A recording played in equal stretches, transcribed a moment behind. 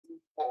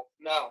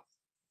now.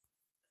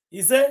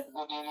 He said,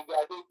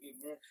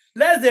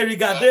 let's the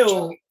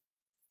regardeo.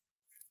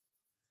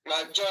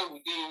 Like joy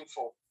we did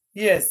for.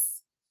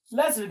 Yes.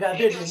 Let's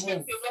regardeo the move. A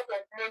lot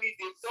of money,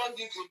 they've done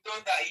this, they've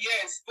done that.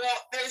 Yes, but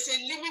there's a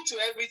limit to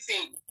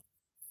everything.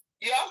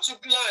 You have to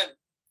plan.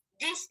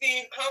 This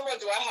thing, how much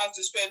do I have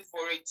to spend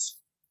for it?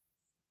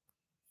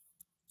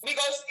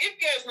 Because if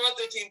care is not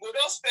taking, go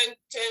don't spend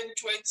 10,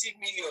 20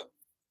 million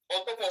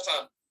on top of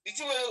them. The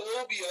thing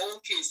will be your own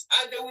case.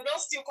 And they will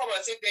not still come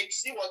and say, thank you.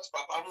 See what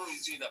Papa Mo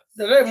is doing now.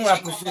 They don't even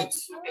appreciate.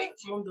 Thank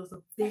you.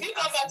 He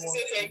come back to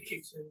say thank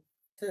you.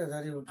 Tell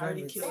that he will drive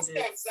it. This is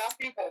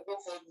exactly for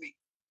GoFundMe.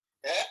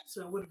 Eh?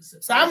 So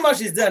how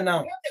much is there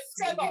now?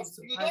 Tell us.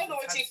 You don't know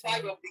what is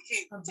part of the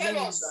king. Tell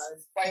us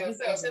by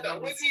yourself. Say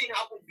that what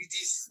happened with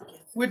this.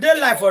 We did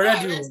live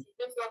already.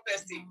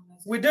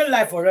 We did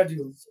live already.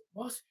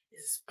 What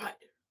is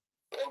spider?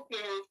 Okay.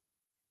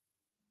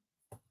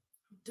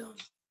 I'm done.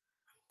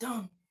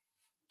 I'm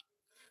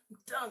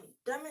done.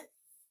 Damn it.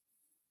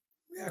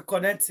 We are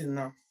connecting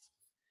now.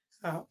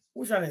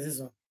 Which one is this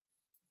one?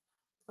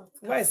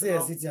 Why is it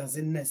a city as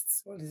a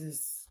nest? What is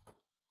this?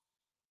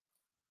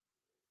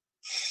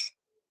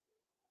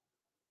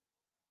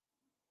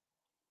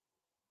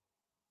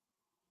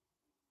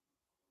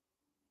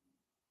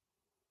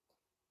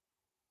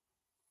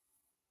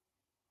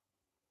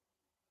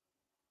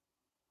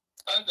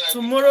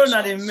 Tomorrow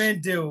not the main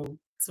day.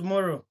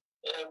 Tomorrow.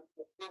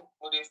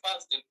 For the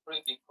fast, they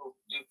pray, they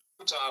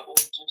put our own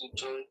to the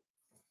joy.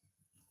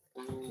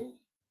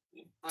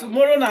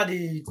 Tomorrow not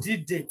the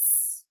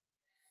dates.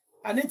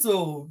 I need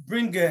to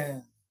bring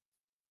the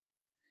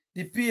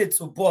PA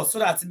to boss so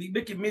that we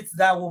make it meet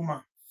that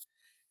woman.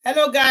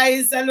 Hello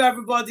guys, hello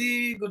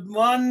everybody. Good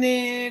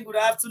morning, good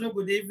afternoon,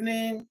 good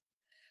evening.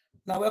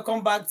 Now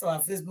welcome back to our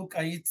Facebook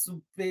and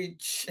YouTube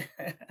page.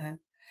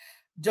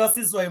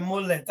 Justice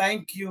𝘐𝘆.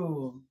 Thank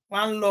you.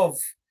 One love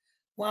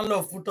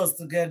put us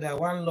together.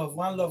 One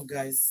love,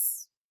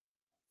 guys.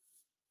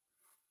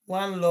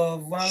 One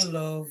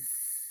love.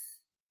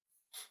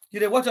 You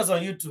they watch us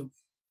on YouTube?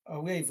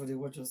 Or where for the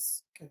watch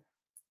us? Okay.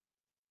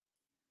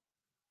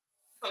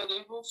 Can you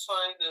even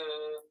find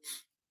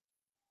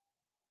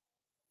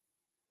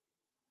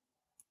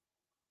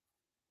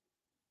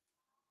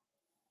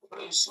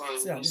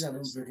see, these are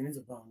not breaking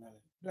into pound now.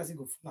 Blessing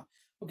go now.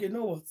 Okay,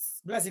 know what?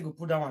 Blessing go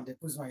put that one there,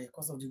 put this one here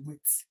because of the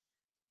weight.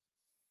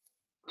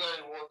 Go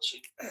and watch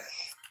it.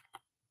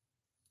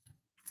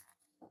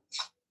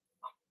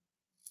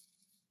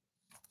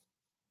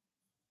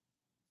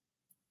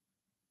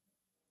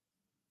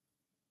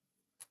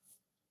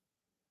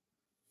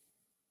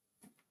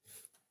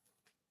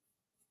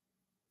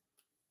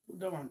 Put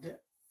that one there.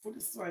 Put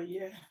this one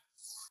here.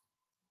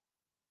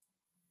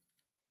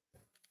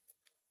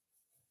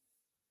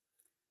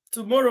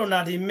 Tomorrow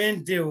na the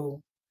main day.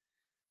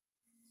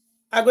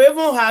 I go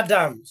even hard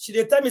them. She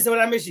dey tell me say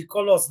whether make she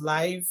call us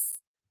live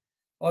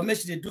or make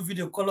she dey do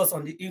video call us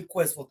on the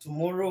inquest for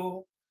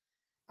tomorrow.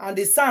 And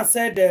the son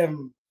said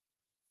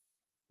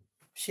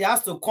she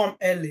has to come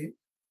early.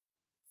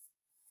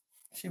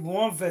 She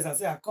won't first. I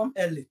say I come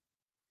early.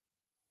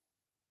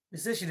 She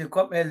said she dey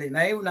come early.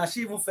 Now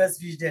she even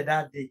first reached there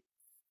that day.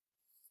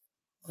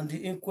 On the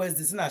inquest,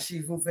 this na she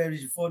even first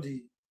reached before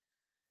the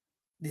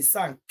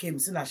son came.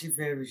 See na she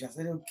very rich. I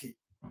said okay.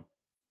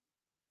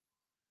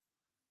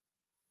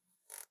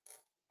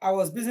 I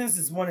was busy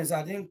this morning, so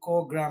I didn't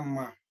call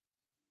grandma.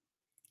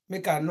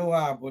 Make her know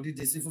her body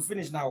this. If we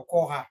finish now, I'll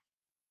call her.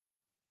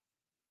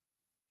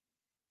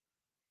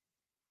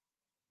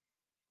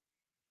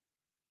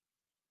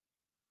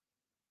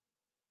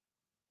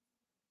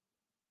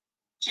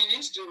 She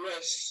needs to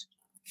rest.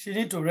 She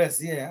needs to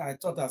rest, yeah. I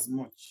thought as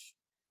much.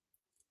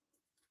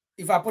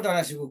 If I put her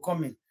on, she will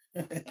come in.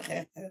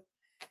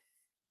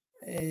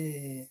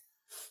 Hey.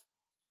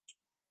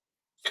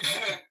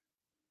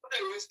 What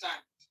a waste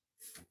time.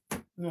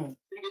 No.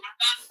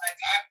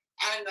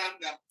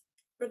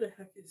 Where the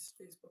heck is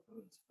Facebook on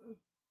his phone?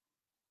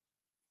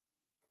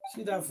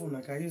 See that phone?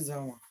 I can use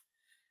that one.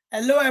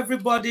 Hello,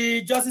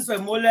 everybody. Justice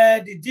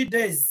𝘐𝘆. The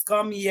D-Days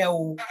come here.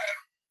 You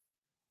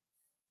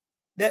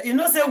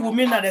know, say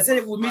Wumi now. They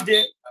say Wumi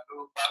they.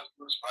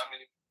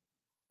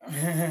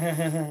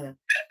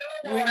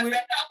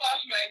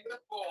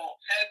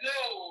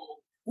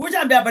 Which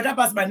one be a better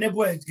pass my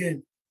neighbor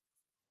again?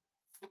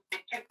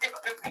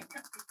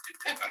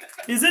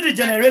 Is it the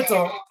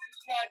generator?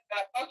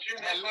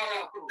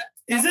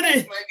 Is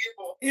it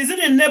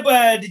the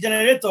neighbor the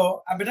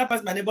generator? I better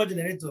pass my neighbor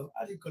generator.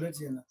 How do you connect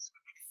here now?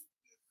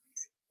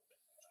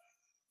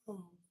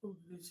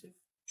 Bluetooth.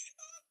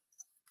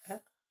 Huh?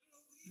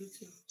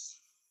 Bluetooth.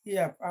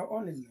 Yeah, I'm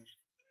on it now.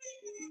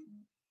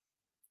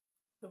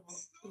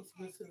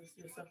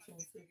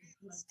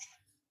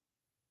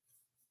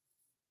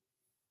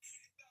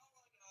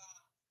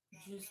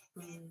 Just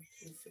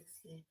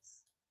 360.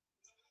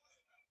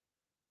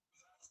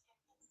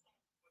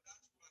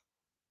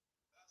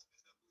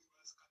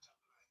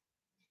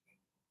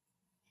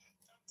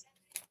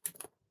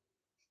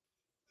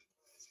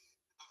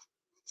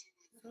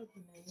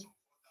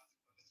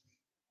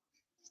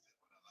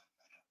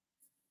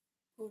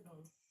 Hold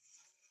on.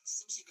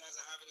 Seems you guys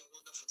are having a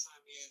wonderful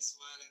time here in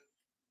Smiling.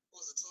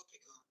 What was the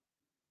topic on?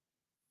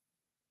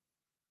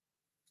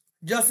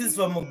 Justice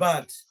for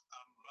Mohbad. I'm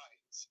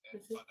right.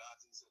 And for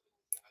that is,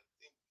 I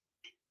think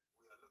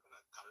we are looking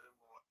at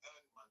Karimo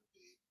and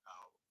Monday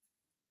now.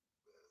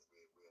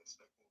 We're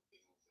expecting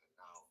things, and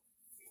now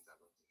things are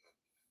going to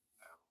end.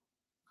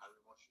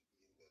 Karimo should be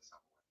in there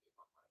somewhere. So.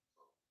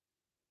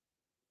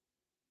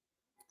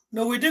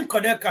 No, we didn't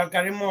connect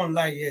Karimo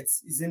online yet.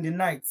 It's in the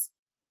night.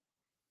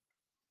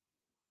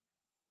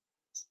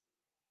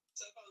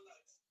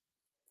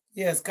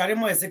 Yes,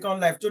 Karimo is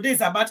second life. Today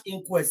is about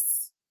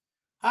inquest.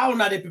 How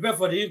now they prepare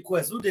for the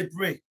inquest? Who they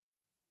pray?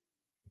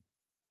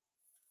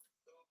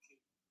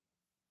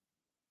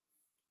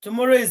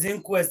 Tomorrow is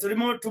inquest.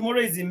 Tomorrow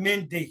is the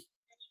main day.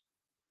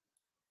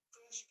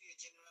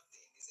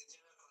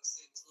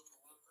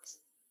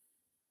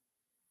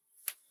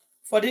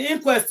 For the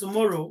inquest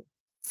tomorrow.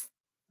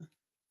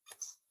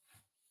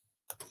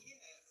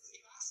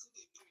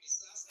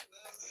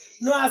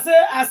 No,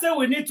 I say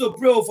we need to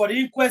pray for the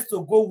inquest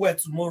to go well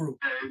tomorrow.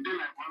 Like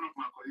one of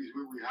my colleagues,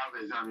 when we have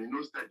exam, you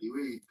know, study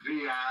way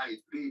pray.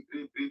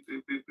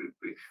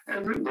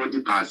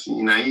 Everybody passing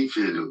in a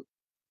fail.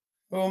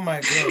 Oh my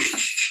God.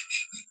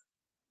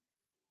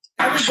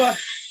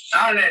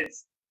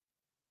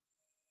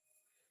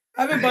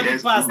 Everybody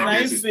pass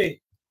now.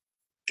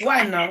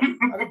 Why now? I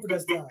don't put a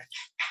star.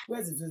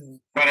 Where's the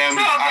Facebook? But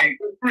I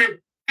pray.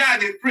 Yeah,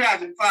 they pray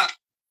as a fact.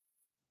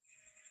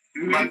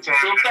 But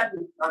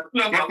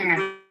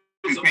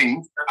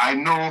thing, I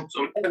know.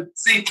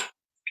 See,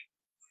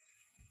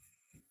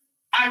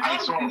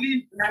 I don't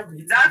believe that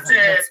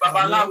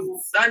Babalawo,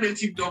 that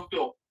native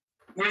doctor,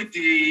 with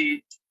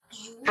the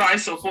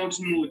price support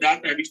move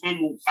that before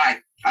move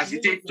high as he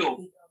take top.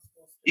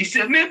 He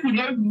said, make we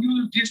not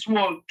use this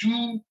one,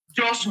 do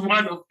just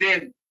one of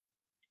them.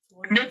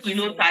 Make we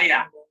not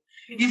tire.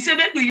 He said,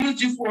 make we use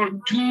this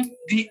one, do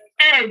the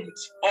end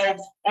of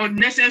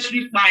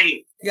unnecessary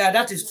buying. Yeah,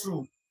 that is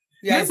true.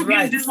 Yeah, make we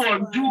use this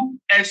one, do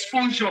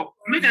exposure.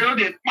 Make them know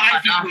they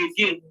buy people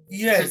again.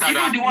 Yes,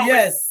 even the one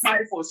yes.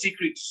 Buy for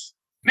secrets.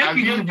 Have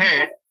you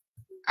heard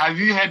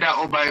that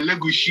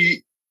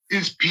Elegushi,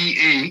 his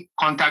PA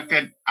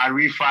contacted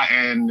Arifa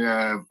and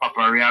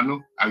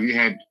Papariano? Have you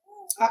heard?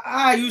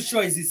 Are you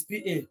sure it's his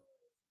PA?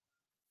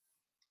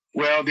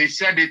 Well, they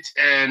said it,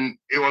 and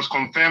it was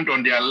confirmed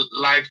on their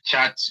live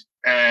chat,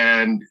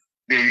 and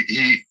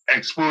he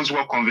exposed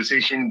what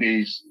conversation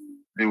they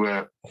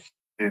were.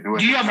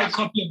 Do you have a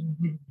copy of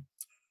it?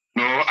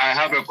 No, I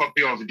have a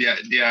copy of their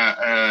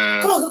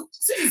Come on,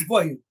 see this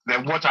boy.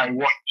 What I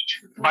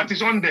watched, but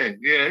it's on there.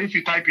 Yeah, if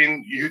you type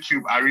in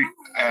YouTube,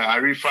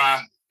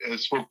 Arifa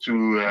spoke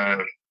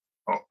to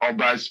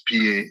Oba's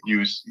PA.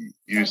 You see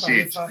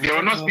it. They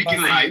were not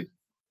speaking live,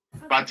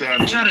 but try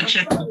to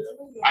check.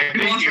 I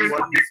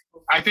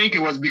think it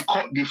was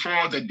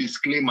before the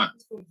disclaimer.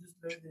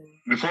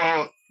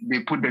 Before they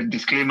put the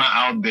disclaimer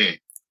out there.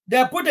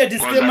 They put a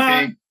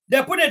disclaimer.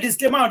 They put a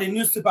disclaimer on the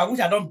newspaper, which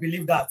I don't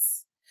believe that.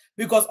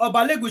 Because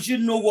Elegushi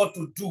know what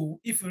to do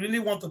if you really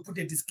want to put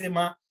a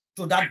disclaimer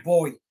to that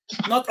boy,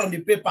 not on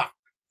the paper.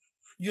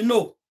 You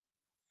know.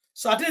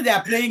 So I think they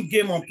are playing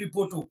game on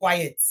people to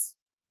quiet.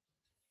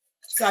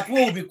 So that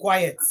people will be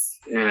quiet.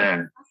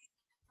 Yeah.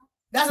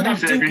 That's what I'm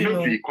thinking. It's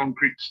not the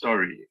concrete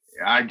story.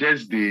 I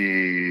just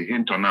the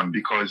hint on them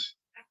because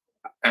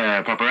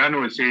Papariano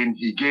was saying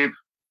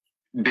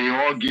they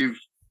all give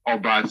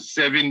about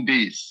 7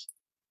 days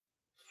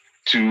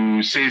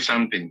to say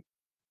something.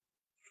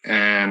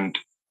 And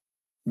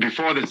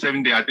before the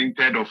 7 day, I think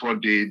 3rd or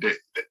 4th day,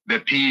 the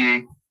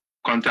PA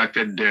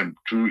contacted them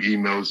through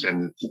emails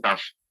and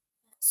stuff.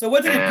 So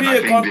what did the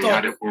PA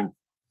contact?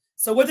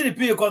 So what did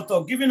the PA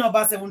contact? Giving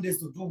about 7 days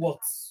to do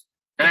what?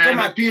 And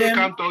the PA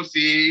can't talk,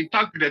 say, in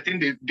fact, the thing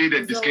they did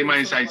a disclaimer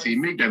inside, say,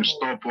 make them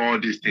stop all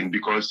this thing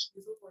because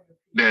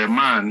the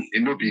man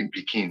is not being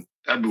picking.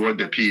 That's what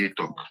the PA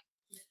talk.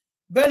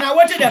 But now,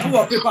 what did they put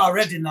on paper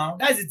already now?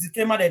 That's the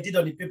disclaimer they did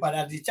on the paper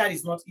that the child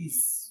is not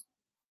his.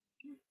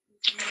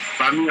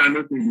 For me, I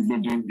know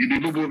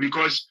it's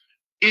because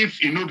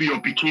if you know be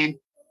your picking,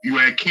 you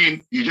are a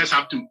king, you just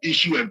have to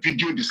issue a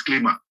video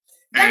disclaimer.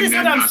 That is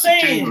what I'm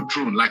saying. Your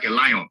throne like a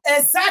lion.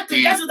 Exactly,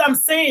 yeah. That's what I'm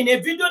saying.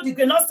 A video you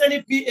cannot send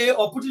it PA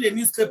or put it in a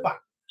newspaper.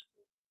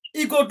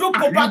 You go do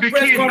proper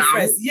press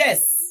conference.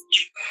 Yes.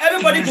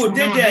 Everybody go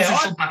there. This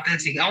is so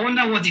pathetic. I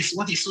wonder what is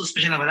so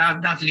special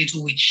about that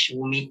little witch,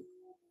 Wumi.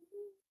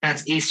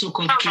 That is so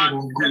called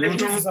king. Well,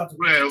 it's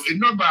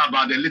not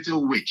about the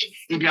little witch.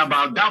 It's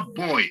about that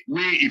boy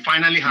where he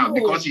finally had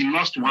because he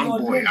lost one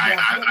boy,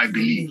 I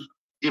believe.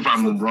 If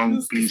I'm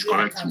wrong, please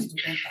correct me.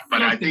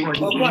 But I think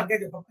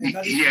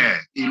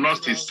he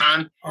lost his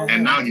son,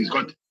 and now he's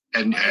got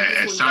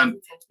a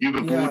son. You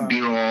people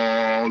deal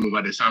all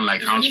over the sun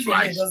like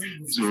houseflies.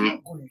 So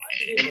you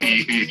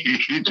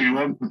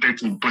want to take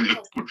some pride.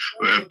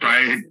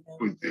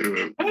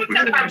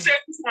 I'm saying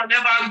this one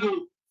never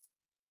go.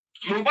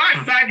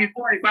 Mohbad buy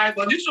before he buy,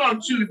 but this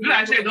one too. Do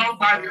I say don't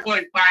buy before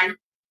he buy?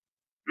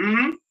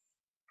 Who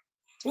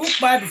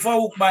buy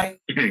before who buy?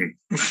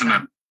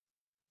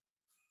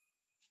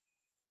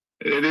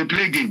 They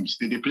play games.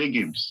 They play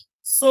games.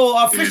 So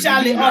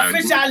officially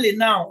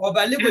now,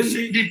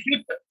 Elegushi.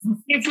 The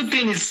people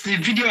thing is the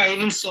video I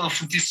even saw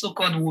of the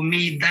so-called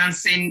Wumi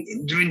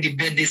dancing during the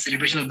birthday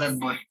celebration of that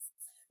boy.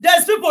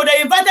 There's people,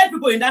 they invited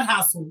people in that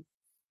household.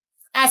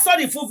 I saw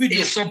the full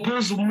video.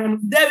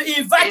 They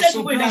invited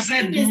people in that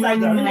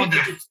Instagram.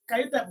 Can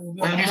you tell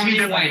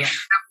me?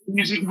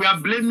 You see, we are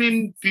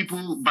blaming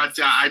people, but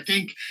I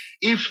think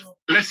if,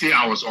 let's say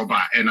I was Oba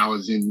and I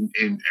was in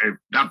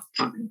that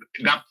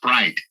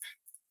pride,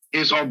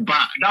 is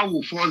Oba, that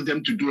will force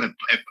them to do a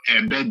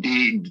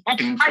birthday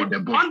thing for the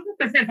boy.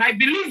 100%. I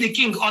believe the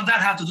king ordered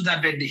her to do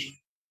that birthday.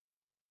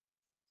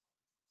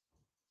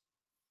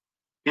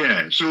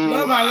 Yeah, so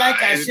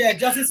like I share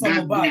justice for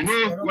Mohbad. You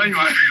know,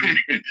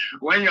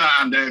 when you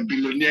are under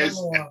billionaires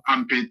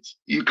armpit,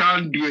 you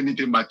can't do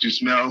anything but to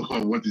smell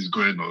what is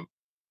going on.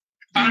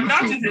 And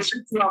that is the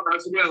ritual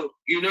as well.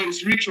 You know,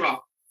 it's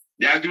ritual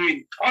they are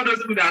doing. All those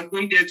people that are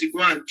going there to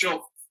go and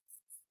chop,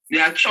 they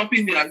are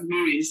chopping their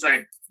glory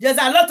inside. There's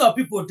a lot of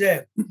people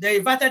there. They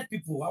invited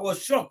people. I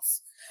was shocked.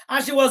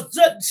 And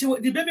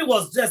the baby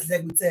was dressed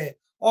like with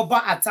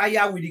Oba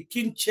attire with the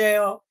king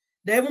chair.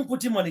 They even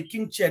put him on the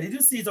king chair. Did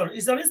you see it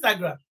it's on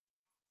Instagram?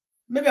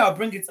 Maybe I'll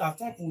bring it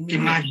after.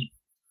 Imagine.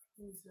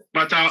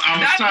 But I'll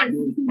start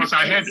because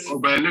I heard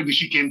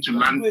Elegushi came to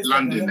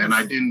London and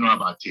I didn't know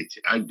about it.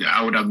 I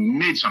would have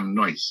made some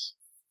noise.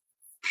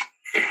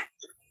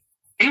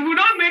 He would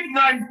not make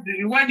noise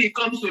when he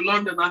comes to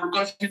London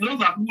because he knows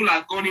that people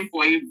are coming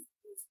for him.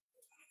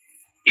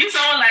 If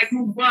someone like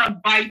you go and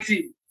bite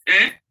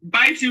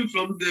him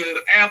from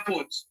the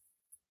airport,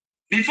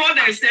 before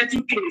there's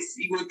 30 case,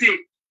 he will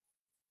take.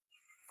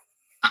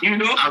 You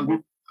know?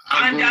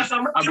 And there's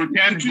some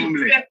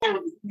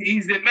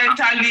he's a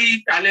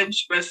mentally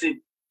challenged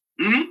person.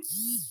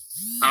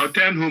 I'll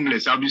turn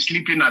homeless. I'll be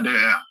sleeping at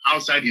the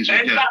outside his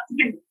hotel.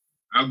 Exactly.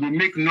 I will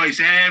make noise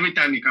every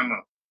time he come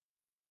out.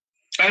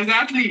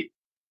 Exactly.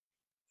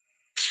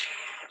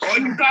 Or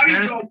you carry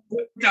a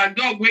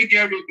dog will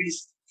get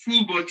rabies,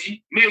 full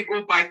body, may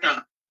go bite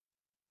her.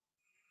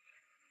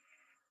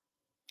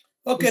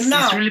 Okay,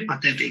 it's really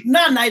pathetic.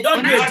 Now I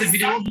don't know the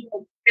video.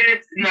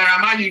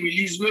 Naramali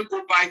release will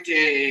go bite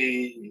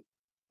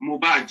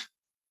Mohbad.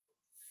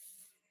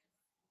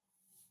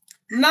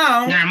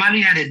 Now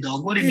Naramali had a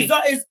dog. What do you mean?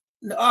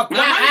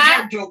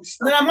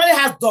 Naramali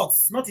has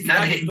dogs. Not if he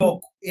has a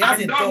dog. He has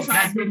a dog.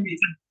 I think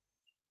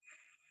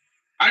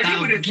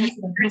with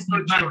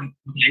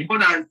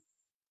a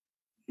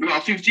more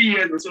than 50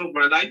 years or so of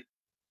my life.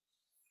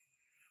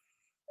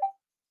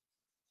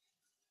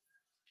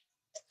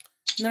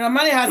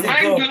 Naramali has a dog.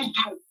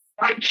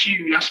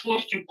 You're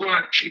supposed to go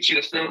and treat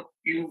yourself.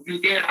 You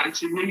get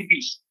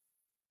antibiotics.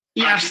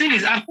 Yeah, I've seen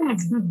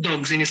good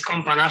dogs in his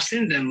compound. I've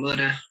seen them, but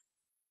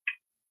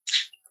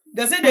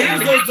they say they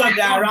use those dogs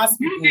to harass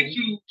people. You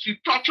need to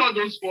torture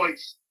those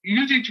boys.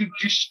 You need to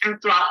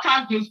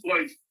attack those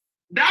boys.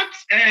 That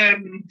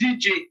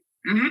DJ,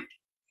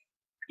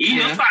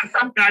 he also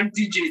attacked that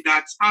DJ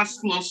that has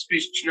lost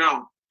speech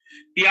now.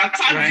 He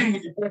attacked him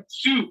with the box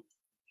too.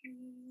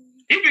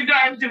 If you don't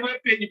have to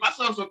pay the part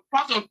of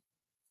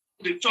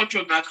the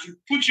torture that you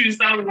put you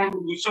inside one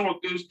room with some of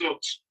those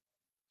dogs.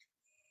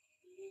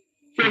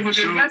 So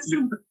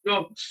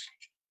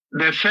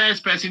the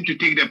first person to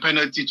take the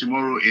penalty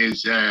tomorrow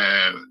is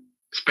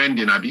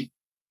Spending, Abi.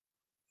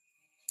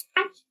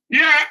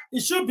 Yeah.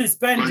 It should be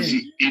Spending. Because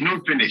he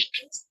not finished.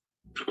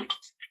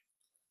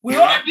 We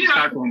all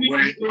start from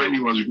when he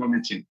was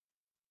vomiting.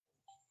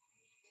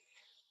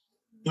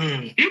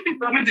 If he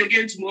vomit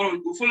again tomorrow,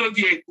 we go follow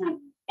the echo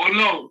or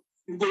long.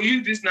 We go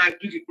use this night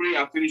to the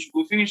prayer finish.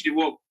 We go finish the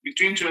work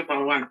between 12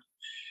 and 1.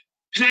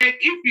 Say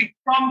if he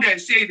come there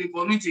and say they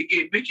vomit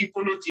again, make you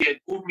follow the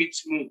echo meet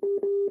Mo.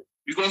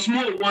 Because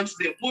Mo wants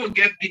them. Mo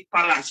get big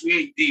palace where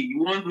he did. You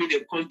want me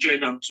to come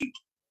join them too.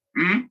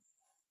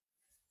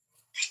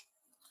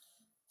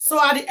 So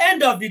at the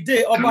end of the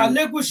day,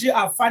 Elegushi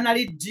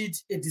finally did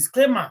a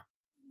disclaimer.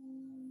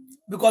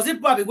 Because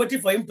people have been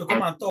waiting for him to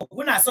come and talk.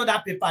 When I saw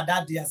that paper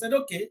that day, I said,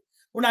 okay.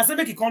 When I said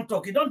make he can't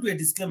talk, he don't do a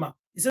disclaimer.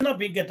 He said not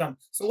being get them.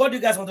 So what do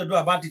you guys want to do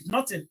about it?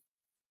 Nothing.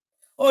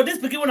 Oh, this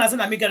people when I said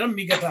I make don't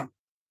get them.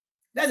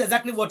 That's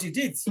exactly what he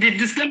did. The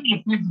disclaimer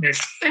is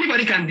business.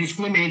 Anybody can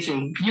disclaim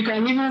anything. You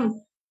can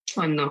even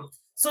no.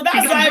 So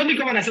that's why I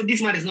come and I said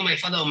this man is not my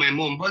father or my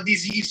mom, but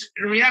this is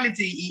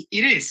reality.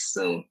 It is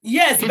so.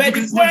 Yes, but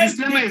the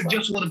disclaimer is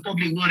just what the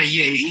public want to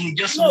hear. It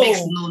just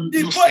makes no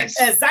sense.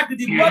 Exactly,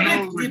 the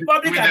public with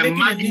the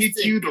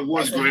magnitude of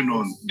what's going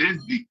on. This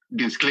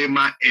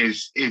disclaimer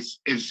is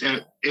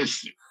a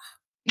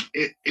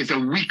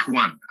weak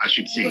one, I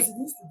should say.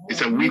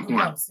 It's a weak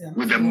one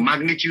with the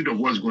magnitude of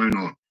what's going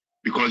on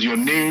because your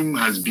name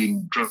has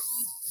been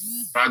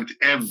dragged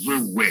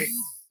everywhere.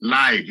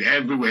 Live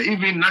everywhere,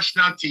 even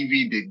national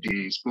TV,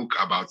 they spoke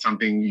about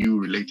something you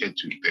related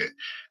to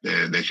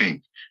the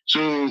thing.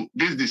 So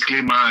this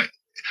disclaimer,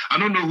 I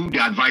don't know who they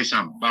advise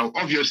him, but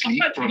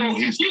obviously from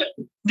his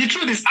The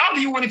truth is, how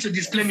do you want it to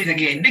disclaim it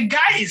again? The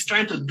guy is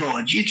trying to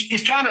dodge.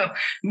 He's trying to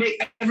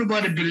make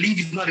everybody believe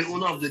he's not the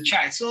owner of the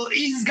child. So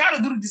he's got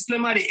to do the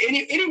disclaimer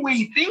any way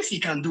he thinks he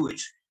can do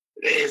it.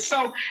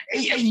 So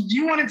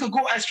you wanted to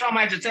go extra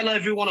mile to tell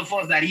every one of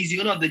us that he's the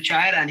owner of the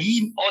child and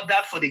he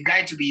ordered for the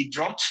guy to be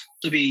dropped,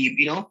 to be,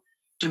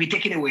 to be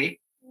taken away.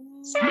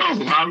 So,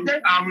 no,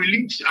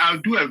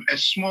 I'll do a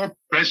small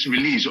press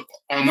release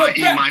on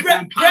my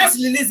own press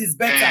release is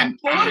better.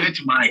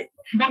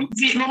 But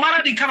no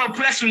matter the kind of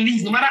press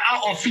release, no matter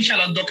how official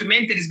or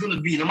documented it's going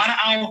to be, no matter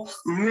how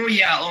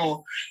royal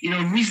or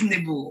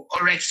reasonable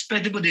or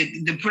respectable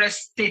the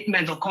press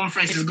statement or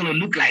conference is going to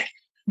look like,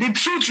 the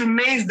truth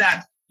remains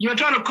that you're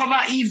trying to cover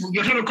evil,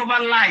 you're trying to cover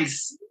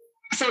lies.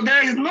 So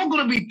there is not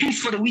going to be peace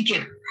for the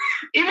wicked.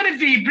 Even if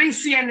he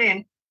brings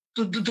CNN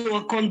to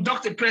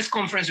conduct a press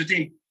conference with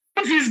him,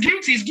 if he's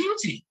guilty, he's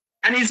guilty.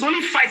 And he's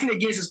only fighting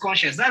against his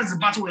conscience. That is the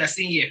battle we are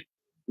seeing here.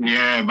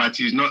 Yeah, but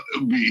he's not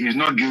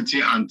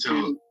guilty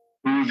until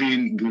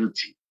proven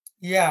guilty.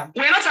 Yeah.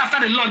 We're not after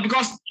the Lord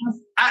because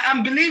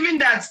I'm believing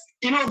that,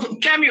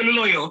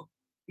 𝗵𝘃𝗃𝗢𝗎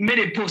made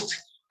a post,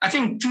 I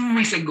think 2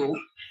 weeks ago.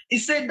 He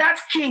said that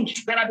king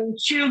that have been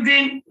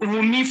shielding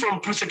Wumi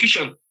from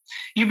prosecution,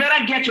 you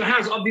better get your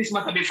hands off this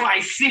matter before I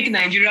sink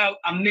Nigeria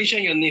and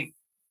mention your name.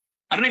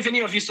 I don't know if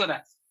any of you saw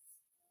that.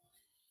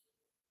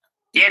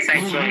 Yes,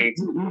 I saw it.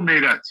 Who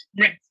made that?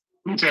 Yes.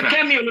 Who said that?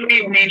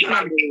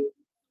 𝗵𝘃𝗃𝗢𝗎.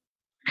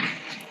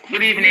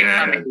 Good evening,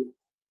 family.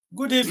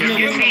 Good evening.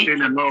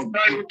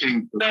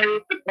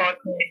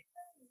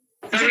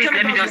 Sorry,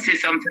 let me just say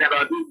something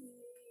about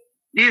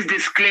this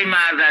disclaimer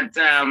that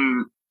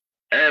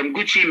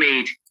𝗬𝘁𝘆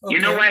made. Okay.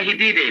 You know why he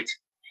did it?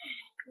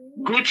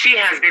 𝗬𝘁𝘆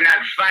has been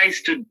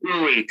advised to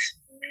do it.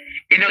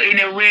 In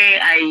a way,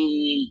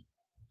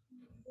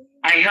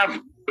 I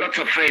have lots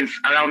of friends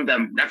around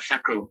them, that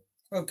circle.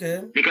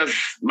 Okay. Because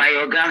my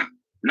Oga,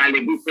 my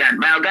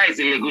Oga is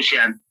a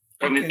Legushian.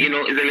 Okay.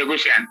 Is a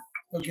Legushian.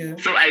 Okay.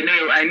 So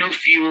I know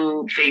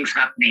few things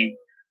happening.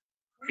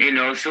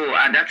 So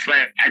that's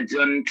why I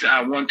don't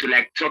want to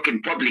talk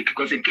in public,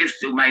 because in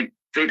case you might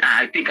say,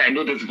 I think I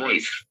know this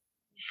voice.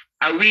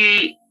 Are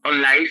we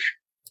on live?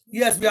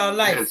 Yes, we are on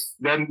live. Yes.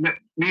 Then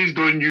please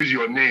don't use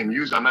your name.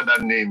 Use another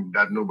name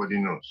that nobody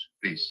knows,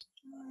 please.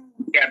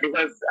 Yeah,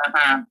 because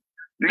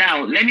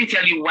now let me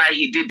tell you why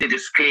he did the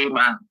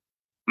disclaimer,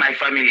 my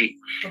family.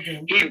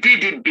 Okay. He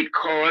did it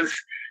because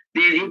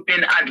they've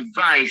been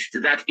advised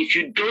that if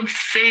you don't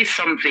say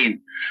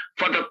something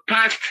for the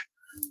past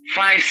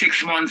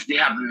 5-6 months, they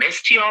have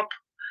messed you up,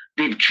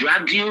 they've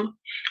dragged you,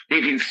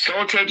 they've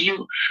insulted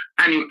you,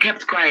 and you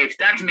kept quiet.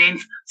 That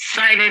means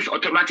silence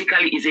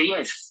automatically is a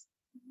yes.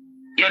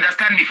 You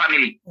understand me,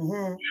 family?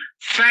 Mm-hmm.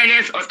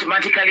 Silence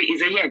automatically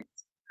is a yes.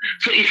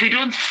 So if you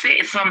don't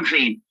say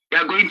something,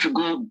 you're going to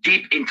go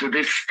deep into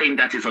this thing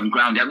that is on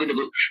ground. You're going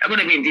to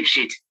be in deep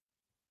shit.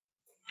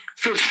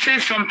 So say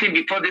something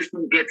before this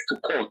thing gets to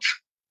court.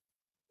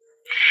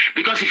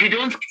 Because if you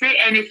don't say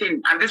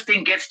anything and this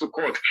thing gets to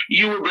court,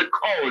 you will be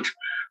called.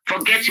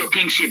 Forget your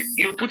kingship.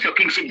 You put your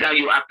kingship down,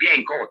 you appear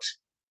in court.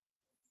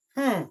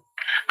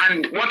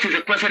 And what is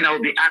the question that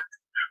will be asked?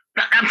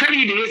 I'm telling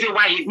you the reason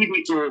why he did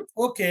it to.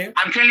 Okay.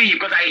 I'm telling you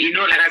because like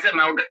I said,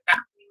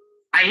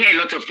 I hear a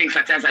lot of things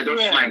at times I don't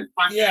smile.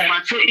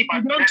 Yeah. So if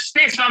you don't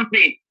say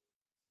something,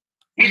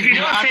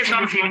 say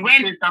something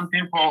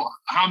for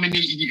how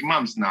many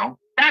months now?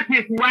 That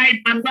is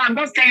why I'm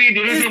just telling you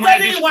the reason why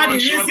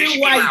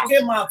it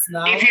came out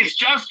now. It is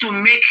just to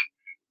make,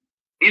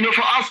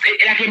 for us,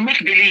 like a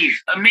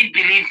make-believe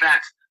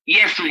that,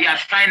 yes, so he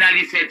has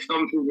finally said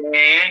something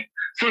there,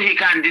 so he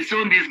can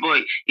disown this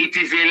boy. It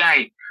is a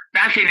lie.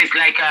 That thing is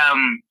like, how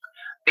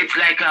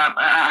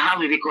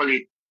do they call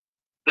it?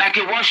 Like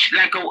a wash,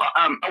 like a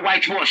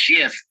whitewash,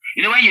 yes.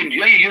 When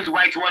you use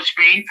whitewash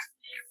paint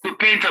to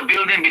paint a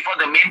building before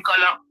the main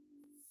color,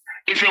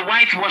 it's a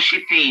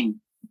whitewashy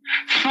thing.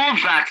 So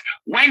that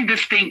when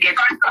this thing gets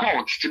to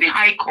court, to the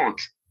high court,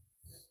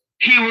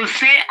 he will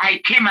say, I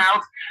came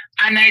out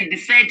and I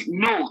said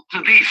no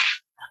to this,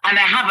 and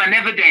I have an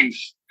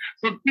evidence.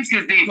 So this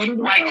is the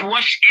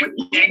whitewash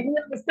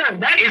evidence.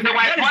 That is the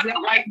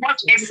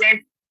whitewash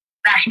evidence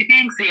that he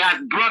thinks he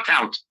has brought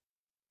out.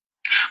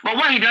 But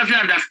what he doesn't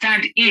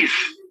understand is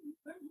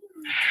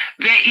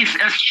there is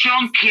a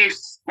strong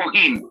case for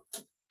him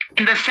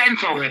in the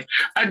sense of a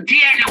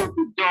DNA will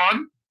be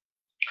done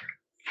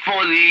for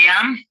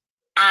Liam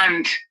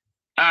and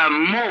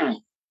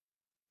Mo.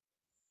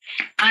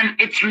 And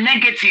it's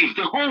negative.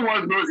 The whole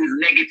world knows it's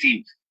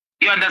negative.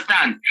 You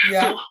understand?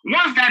 Yeah. So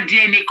once that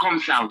DNA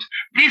comes out,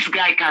 this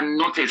guy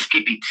cannot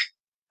escape it.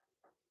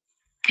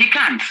 He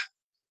can't.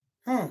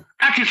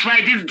 That is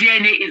why this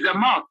DNA is a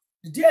must.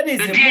 The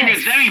DNA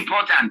is very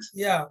important.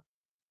 Yeah.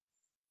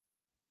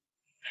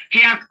 He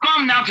has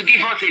come now to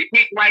give us a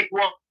fake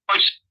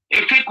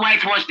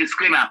whitewash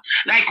disclaimer.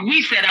 Like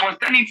we said, I was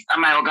telling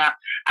my Oga,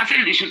 I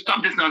said they should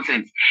stop this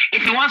nonsense.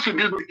 If he wants to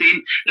do this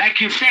thing, like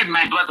you said,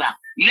 my brother,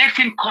 let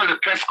him call a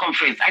press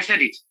conference. I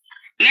said it.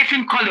 Let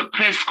him call a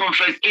press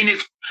conference in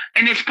his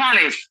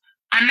palace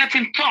and let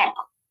him talk.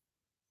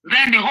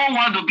 then the whole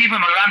world will give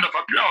him a round of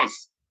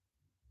applause.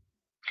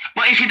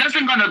 But if he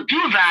doesn't gonna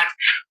do that,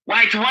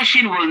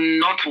 whitewashing will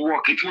not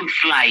work. It won't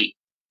fly.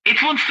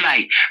 It won't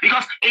fly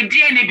because a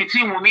DNA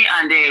between Wumi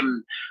and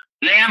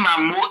Liam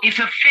and Mo is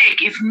a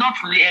fake. It's not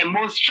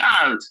Mo's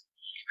child,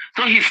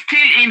 so he's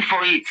still in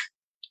for it.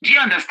 Do you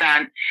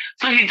understand?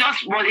 So he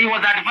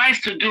was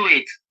advised to do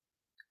it.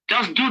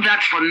 Just do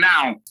that for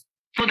now,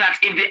 so that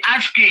if they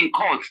ask you in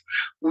court,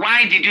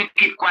 why did you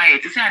keep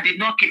quiet? He said, I did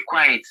not keep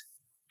quiet.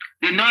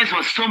 The noise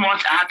was so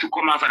much, I had to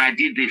come out and I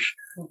did this.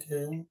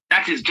 Okay.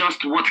 That is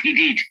just what he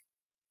did.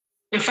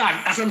 In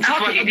fact, as I'm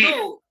talking,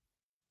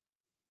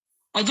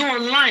 although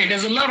online,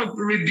 there's a lot of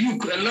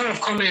rebuke, a lot of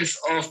comments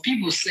of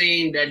people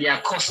saying that they are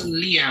cursing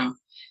Liam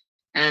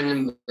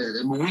and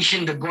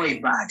wishing the boy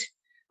bad.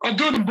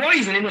 Although the boy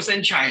is an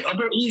innocent child,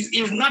 although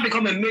he's not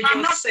become a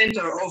major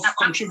center of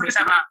controversy.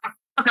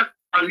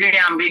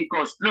 Liam being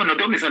cursed. No,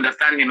 don't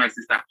misunderstand me, my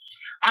sister.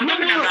 I'm not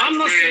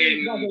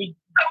saying that.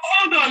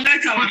 Hold on,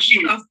 let our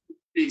speaker,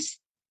 please.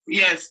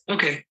 Yes.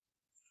 Okay.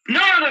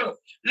 No.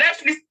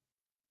 Let's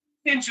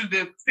listen to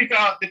the speaker,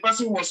 the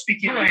person who was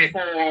speaking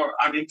before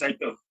I'm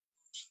entitled.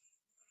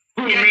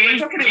 We're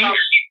talking about.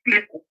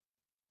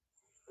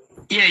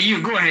 Yeah,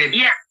 you go ahead.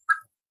 Yeah.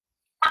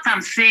 What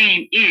I'm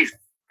saying is,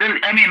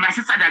 my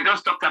sister that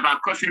just talked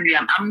about cursing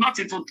Liam. I'm not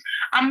into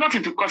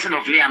cursing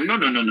of Liam. No.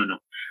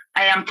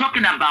 I am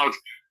talking about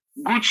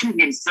𝗏𝘁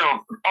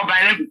himself, or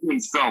𝗵𝘃𝗲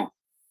himself.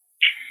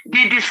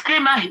 The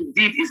disclaimer he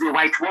did is a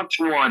whitewash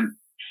one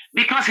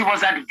because he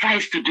was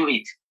advised to do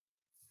it.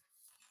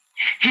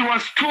 He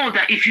was told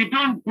that if you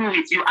don't do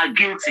it, you are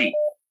guilty.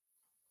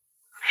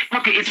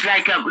 Okay, it's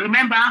like,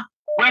 remember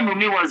when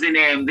Wumi was in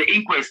the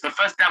inquest, the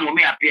first time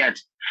Wumi appeared,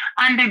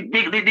 and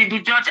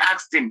the judge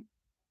asked him,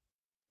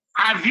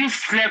 have you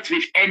slept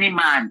with any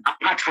man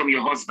apart from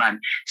your husband?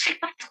 She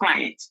kept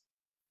quiet.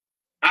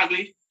 Have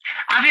you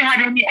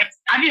had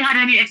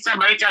any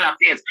extramarital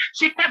affairs?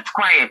 She kept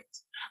quiet.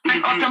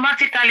 And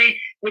automatically,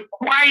 the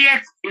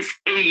quiet is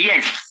a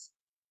yes.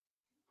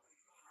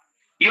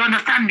 You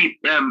understand me?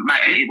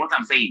 What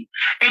I'm saying?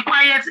 A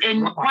quiet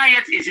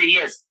is a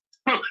yes.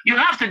 So you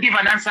have to give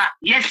an answer.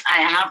 Yes,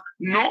 I have.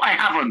 No, I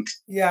haven't.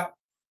 Yeah.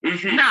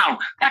 Now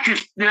that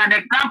is an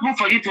example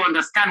for you to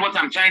understand what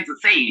I'm trying to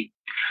say.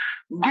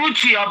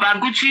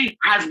 𝗏𝘁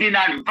has been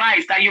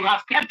advised that you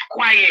have kept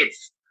quiet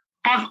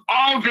for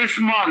all these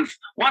months.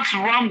 What's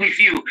wrong with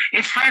you?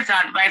 His friends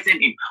are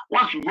advising him.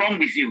 What's wrong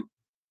with you?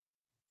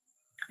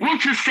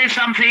 Won't you say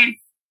something?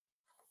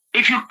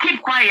 If you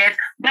keep quiet,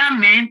 that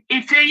means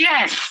it's a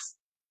yes.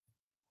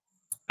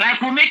 Like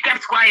Wumi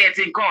kept quiet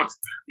in court.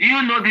 Do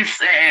you know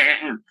this?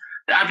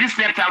 Have you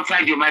slept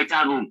outside your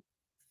marital room?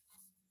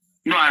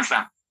 No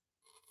answer.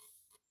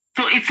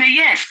 So it's a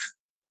yes.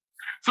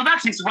 So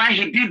that is why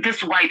he did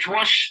this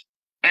whitewash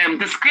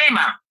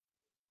disclaimer.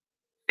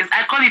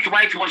 I call it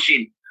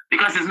whitewashing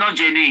because it's not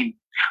genuine.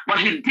 But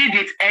he did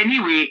it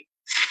anyway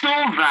so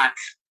that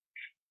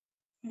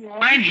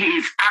when he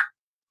is at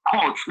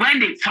court, when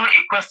they throw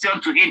a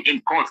question to him in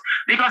court,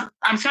 because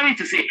I'm sorry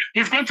to say,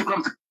 he's going to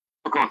come to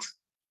court.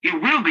 He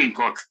will be in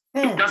court.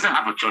 He doesn't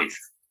have a choice.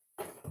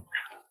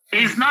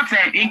 It's not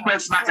an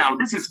inquest matter.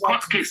 This is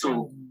court case.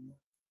 So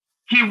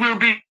he will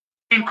be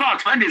in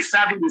court when they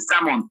serve him the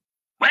sermon.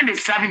 When they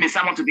serve him the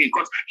sermon to be in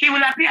court, he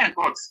will appear in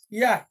court.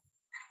 Yeah.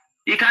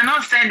 He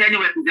cannot send any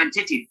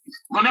representative.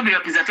 Gonna be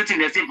representative,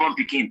 they say born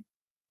Pekin.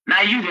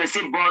 Now you they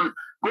say born,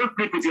 go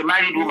sleep with a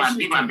married woman,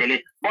 give him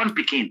belly, born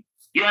Pekin.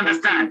 You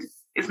understand?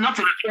 It's not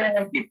a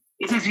representative.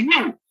 It is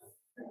you.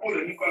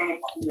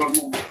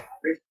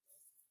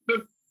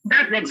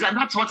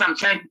 That's what I'm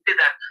trying to say,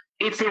 that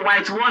it's a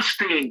whitewash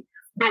thing.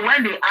 But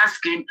when they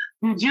ask him,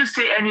 did you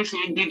say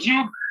anything? Did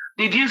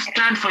you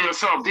stand for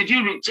yourself? Did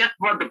you reject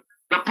what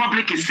the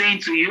public is saying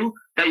to you,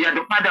 that you are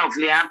the father of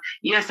Liam?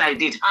 Yes, I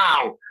did.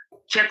 How?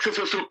 Check so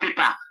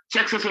paper.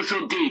 Check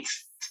so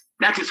dates.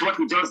 That is what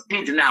he just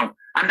did now.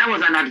 And that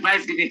was an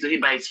advice given to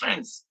him by his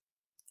friends.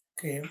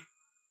 Okay.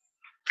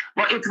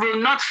 But it will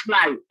not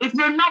fly. It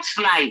will not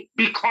fly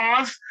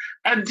because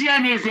a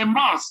DNA is a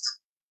must.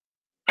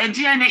 A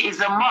DNA is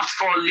a must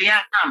for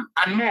Liam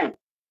and Mo.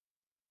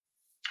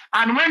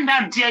 And when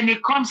that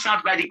DNA comes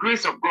out by the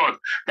grace of God,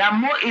 that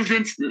Mo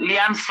isn't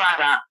Liam's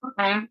father,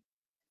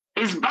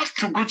 it's back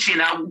to 𝗏𝘁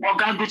now.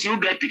 𝗏𝘁 who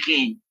get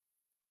Pekin.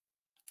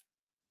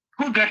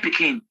 Who get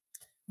Pekin?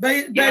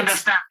 You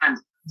understand?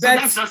 So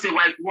that's just a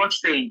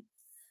whitewash thing.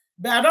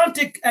 But I don't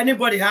think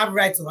anybody have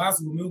right to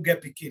ask Wumi who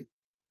get Pekin.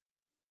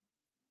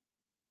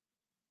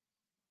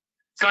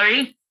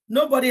 Sorry?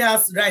 Nobody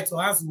has right to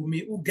ask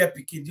Wumi who get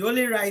Pekin. The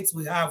only right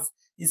we have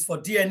is for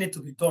DNA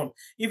to be done.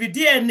 If the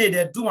DNA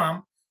they do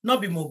them,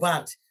 not be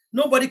Mohbad,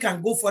 nobody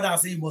can go further and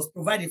say he must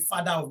provide a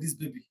father of this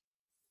baby.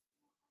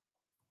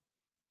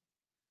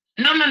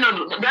 No.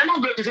 They're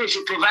not going to say he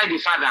should provide a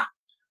father.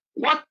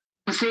 What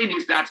I'm saying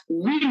is that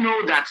we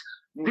know that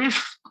this,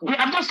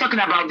 I'm just talking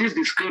about this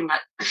disclaimer,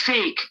 it's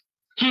fake.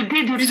 He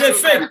did it. It's a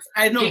fake,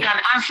 I know. He can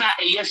answer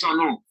a yes or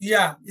no.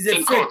 Yeah, it's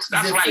a fake.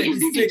 That's why he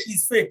did it.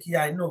 It's fake,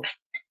 yeah, I know.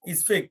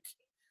 It's fake.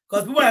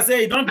 Because people are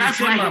saying, don't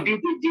disclaim.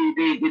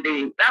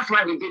 That's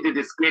why he did the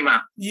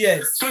disclaimer.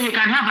 Yes. So you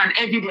can have an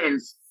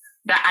evidence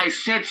that I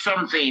said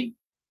something.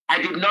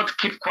 I did not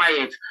keep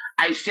quiet.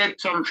 I said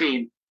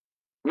something.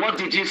 What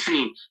did you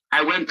say?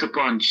 I went to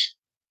punch.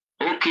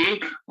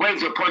 Okay,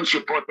 where's your punch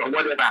report or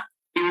whatever?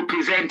 He will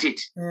present it.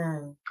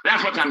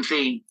 That's what I'm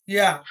saying.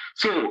 Yeah.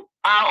 So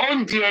our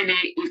own DNA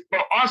is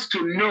for us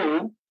to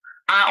know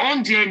our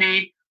own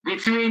DNA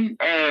between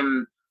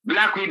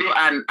Black Widow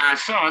and our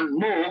son,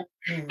 Mo,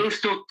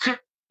 is to tell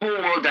the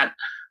whole world that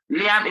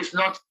Liam is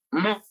not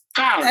Mo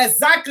child.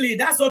 Exactly.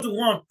 That's what we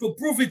want, to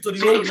prove it to the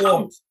whole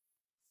world.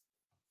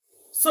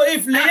 So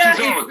if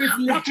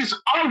Liam... That is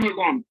all we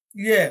want.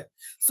 Yeah.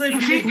 So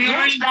if we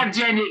watch that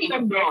journey is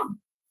done.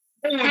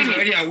 Everyone's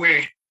already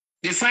aware.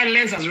 The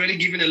silence has already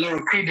given a lot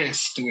of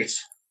credence to it.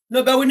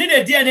 No, but we need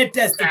a DNA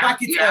test to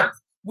back it up.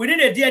 We need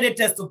a DNA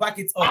test to back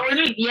it up. Oh, we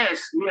need, yes.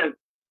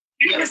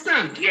 You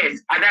understand? Yes.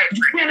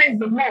 The DNA is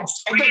the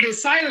most. Okay, the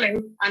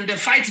silence and the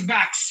fight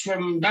backs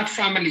from that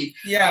family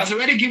has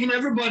already given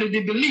everybody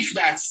the belief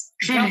that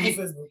truly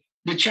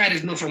the child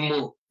is not from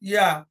Mo.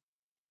 Yeah.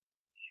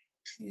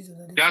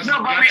 But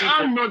we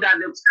all know that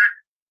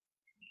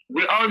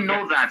we all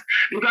know that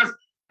because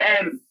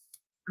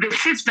the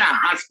sister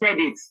has said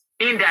it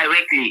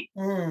indirectly.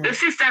 The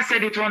sister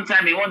said it one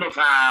time in one of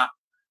her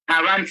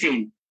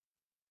ranting.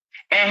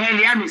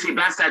 Liam is a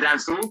bastard,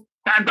 and so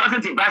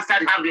doesn't a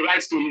bastard have the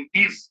right to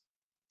live?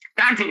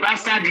 Can't a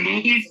bastard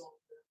live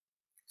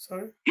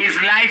his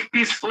life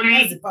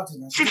peacefully?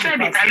 She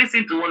said it. I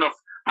listened to one of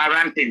her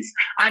rantings.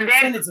 And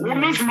then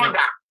Wumi's mother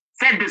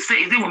said the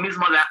same. Is it Wumi's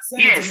mother?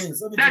 Yes,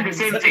 that's the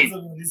same thing.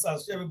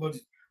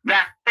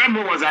 That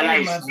Mo was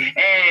alive.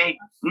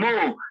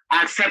 Mo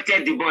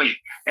accepted the boy.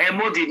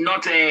 Mo did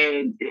not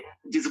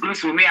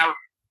disgrace Wumi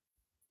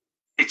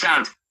the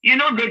child. You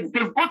know, they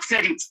both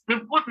said it.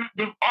 They've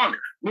all.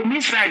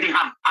 Wumi's side, they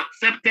have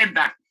accepted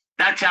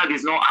that child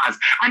is not ours.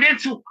 And then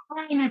to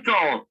crown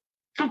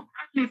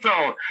it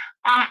all,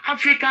 our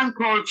African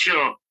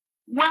culture,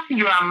 when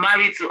you are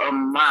married to a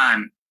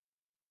man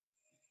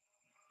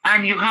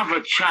and you have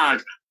a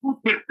child who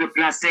takes the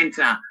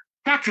placenta,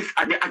 that is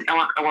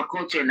our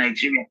culture in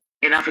Nigeria,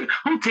 in Africa.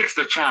 Who takes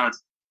the child?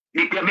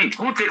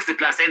 Who takes the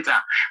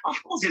placenta?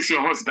 Of course, it's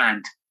your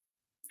husband.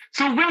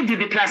 So where did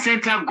the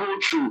placenta go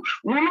to?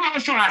 Wumi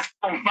also has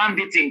confirmed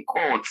it in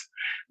court.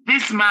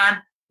 This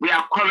man, we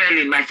are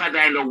quarreling, my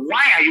father-in-law.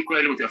 Why are you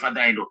quarreling with your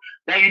father-in-law?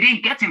 That you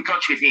didn't get in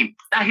touch with him.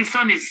 That his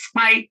son is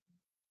spy.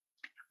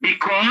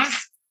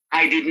 Because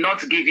I did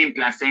not give him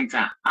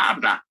placenta.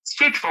 Abba,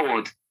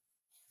 straightforward.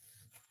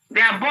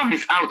 Their bomb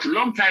is out a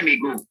long time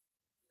ago.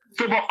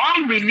 So, but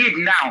all we need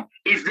now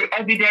is the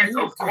evidence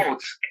of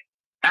court.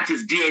 That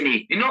is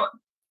DNA. You know,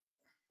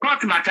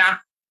 court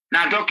matter,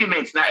 now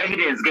documents, now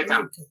evidence, get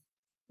them.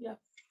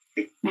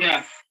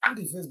 Yeah.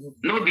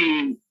 No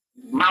be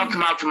mouth.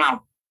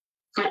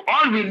 So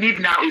all we need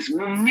now is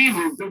Wumi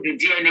will do the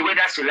DNA,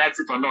 whether she likes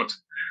it or not.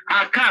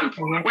 Her camp,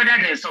 whether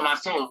there's some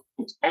assault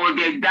or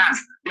they dance,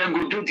 they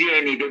will do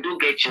DNA, they do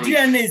get you.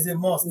 DNA is a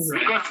must.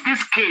 Because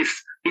this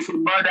case is a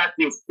murder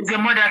case. It's a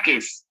murder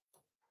case.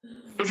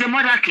 It's a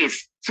murder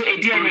case. So a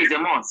DNA is a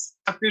must.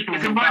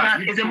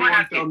 It's a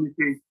murder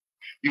case.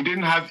 You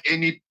didn't have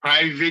any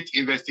private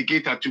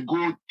investigator to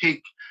go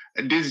take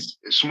this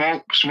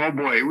small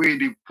boy where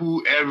they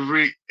pull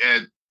every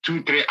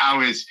 2-3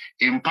 hours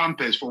in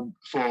Pampers for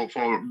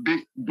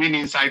being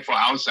inside for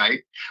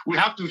outside. We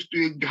have to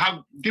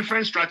have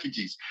different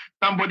strategies.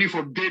 Somebody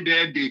for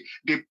there, they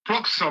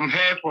pluck some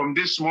hair from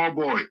this small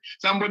boy.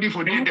 Somebody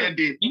for there,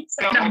 they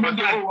tell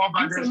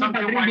there's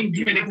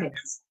something.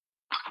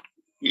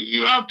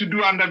 You have to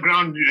do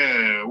underground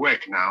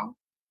work now.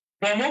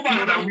 But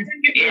Mohbad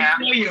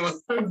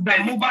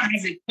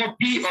has a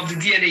copy of the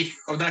DNA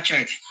of that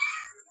child,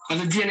 of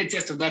the DNA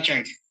test of that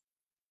child.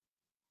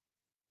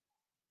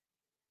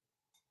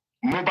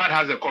 Mohbad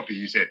has a copy,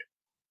 you said?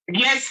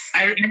 Yes,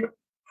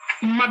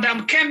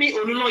 Madam Kemi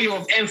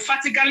Oluloyo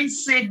emphatically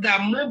said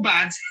that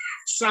Mohbad,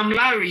 Sam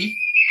Larry,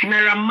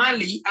 Naira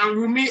Marley, and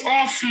Wumi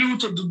all flew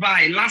to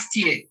Dubai last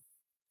year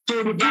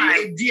to do a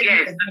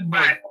DNA of that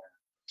boy.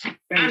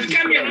 And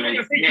Kemi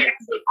Oluloyo said she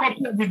has a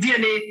copy of the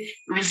DNA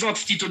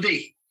results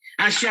today,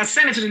 and she has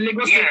sent it to the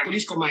Lagos State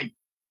Police Command.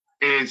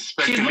 It's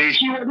speculation.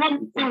 She was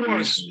not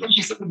worse what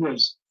she said it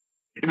was.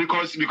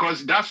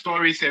 Because that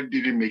story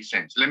didn't make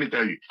sense. Let me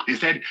tell you. They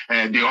said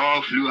they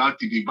all flew out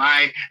to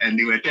Dubai and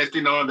they were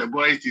testing all the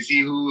boys to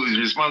see who is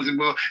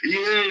responsible.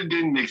 Yeah, it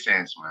didn't make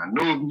sense, man.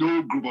 No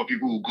group of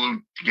people will go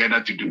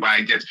together to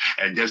Dubai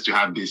just to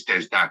have this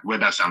test done.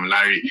 Whether some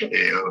Larry,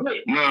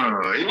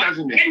 no, it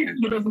doesn't make sense.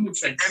 It doesn't make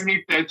sense. Let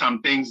me tell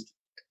some things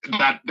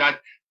that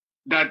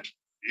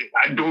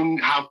I don't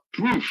have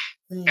proof,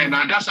 and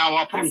that's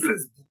our problem.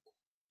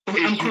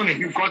 I'm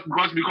coming.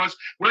 Because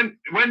when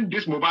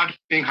this Mohbad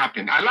thing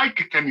happened, I like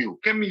Kemi.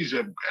 Kemi is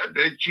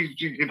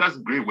she does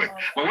great work.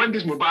 But when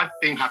this Mohbad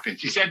thing happened,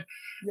 she said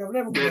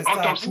the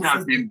autopsy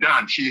has been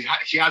done. She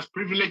has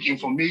privileged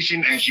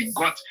information, and she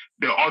got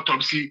the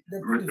autopsy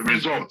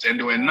results, and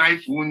there were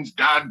knife wounds.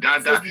 The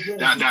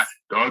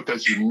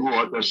autopsy, no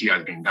autopsy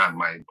has been done,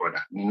 my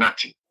brother.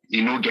 Nothing.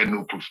 You don't get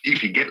no proof.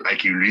 If you get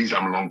like you release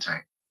them a long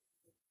time.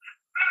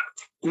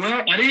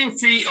 Well, I didn't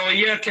see or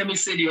hear Kemi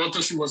say the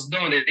autopsy was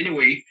done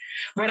anyway.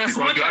 But as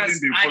much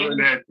as I followed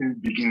her since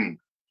the beginning.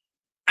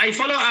 I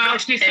follow her.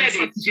 She said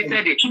it.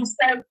 She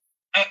said,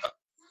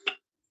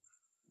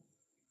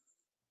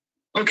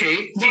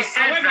 okay. But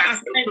however,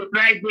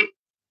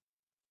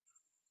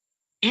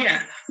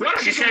 yeah. What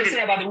she said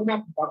say about the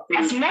woman,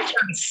 as much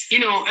as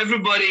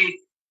everybody,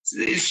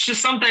 it's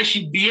just sometimes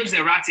she behaves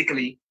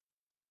erratically,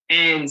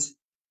 and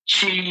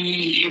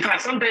in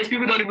fact, sometimes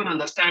people don't even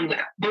understand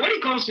that. But when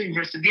it comes to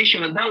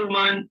investigation, that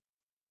woman,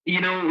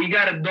 you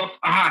got a tough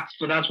heart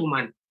for that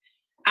woman.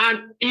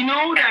 And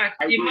that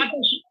it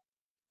matters.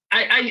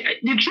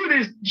 The truth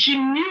is, she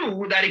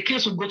knew that the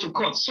case would go to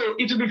court. So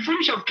it would be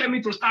foolish of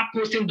Kemi to start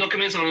posting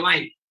documents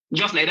online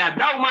just like that.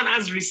 That woman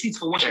has receipts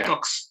for what she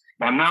talks.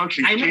 But now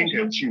she changed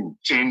her tune,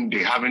 saying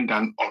they haven't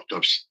done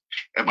autopsy.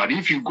 But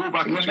if you go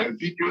back into the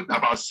videos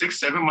about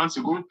 6-7 months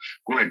ago,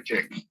 go and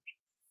check.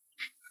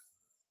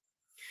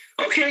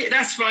 Okay,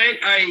 that's fine.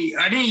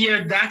 I didn't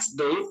hear that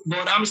though,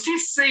 but I'm still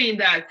saying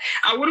that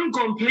I wouldn't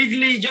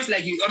completely, just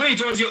like you, although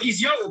it's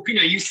your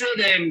opinion, you said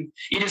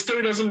the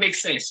story doesn't make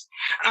sense.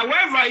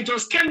 However, it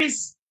was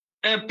Kemi's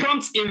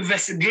prompt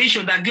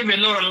investigation that gave a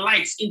lot of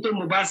light into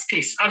Mohbad's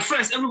case. At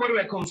first, everybody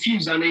were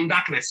confused and in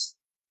darkness.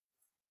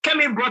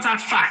 Kemi brought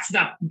out facts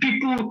that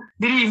people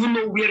didn't even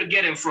know where to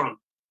get them from.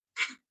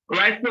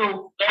 Right?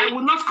 So I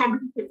would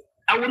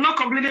not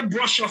completely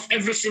brush off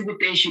every single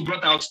thing she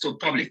brought out to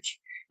public.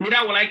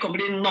 Neither will I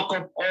completely knock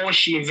up all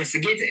she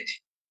investigated.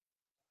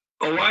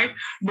 All right?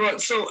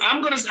 But so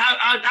I'm going to,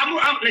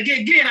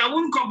 again, I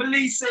wouldn't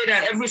completely say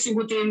that every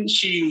single thing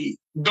she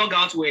dug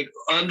out were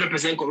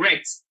 100%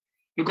 correct,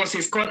 because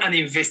it's called an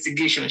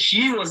investigation.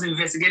 She was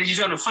investigating, she's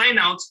trying to find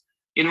out,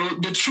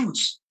 the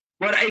truth.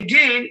 But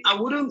again, I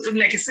wouldn't,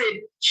 like I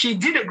said, she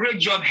did a great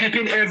job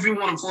helping every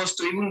one of us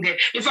to even get,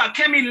 in fact,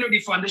 Kemi laid the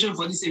foundation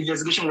for this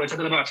investigation we're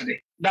talking about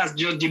today. That's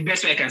just the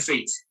best way I can say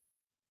it.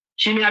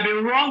 She may have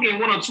been wrong in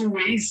 1 or 2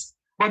 ways,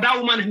 but that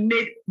woman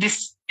made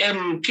this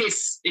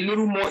case a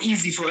little more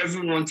easy for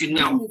everyone till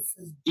now.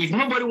 If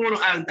nobody want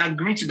to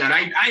agree to that,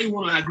 I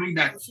want to agree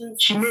that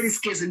she made this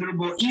case a little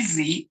more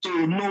easy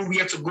to know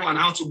where to go and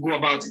how to go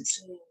about it.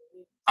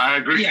 I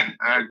agree. Yeah.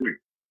 I agree.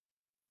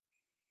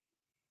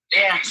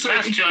 Yeah, so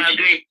that's true. I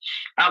agree.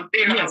 I've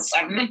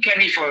known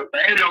Kemi for a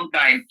very long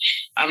time.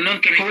 I've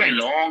known Kemi for a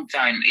long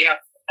time. Yeah.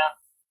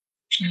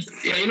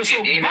 Yeah,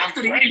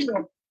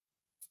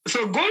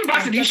 so going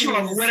back to the issue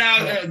of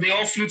whether they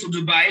all flew to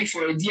Dubai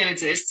for a DNA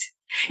test,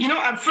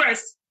 at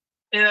first,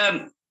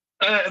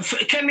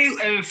 Kemi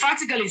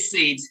emphatically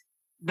said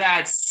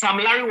that Sam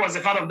Larry was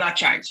the father of that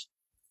child.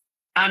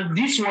 And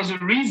this was the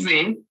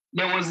reason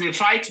there was a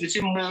fight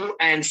between Mo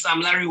and Sam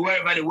Larry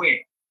wherever they were.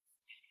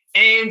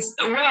 And,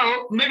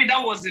 well, maybe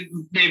that was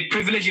the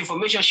privileged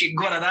information she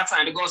got at that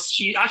time, because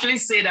she actually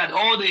said that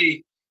all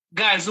the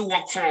guys who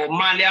work for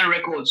Malian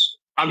Records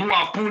and who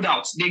are pulled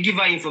out, they give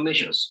her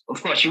information.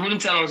 Of course, she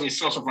wouldn't tell us the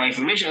source of her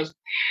information.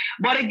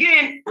 But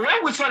again,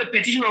 when we saw the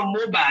petition of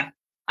Mohbad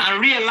and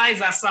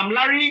realized that Sam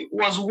Larry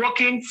was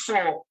working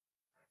for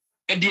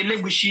the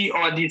Elegushi,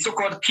 or the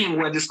so-called king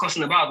we're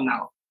discussing about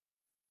now,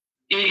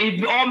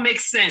 it all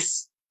makes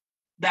sense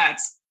that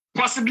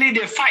possibly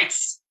the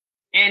fights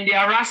and the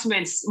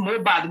harassments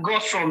Mohbad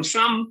got from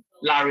Sam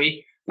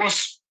Larry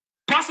was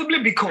possibly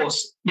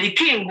because the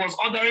king was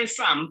ordering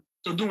Sam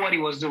to do what he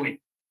was doing.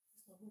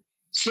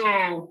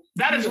 So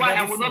that is why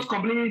I will not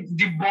completely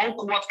debunk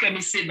what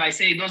Kemi said by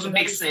saying it doesn't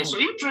make sense. So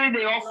if really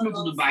they all flew to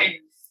Dubai,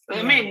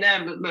 I mean,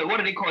 what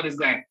do they call this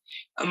guy?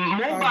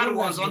 Mohbad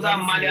was under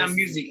Malian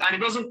music, and it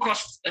doesn't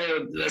cost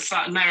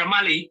Naira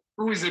Marley,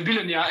 who is a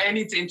billionaire,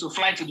 anything to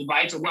fly to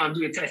Dubai to go and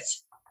do a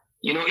test.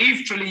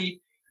 If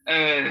truly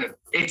a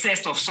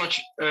test of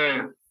such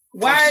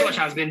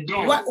has been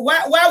done.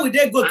 Why would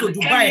they go to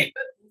Dubai?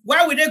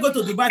 Why would they go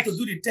to Dubai to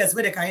do the test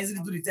where they can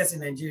easily do the test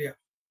in Nigeria?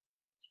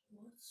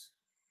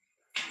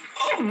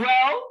 Oh,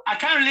 well, I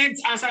can't really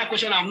answer that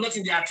question. I'm not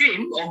in their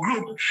team or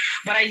group,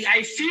 but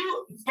I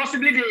feel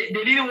possibly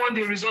they didn't want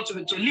the result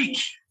to leak.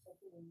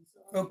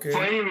 Okay.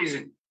 For any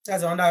reason.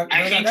 That's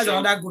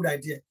another good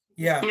idea.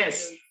 Yeah.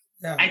 Yes.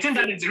 Yeah. I think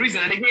that is the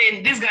reason. And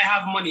again, this guy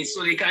have money,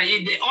 so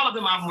all of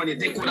them have money.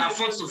 They could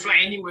afford to fly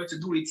anywhere to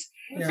do it,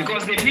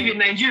 because they live in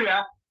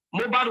Nigeria.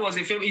 Mohbad was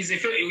he is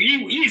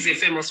a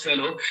famous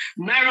fellow.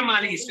 Naira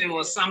Marley is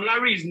famous. Sam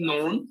Larry is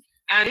known.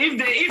 And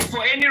if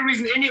for any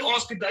reason, any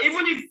hospital,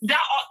 even if that,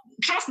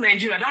 trust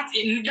Nigeria, that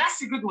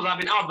secret would have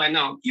been out by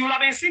now. You would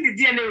have been seeing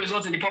the DNA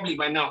results in the public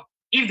by now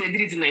if they did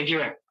it in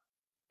Nigeria.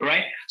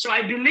 right? So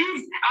I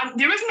believe, and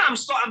the reason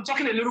I'm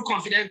talking a little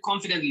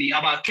confidently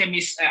about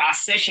𝘄𝘁's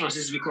assertions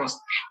is because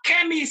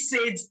𝘄𝘁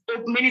said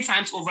many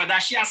times over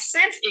that she has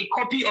sent a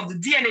copy of the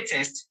DNA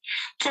test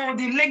to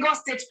the Lagos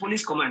State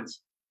Police Command.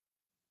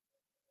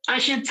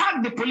 And she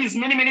tagged the police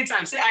many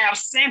times, say, I have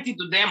sent it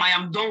to them, I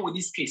am done with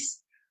this case.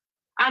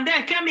 And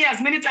then 𝘄𝘁 has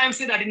many times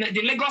said that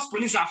the Lagos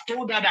police have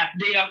told her that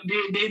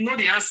they know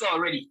the answer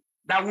already,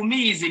 that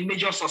Wumi is a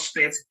major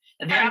suspect,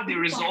 and they have the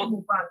result.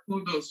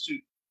 Told us too.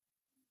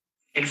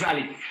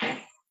 Exactly.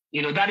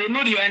 You know, that they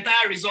know the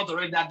entire result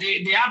already, that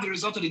they have the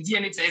result of the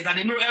DNA test, that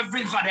they know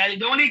everything,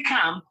 they only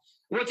come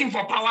waiting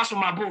for powers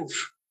from above.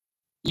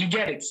 You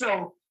get it?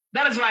 So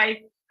that is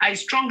why I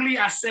strongly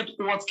accept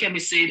what 𝘄𝘁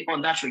said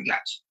on that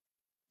regard.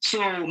 So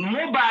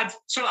Mohbad,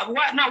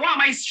 why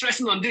am I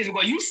stressing on this?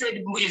 Because you said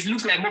it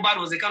looks like Mohbad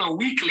was a kind of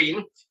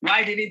weakling.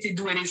 Why didn't he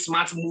do any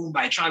smart move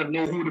by trying to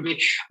know who to be?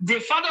 The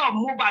father of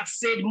Mohbad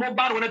said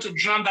Mohbad wanted to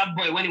drown that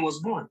boy when he was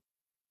born,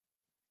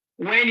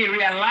 when he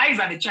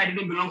realized that the child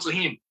didn't belong to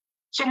him.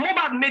 So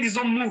Mohbad made his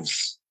own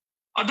moves.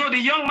 Although the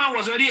young man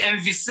was already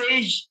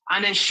envisaged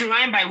and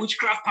enshrined by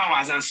witchcraft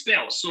powers and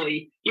spells, so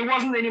he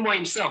wasn't anymore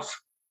himself.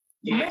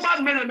 Yes.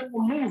 Mohbad made a lot of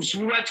moves.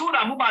 We were told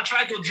that Mohbad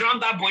tried to drown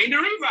that boy in the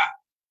river.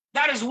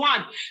 That is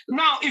one.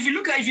 Now, if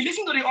you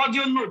listen to the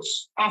audio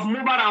notes of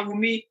Mohbad and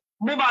Wumi,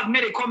 Mohbad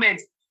made a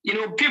comment. You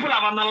know, people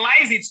have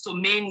analyzed it to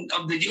mean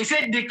he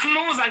said, the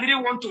clothes I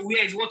didn't want to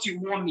wear is what you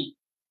wore me.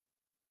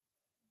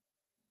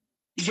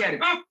 You get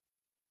it?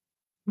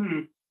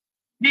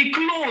 The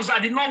clothes I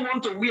did not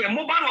want to wear.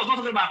 Mohbad was not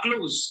talking about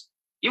clothes.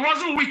 He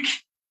wasn't weak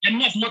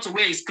enough not to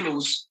wear his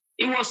clothes.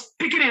 He was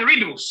picking in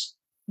riddles.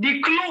 The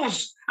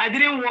clothes I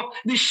didn't wear,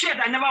 the shirt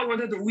I never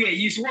wanted to wear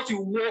is what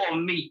you wore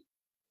on me.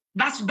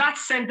 That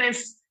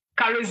sentence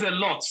carries a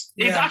lot.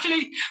 Yeah. It's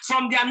actually,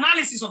 from the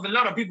analysis of a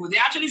lot of people,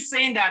 they're actually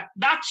saying that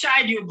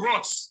child you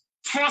brought,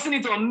 forcing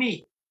it on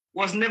me,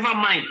 was never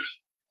mine.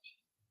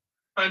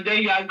 And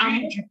then you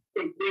agreed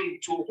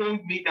to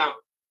hold me down.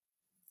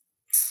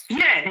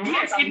 Yeah,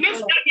 yes, it means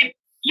that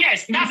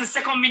yes, that's the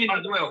second meaning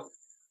as well.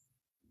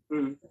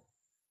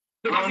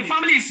 Because the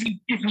family is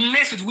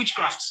laced with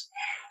witchcraft.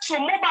 So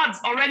Mohbad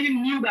already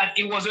knew that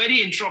he was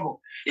already in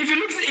trouble. If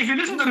you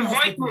listen to the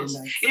voice notes,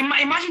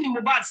 imagine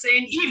Mohbad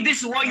saying, "If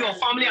this is what your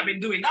family have been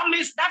doing," that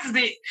means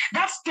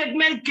that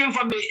statement came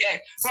from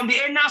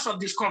the annals of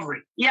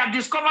discovery. He had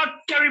discovered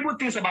terrible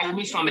things about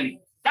Wumi's family.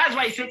 That's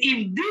why he said,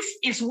 "If this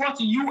is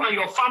what you and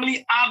your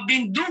family have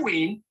been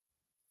doing,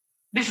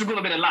 this is going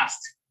to be the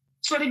last."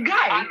 So the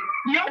guy,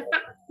 the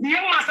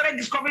young man started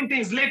discovering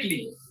things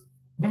lately.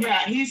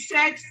 Yeah, he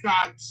said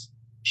that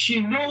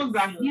she knows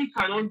that he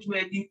cannot do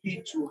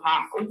anything to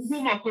her.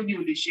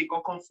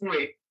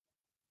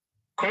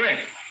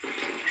 Correct.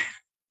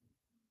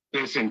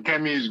 Listen,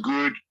 𝘄𝘁 is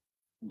good,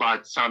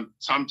 but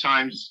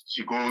sometimes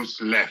she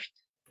goes left.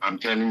 I'm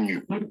telling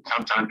you.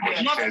 Sometimes what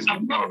she says is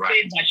not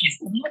right.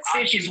 I'm not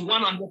saying she's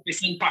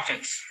 100%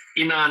 perfect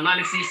in her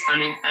analysis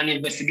and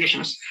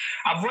investigations.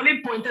 I've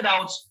only pointed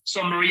out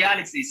some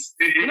realities.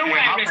 You know,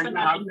 how can you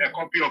have a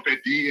copy of a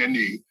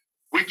DNA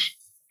which,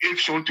 if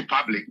shown to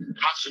public,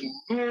 has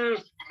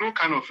no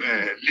kind of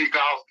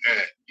legal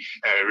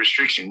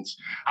restrictions?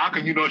 How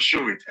can you not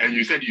show it? And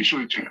you said you show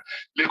it to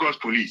Lagos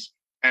police,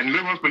 and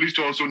Lagos police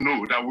to also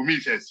know that Wumi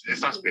is a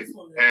suspect.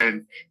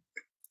 And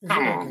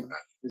come on,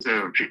 it's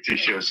a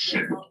fictitious.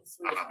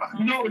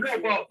 No,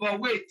 but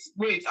wait.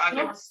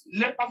 Lagos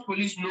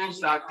police knows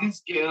that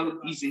this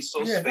girl is a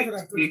suspect.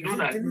 They know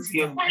that this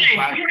girl is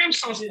bad.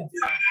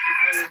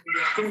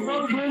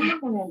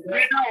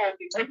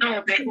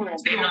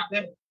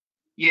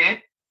 Yeah,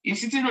 he's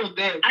sitting on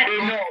there. I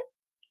don't know.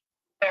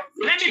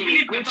 Let me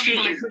believe you're talking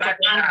from a place of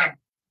anger.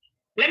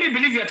 Let me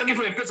believe you're talking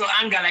from a place of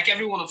anger, like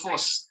every one of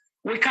us.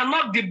 We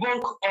cannot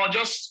debunk or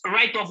just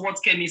write off what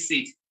𝘄𝘁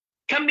said.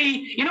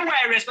 𝘄𝘁, you know why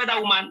I respect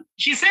that woman?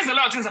 She says a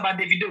lot of things about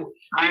Davido.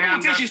 I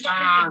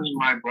understand,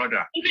 my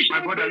brother.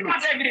 Look,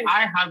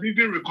 I have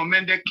even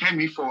recommended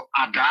𝘄𝘁 for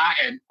Ada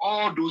and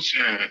all those.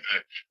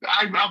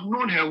 I've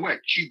known her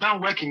work. She's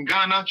done work in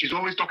Ghana. She's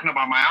always talking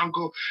about my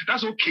uncle.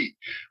 That's okay.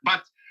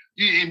 But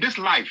in this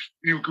life,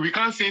 we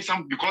can't say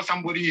because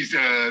somebody is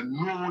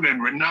known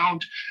and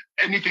renowned,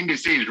 anything they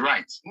say is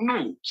right.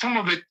 No, some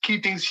of the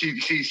key things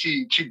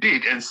she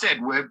did and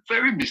said were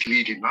very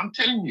misleading. I'm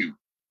telling you.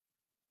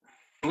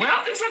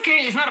 Well, it's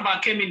okay. It's not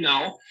about 𝘄𝘁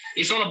now.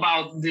 It's all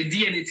about the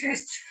DNA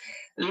test.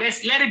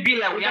 Let it be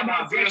like we have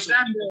our various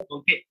opinions.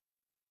 Okay.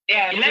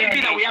 Yeah, let it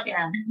be that we have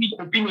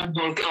opinions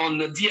on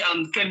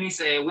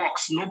𝘄𝘁's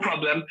works. No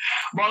problem.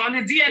 But on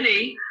the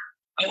DNA,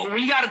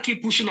 we got to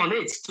keep pushing on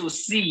it to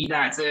see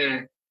that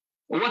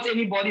what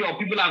anybody or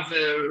people have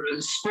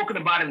spoken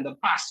about in the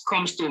past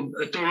comes to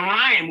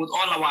rhyme with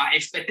all our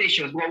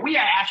expectations. Well, we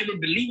are actually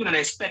believing and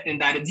expecting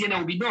that the DNA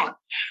will be done.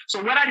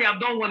 So whether they have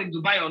done one in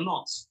Dubai or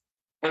not,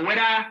 or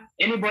whether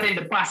anybody in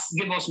the past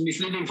gave us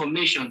misleading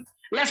information,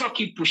 let's all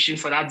keep pushing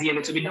for that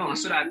DNA to be done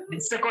so that the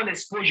second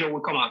exposure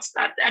will come out.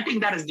 I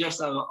think that is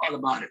just all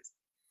about it.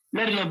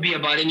 Let it not be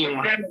about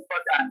anyone.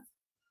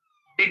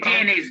 The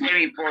DNA is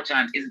very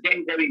important. It's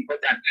very, very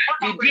important.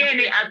 The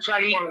DNA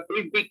actually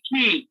is the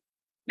key.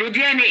 The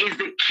DNA is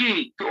the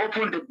key to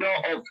open the door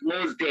of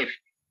Mo's death.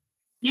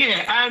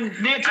 Yeah, and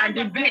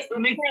the best to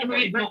make sure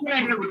The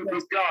DNA will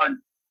be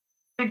done.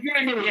 The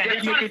DNA will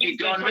definitely be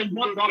done.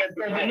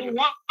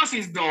 Once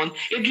it's done,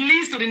 it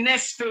leads to the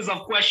next phase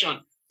of question.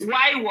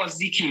 Why was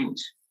he killed?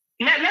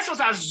 Let's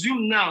just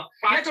assume now.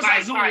 Why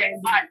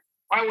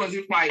was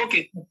he fired?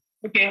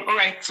 Okay, all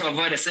right. So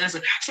avoid the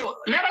censor. So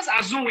let us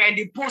assume we're in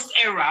the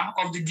post-era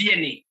of the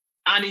DNA,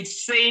 and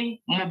it's saying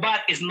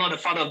Mohbad is not the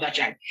father of that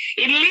child.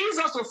 It leads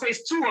us to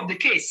phase 2 of the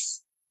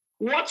case.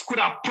 What could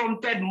have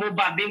prompted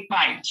Mohbad being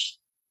fired?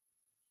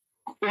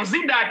 Was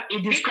it that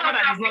he discovered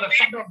that he's not the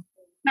father?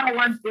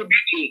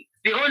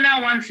 The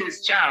owner wants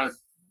his child,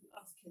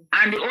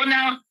 and the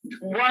owner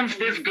wants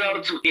this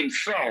girl to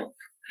himself.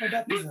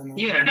 The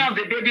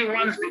baby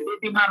wants the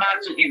baby mama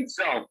to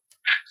himself.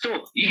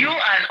 So you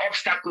an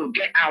obstacle,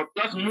 get out,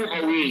 just move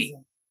away.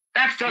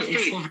 That's just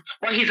it.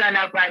 But he's an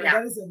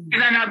Agbaya. He's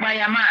an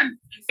Agbaya man.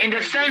 In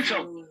the sense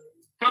of,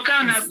 for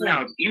crying out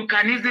loud, you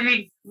can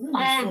easily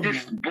call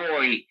this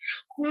boy,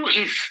 who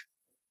is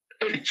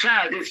a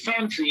child, a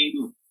son to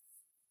you.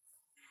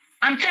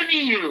 I'm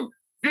telling you,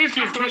 this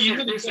is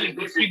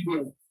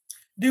good.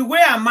 The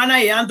way and manner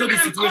he handled the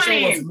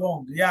situation was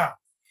wrong. Yeah.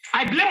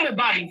 I blame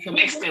Mohbad in some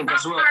extent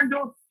as well.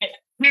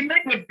 He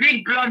made a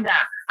big blunder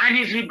and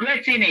he's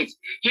regretting it.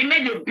 He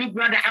made a big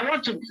blunder. I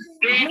want to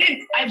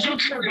say, I joke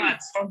so bad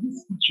on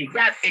this issue.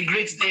 That's a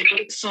great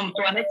some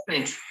to an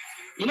extent.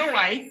 You know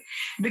why?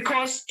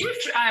 Because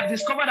if I have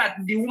discovered that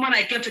the woman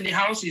I kept in the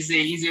house is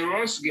a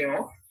Ross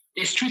girl,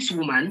 a street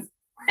woman,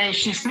 and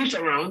she sleeps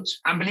around,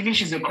 I'm believing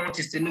she's a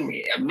cultist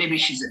anyway. Maybe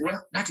she's,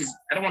 well, that is,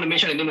 I don't want to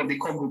mention the name of the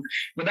cult group,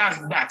 but that's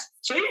that.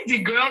 So if the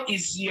girl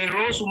is a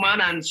Ross woman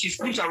and she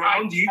sleeps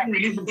around, you can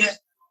release it.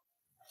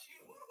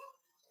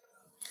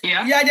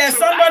 Yeah, there's so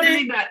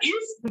somebody that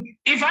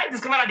if I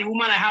discover that the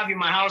woman I have in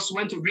my house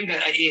went to bring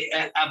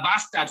a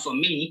bastard for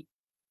me,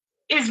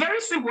 it's very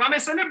simple. I'm a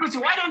celebrity.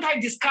 Why don't I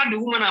discard the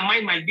woman and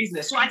mind my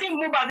business? So I think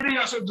Mohbad didn't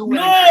also do well.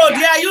 No,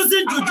 they are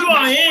using juju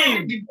on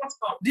him.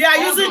 They are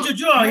using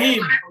juju on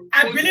him.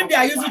 I believe they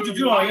are using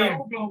juju on him.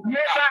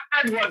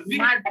 Mohbad was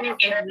madly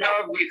in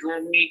love with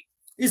Wumi.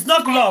 It's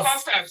not love.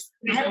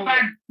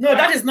 No,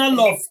 that is not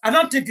love. I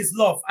don't think it's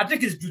love. I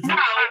think it's juju. No,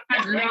 I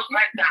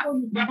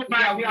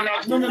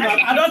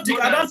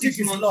don't think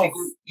it's love.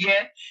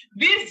 Yeah,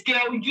 this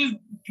girl used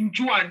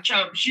juju and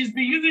charm. She's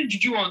been using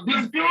juju on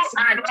this juju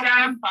and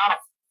charm.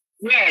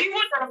 Yeah,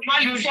 even the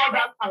man saw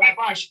that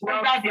calabash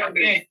under their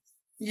bed.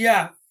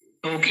 Yeah.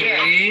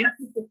 Okay. Yeah.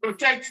 To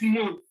protect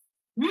Mo.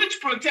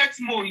 Which protects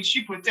Mo? Is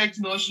she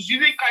protecting us? She's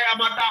using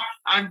Kayamata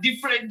and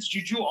different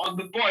juju on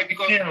the boy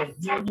because he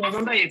was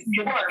under a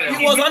spell.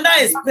 He was under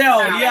a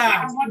spell,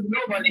 yeah.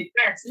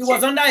 He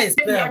was under a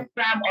spell.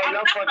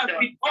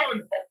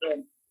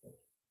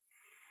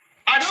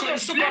 I don't know.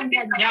 So for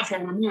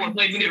Wumi was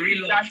not even a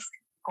real love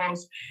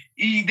because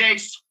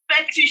there's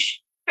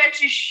fetish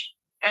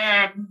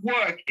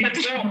work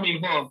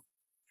involved.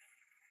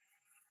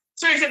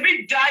 So it's a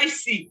bit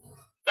dicey.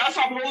 That's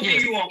what I'm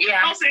holding you up. Yeah.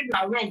 I'm not saying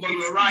you're wrong, but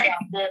you're right.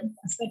 But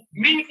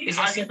me,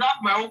 I have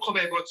my own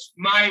comment, but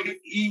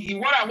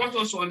what I want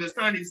us to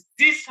understand is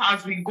this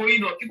has been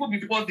going on even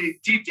before they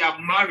did their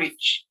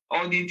marriage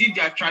or they did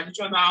their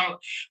traditional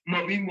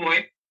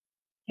mobimoy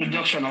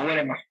induction or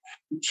whatever.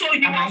 So he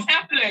was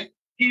helpless.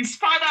 His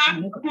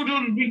father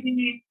couldn't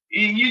really,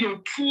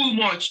 pull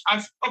much.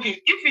 As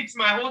okay, if it's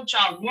my own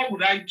child, what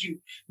would I do?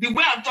 The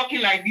way I'm talking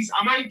like this,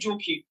 am I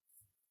joking?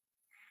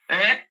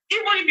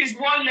 Even if it's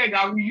one leg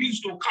I will use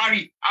to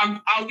carry, I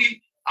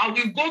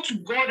will go to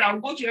God, I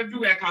will go to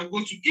everywhere I can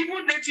go to.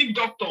 Even native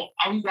doctor,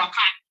 I will work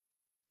hard.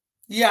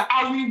 Yeah.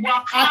 I will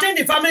work hard. I think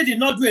the family did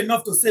not do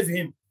enough to save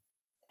him.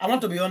 I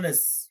want to be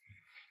honest.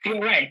 You're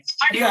right.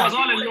 He was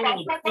all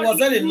alone. He was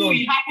all alone.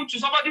 It happened to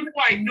somebody who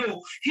I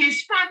know.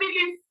 His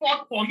family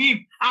fought for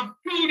him and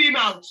pulled him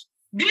out.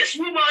 This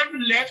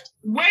woman left,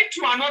 went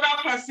to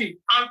another person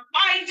and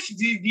fight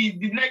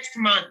the next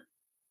man.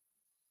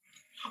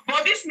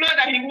 But this man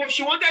that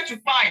she wanted to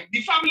fight,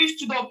 the family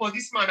stood up for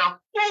this man and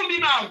pulled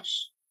him out.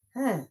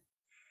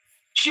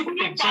 She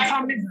couldn't fight.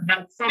 Some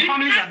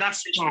families are that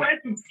strong.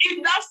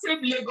 In that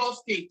same Lagos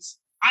state,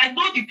 I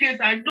know the case.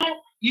 I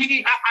know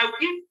even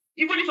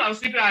if I was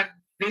sleeping and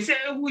they say,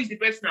 who is the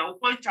person? I will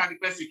point at the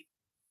person.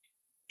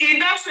 In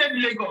that same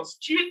Lagos,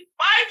 she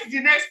fight the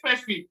next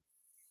person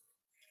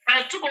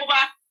and took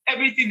over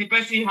everything the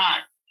person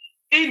had.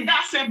 In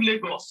that same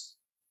Lagos.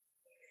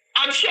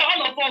 I'm sure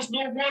all of us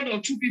know one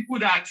or two people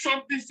that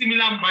something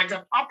similar might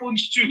have happened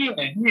to.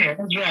 Yeah,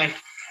 that's right.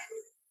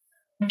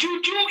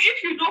 Juju,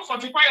 if you don't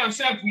fortify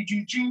yourself with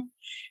juju,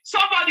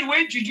 somebody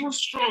when juju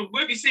strong,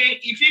 when we say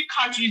if he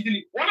catch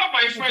easily, one of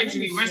my friends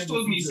in the West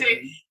told me,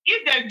 say,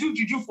 if they do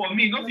juju for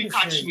me, no fit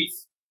catch me.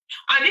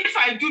 And if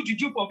I do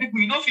juju for people,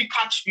 you know fit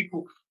catch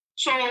people.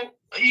 So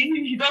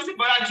he doesn't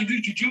bother to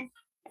do juju.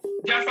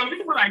 There are some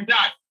people like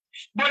that.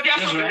 But there are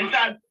some people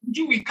that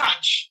juju will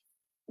catch.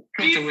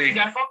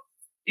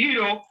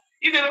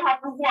 if they don't have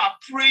people who are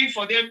praying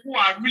for them, who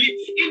are really,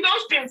 in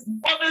those days,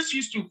 mothers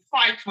used to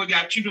fight for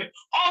their children.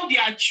 All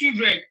their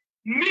children,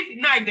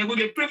 midnight, they go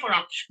to pray for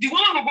them. The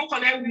woman will go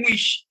collect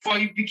wish for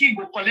his pikin,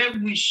 go collect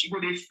wish, go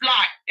to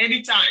fly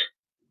anytime.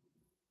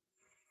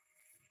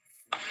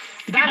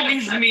 That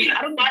leaves me.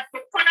 I don't know.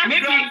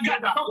 Maybe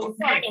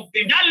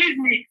that leaves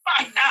me.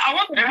 I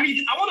want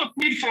to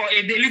plead for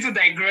a little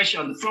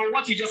digression from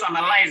what you just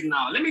analyzed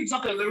now. Let me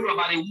talk a little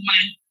about a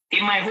woman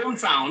in my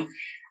hometown.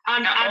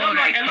 And I don't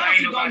know, a lot of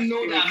you don't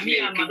know that me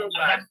and my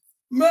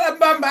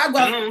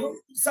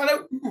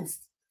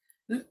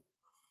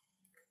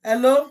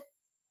hello?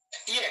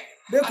 Yeah.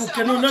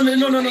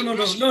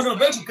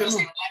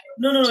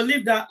 No,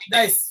 leave that.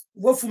 Guys,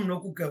 go from no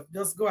cooker.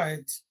 Just go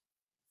ahead.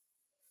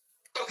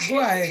 Go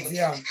ahead,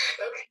 yeah.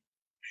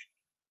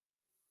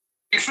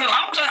 So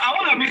I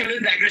want to make a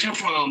little digression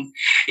from,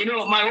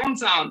 my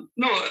hometown.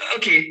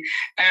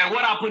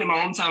 What happened in my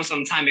hometown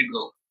some time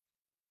ago.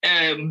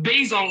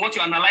 Based on what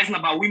you're analyzing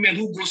about women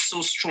who go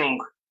so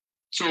strong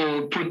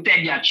to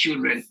protect their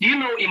children. Do you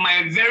know, in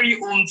my very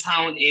own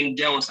town in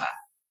Delta,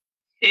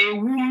 a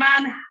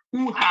woman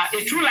who had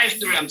a true life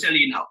story, I'm telling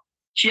you now.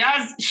 She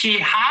had,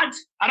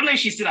 I don't know if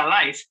she's still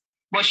alive,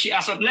 but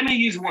let me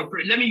use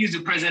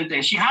the present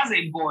tense. She has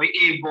a boy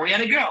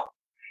and a girl.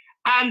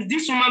 And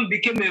this woman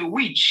became a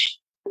witch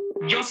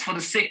just for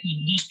the sake of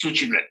these two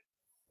children.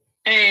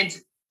 And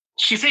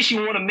she said she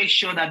wanted to make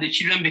sure that the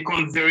children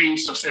become very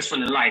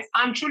successful in life.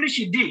 And truly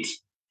she did.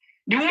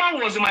 The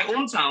woman was in my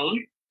hometown.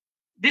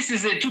 This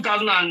is a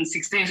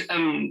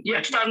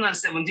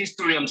 2017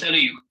 story, I'm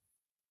telling you.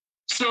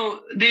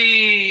 So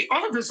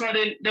all of a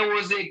sudden, there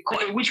was a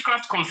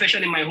witchcraft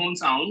confession in my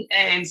hometown.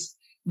 And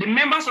the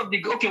members of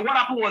what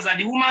happened was that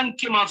the woman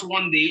came out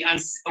one day and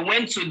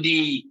went to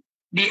the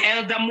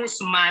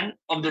eldermost man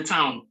of the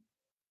town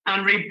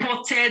and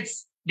reported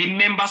the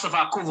members of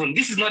our coven.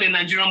 This is not a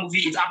Nigerian movie,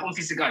 it happened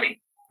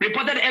physically.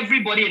 Reported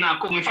everybody in our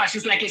coven. In fact,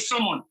 she's like a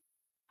summon.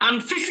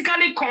 And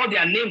physically called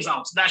their names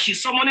out, that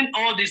she's summoning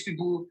all these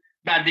people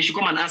that they should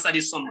come and answer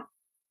this summon.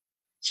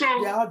 So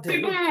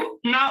people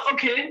now,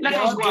 let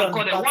us go and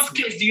call them. What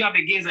case do you have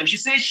against them? She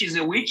says she's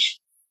a witch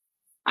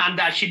and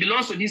that she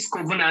belongs to this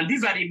coven, and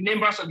these are the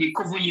members of the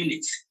coven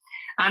unit.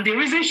 And the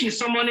reason she's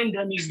summoning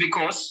them is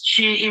because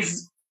she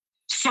is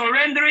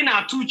surrendering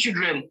her two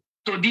children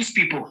to these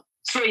people.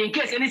 So in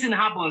case anything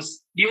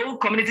happens, the whole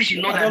community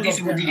should know that these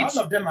people did it.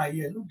 All of them are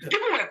here. Look,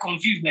 people were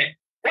confused, man.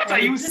 What are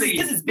you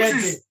saying? This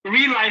is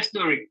real life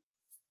story.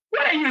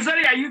 What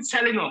are you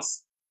telling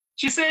us?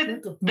 She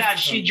said that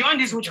she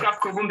joined this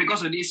witchcraft coven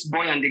because of this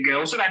boy and the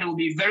girl, so that they will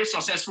be very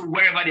successful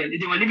wherever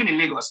they were living in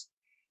Lagos.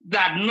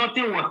 That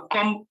nothing will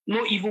come,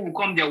 no evil will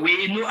come their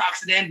way, no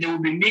accident. They will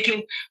be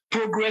making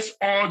progress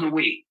all the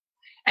way.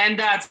 And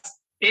that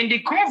in the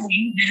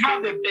coven, they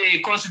have a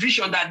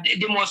constitution that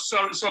they must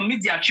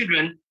submit their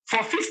children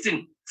for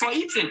feasting, for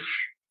eating.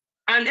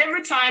 And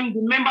every time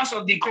the members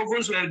of the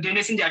covens were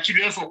donating their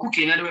children for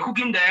cooking, and they were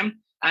cooking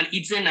them and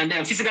eating, and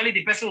then physically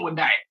the person would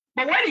die.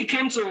 But when it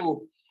came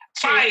to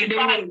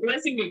the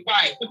person will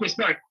buy. Okay,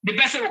 sorry. The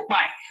person will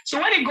buy.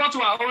 So when it got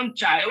to our own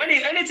child,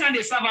 anytime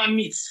they serve her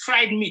meat,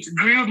 fried meat,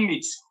 grilled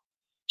meat,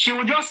 she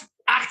would just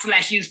act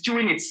like she's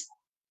chewing it.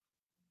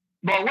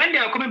 But when they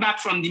were coming back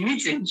from the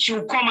meeting, she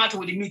would come out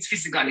with the meat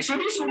physically. So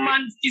this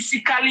woman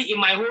physically in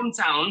my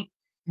hometown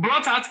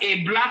brought out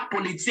a black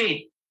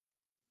polythene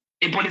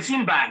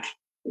bag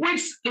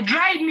with the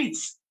dried meat.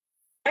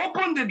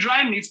 Opened the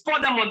dry meat,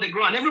 poured them on the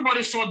ground.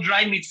 Everybody saw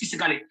dry meat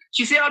physically.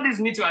 She said all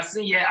these meat you are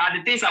seeing here are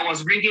the things I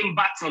was bringing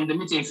back from the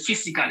meeting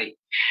physically.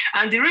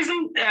 And the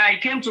reason I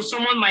came to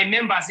summon my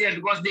members here is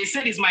because they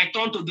said it's my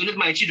turn to donate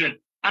my children.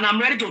 And I'm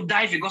ready to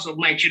die because of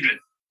my children.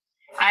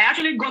 I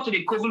actually got to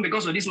the coven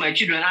because of this, my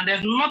children, and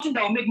there's nothing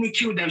that will make me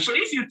kill them. So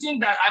if you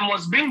think that I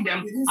must bring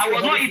them, I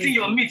was not eating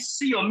your meat.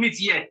 See your meat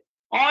here.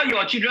 All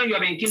your children you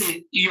have been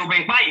killing, you've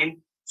been buying,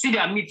 see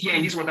their meat here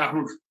in this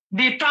waterproof.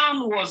 The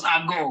town was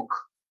agog.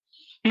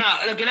 Now,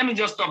 okay, let me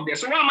just stop there.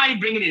 So why am I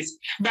bringing this?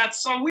 That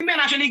some women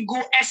actually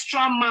go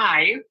extra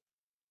mile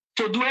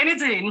to do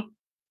anything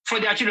for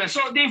their children.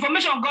 So the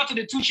information got to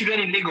the two children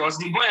in Lagos,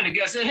 the boy and the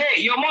girl, say,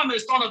 hey, your mom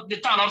is turned the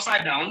town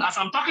upside down. As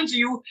I'm talking to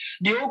you,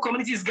 the whole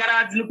community is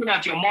gathered looking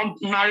at your mom,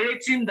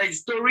 narrating the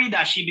story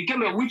that she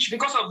became a witch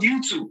because of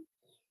you two.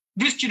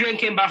 These children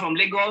came back from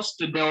Lagos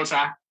to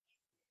Delta,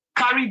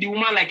 carried the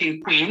woman like a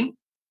queen.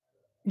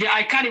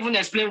 I can't even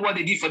explain what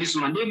they did for this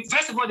woman.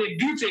 First of all, they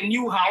built a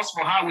new house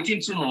for her within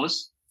 2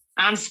 months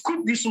and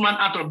scooped this woman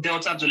out of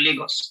Delta to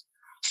Lagos.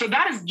 So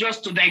that is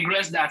just to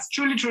digress that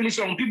truly,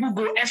 some people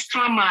go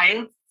extra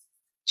mile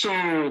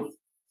to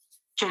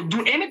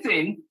do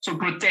anything to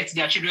protect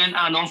their children.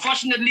 And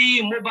unfortunately,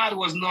 Mohbad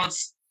was not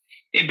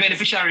a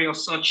beneficiary of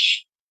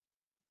such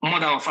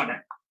mother or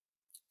father.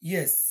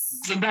 Yes.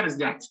 So that is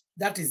that.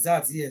 That is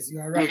that, yes, you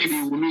are right. Maybe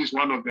Wumi is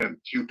one of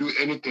them. She'll do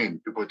anything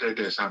to protect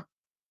her son.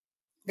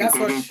 That's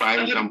what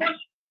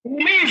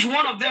Wumi is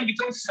one of them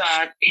because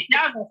it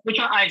has her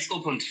spiritual eyes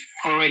opened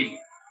already.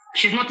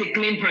 She's not a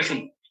clean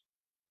person.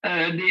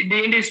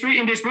 In the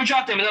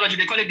spiritual terminology,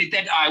 they call it the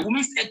third eye.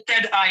 Wumi's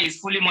third eye is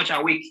fully much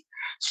awake.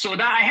 So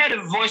that I heard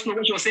a voice note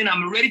where she was saying,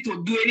 I'm ready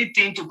to do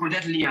anything to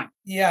protect Liam.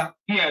 Yeah.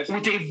 Yes.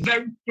 With a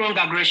very strong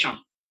aggression.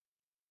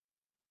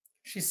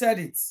 She said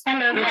it.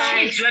 Hello,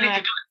 guys. She's ready to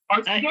do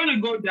it. I'm going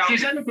to go down.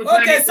 She's ready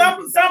to Okay,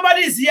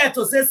 somebody is here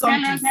to say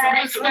something. Hello,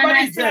 guys. Somebody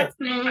is there.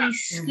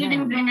 Please. Good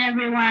evening,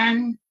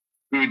 everyone.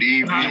 Good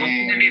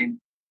evening.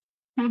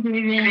 Good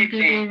evening.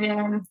 Good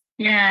evening.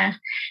 Yeah.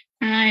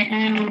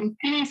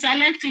 Please, I'd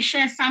like to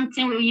share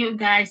something with you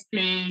guys,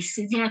 please.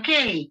 Is it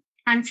okay?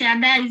 Auntie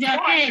Ada, is it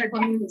okay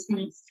for me,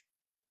 please?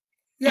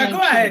 Yeah, go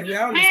ahead.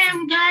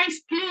 Guys,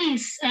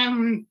 please.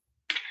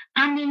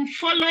 I've been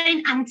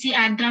following Auntie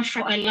Ada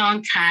for a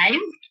long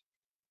time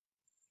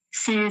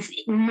since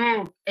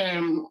Mo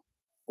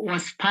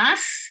was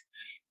passed,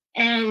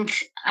 and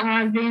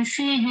I've been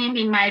seeing him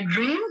in my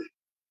dream.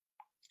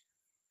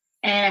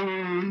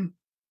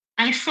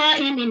 I saw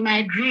him in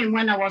my dream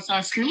when I was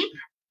asleep.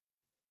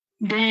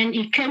 Then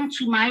he came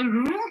to my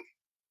room.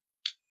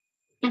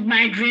 In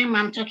my dream,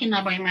 I'm talking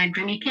about in my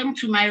dream. He came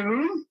to my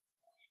room,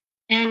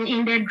 and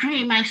in the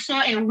dream, I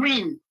saw a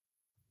wind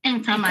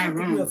enter my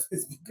room.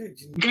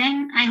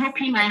 Then I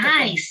opened my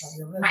eyes,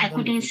 but I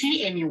couldn't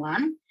see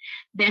anyone.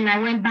 Then I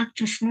went back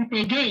to sleep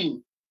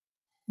again.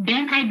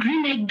 Then I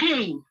dreamed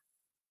again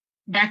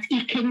that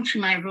he came to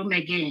my room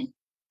again.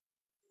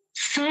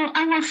 So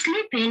I was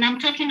sleeping. I'm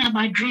talking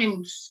about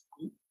dreams,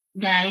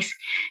 guys.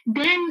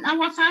 Then I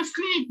was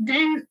asleep.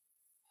 Then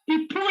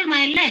he pulled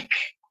my leg.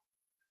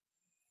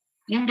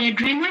 In the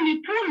dream, when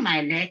he pulled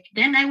my leg,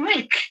 then I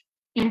wake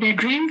in the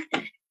dream.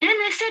 Then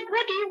I said,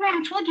 what do you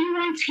want? What do you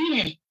want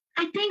here?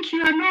 I think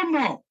you are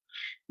normal.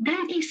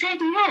 Then he said,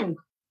 no,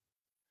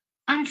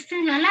 I'm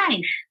still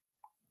alive.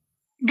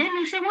 Then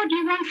I said, what do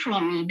you want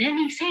from me? Then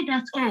he said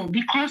that, oh,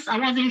 because I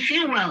wasn't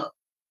feeling well.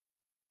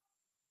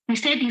 He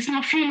said he's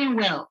not feeling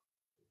well.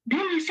 Then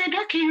I said,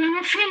 okay, you're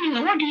not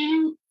feeling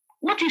well.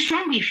 What is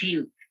wrong with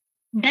you?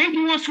 Then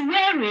he was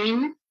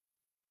wearing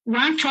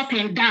one top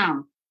and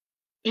down.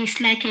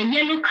 It's like a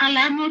yellow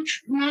color,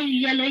 not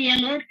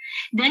yellow.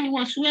 Then he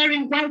was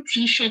wearing white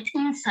t-shirt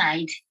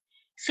inside.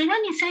 So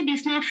when he said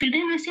he's not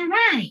feeling, then I said,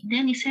 why?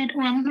 Then he said,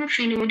 oh, I'm not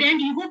feeling well. Then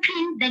he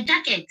opened the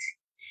jacket.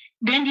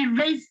 Then he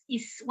raised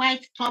his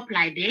white top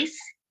like this.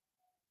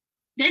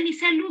 Then he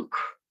said, look.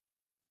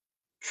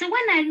 So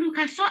when I look,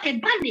 I saw a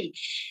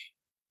bandage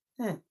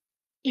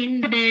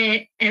in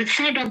the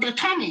side of the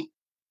tummy.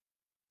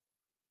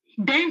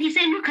 Then he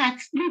said,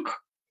 look.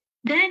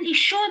 Then he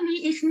showed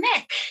me his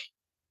neck.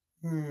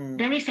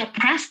 There is a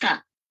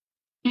plaster.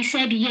 He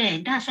said, yeah,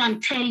 that's what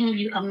I'm telling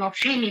you. I'm not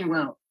feeling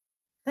well.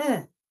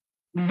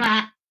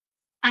 But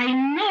I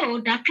know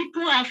that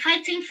people are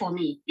fighting for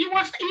me. It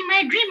was in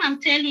my dream,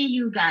 I'm telling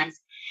you guys.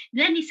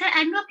 Then he said,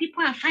 I know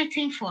people are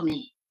fighting for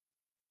me.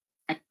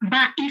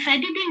 But if I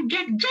didn't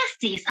get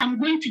justice, I'm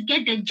going to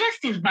get the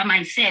justice by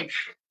myself.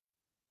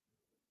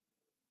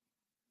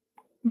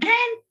 Then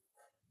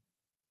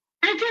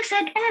I just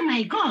said, oh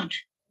my God.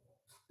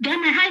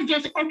 Then my eyes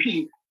just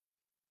opened.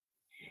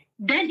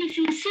 Then if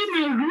you see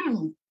my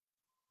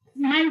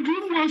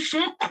room was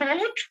so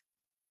cold,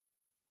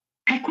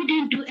 I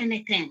couldn't do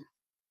anything.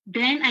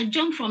 Then I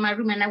jumped from my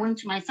room and I went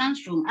to my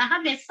son's room. I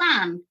have a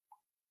son,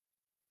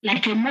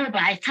 like a mobile.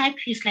 I type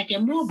he's like a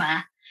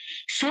mobile.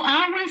 So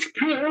I always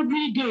pray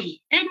every day.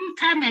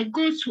 Anytime I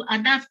go to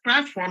Ada's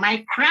platform,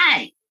 I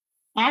cry.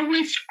 I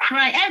always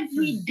cry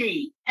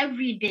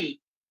every day.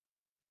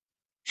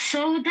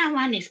 So that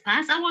one is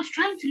past. I was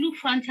trying to look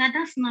for Auntie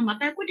Ada's number,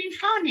 but I couldn't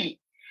find it.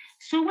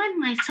 So when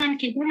my son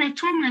came, when I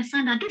told my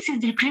son that this is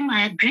the dream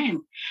I had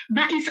dreamed,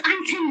 but it's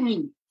haunting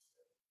me.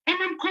 And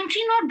I'm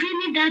continuing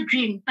dreaming that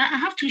dream, but I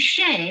have to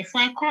share. So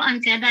I called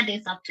Auntie Ada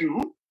this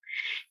afternoon.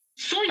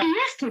 So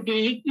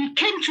yesterday, he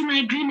came to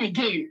my dream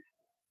again.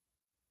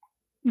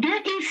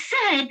 Then he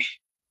said,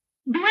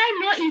 do I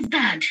know his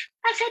dad?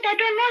 I said, I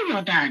don't know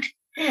your dad.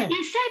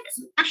 He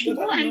said, I should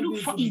go and look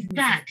for his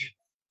dad.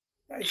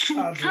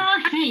 To tell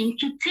him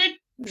to take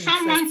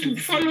someone to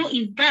follow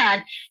his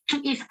dad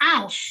to his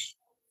house.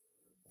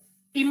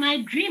 In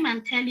my dream,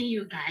 I'm telling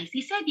you guys,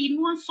 he said he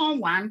wants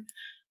someone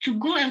to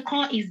go and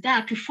call his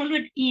dad to follow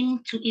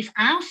him to his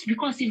house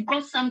because he's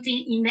got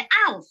something in the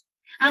house.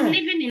 I'm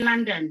living in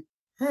London.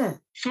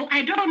 So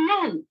I don't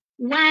know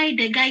why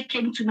the guy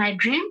came to my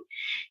dream.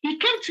 He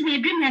came to my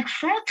dream like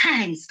 4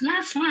 times.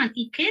 Last month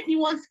he came,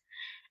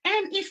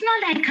 and it's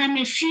not like I'm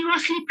a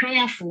seriously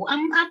prayerful.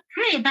 I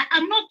pray, but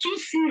I'm not too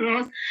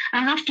serious.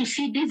 I have to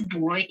see this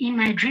boy in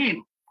my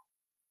dream.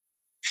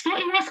 So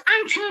it was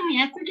haunting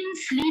me. I couldn't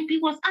sleep.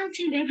 It was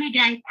haunting every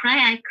day.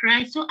 I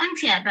cry. So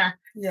Auntie Ada,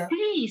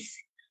 please,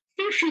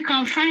 if you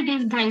can find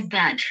this boy's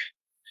dad,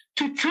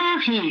 to tell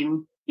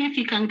him if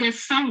you can get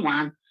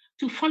someone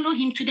to follow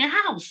him to the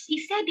house. He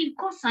said he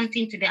got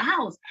something to the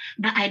house,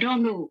 but I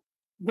don't know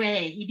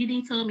where. He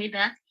didn't tell me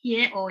that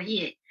here or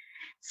here.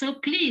 So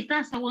please,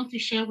 that's what I want to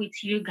share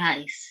with you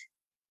guys.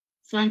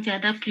 So Auntie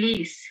Ada,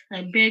 please,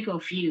 I beg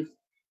of you,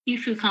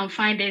 if you can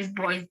find this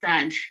boy's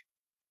dad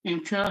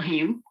and tell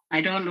him,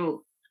 I don't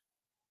know,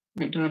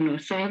 I don't know.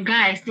 So,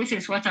 guys, this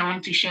is what I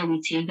want to share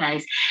with you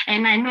guys.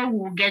 And I know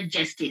we'll get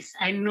justice.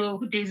 I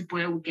know this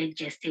boy will get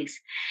justice.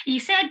 He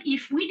said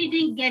if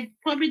we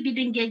probably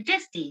didn't get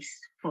justice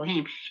for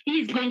him,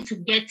 he's going to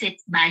get it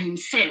by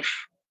himself.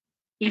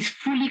 He's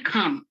fully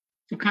come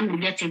to come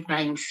and get it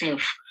by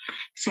himself.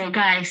 So,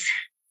 guys,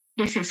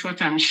 this is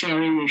what I'm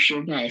sharing with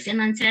you guys.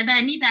 And until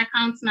I need the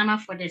account number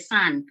for the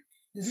son,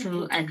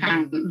 so I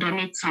can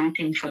donate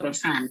something for the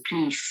son,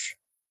 please.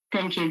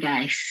 Thank you,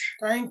 guys.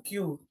 Thank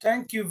you.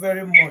 Thank you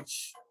very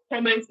much.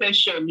 Comment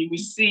section, you will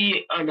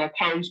see an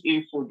account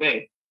info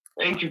there.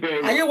 Thank you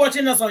very much. Are you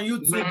watching us on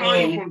YouTube?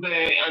 Info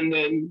there, and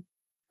then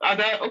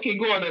Ada. Okay,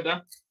 go on,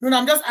 Ada. No,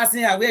 I'm just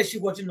asking her where is she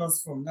watching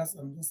us from. That's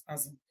what I'm just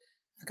asking.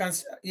 I can,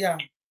 yeah.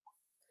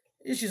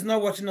 If she's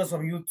not watching us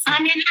from YouTube.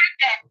 I'm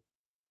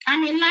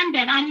in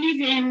London. I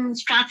live in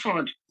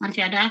Stratford,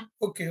 Auntie Ada.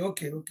 Okay.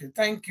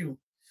 Thank you.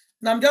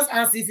 Now I'm just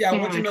asking if you are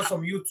watching us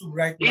from YouTube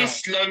right now.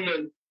 East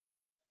London.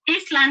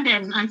 East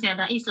London, Auntie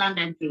Ada. East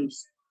London,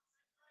 please.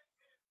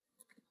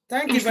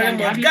 Thank you very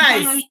much,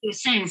 guys.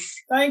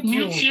 Thank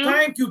you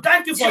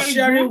for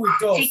sharing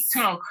with us.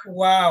 TikTok.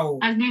 Wow.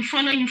 I've been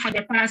following you for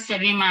the past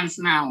 7 months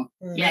now.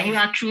 Yeah, you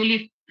are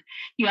truly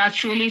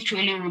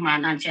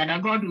woman, Auntie Ada.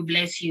 God will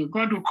bless you.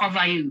 God will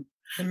cover you.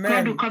 Amen.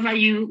 God will cover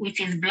you with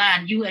his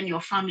blood, you and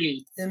your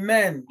family.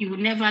 Amen. You will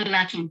never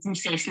lack in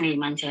Jesus'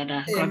 name, Auntie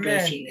Ada. God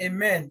bless you.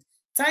 Amen.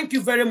 Thank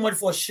you very much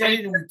for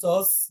sharing with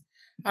us.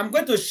 I'm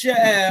going to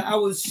share, I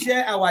will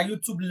share our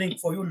YouTube link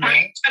for you now.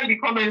 Check the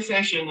comment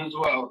section as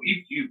well.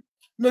 If you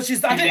No,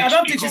 I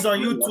don't think she's on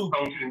YouTube.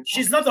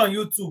 She's not on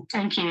YouTube.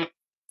 Thank you.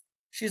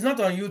 She's not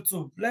on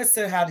YouTube. Let's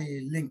send her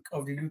the link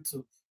of the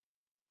YouTube.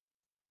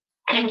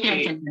 Thank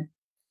you.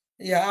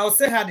 Yeah, I'll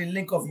send her the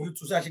link of YouTube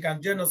so that she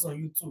can join us on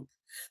YouTube.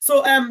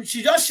 So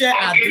she just shared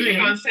her dream. You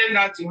can send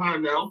that to her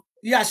now.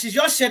 Yeah, she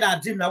just shared her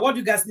dream. Now, what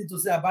do you guys need to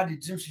say about the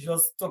dream she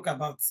just talked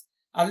about?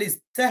 At least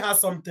tell her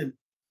something.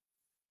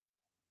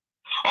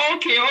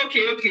 Okay.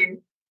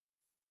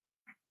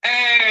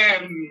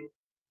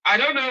 I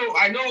don't know.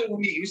 I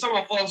know some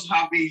of us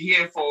have been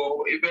here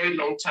for a very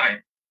long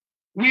time.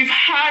 We've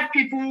had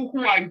people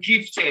who are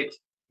gifted,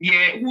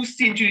 who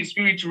see into the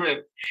spirit realm.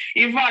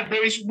 In fact,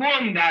 there is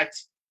one that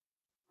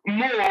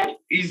Mo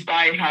is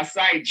by her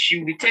side.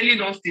 She'll be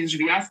telling us things, she'll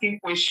be asking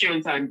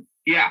questions, and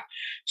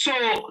So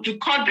to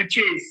cut the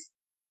chase,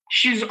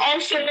 she's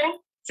also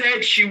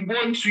said she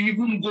wants to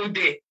even go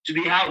there to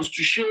the house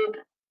to show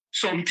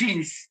some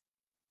things.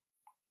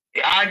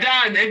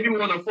 Ada and every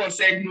one of us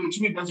said no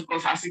to me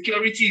because her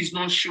security is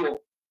not sure.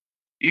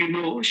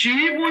 She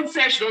even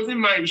said she doesn't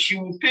mind. She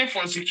will pay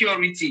for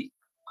security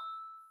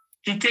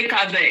to take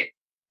her there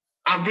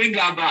and bring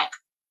her back.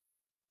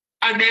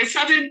 And there are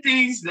certain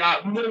things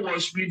that Mo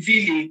was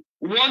revealing.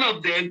 One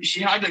of them,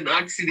 she had an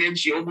accident.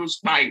 She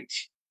almost died.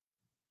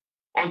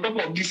 On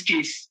top of this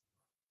case,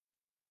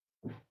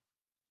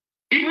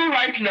 even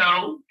right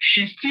now,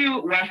 we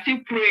are still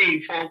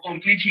praying for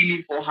complete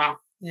healing for her.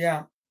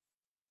 Yeah.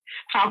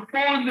 Her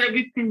phones,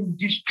 everything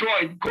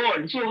destroyed,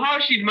 gone. So how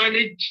she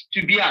managed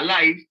to be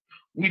alive,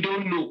 we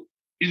don't know.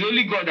 It's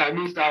only God that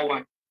knows that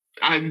one.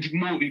 And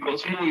Mo,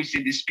 because Mo is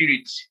in the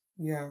spirit.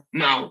 Yeah.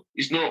 Now,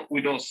 it's not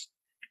with us.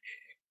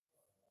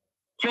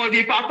 For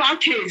the Papa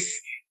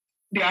case,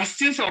 there are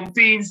still some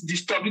things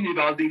disturbing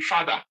about the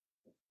father,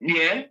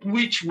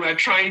 which we're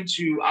trying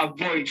to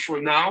avoid for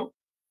now.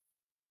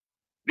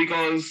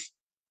 Because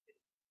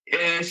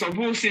some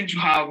people seem to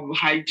have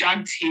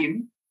hijacked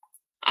him.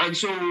 And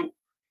so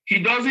he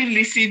doesn't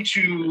listen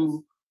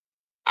to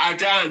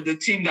Ada and the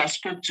team that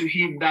spoke to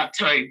him that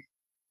time.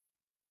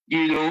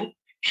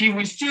 He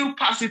will still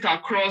pass it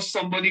across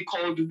somebody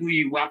called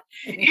Wumi&Darosha.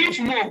 If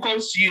Mo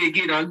comes to you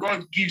again and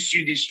God gives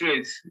you the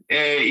strength,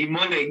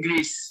 Imole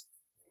grace,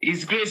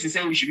 his grace is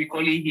saying we should be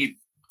calling him.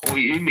 Or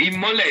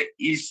Imole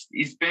is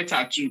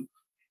better too.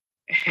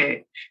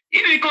 If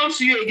he comes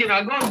to you again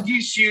and God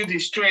gives you the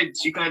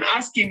strength, you can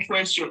ask him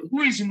questions.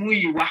 Who is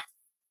Wumi&Darosha?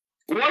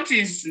 What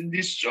is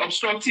this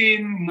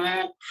obstructing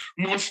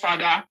Mo's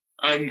father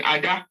and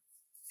Ada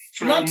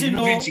from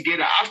moving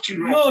together?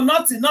 After all,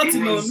 nothing. No,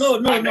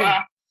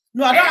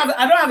 I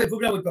don't have a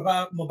problem with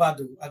Papa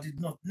Mohbad. I did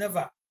not.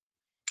 Never.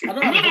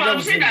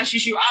 I'm saying that she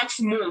should ask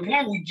Mo.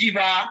 Mo will give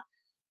her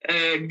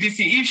this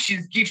if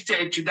she's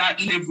gifted to that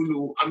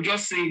level. I'm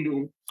just saying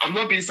no. I'm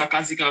not being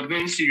sarcastic. I'm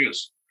very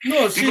serious.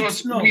 No,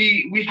 because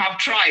we have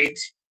tried.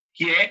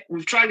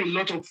 We've tried a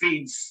lot of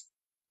things.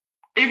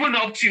 Even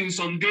up till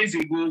some days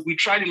ago, we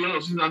tried a lot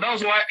of things, and that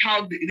was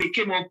how they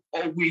came up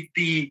with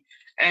the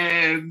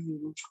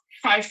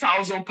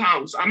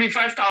 £5,000. I mean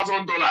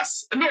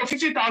 $5,000. No,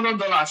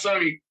 $50,000.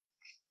 Sorry.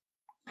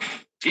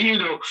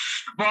 But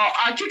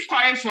I'll keep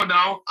quiet for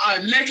now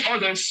and let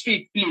others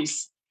speak,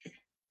 please.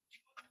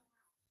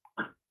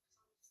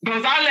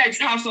 Does Alex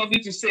have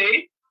something to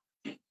say?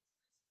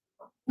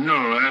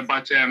 No,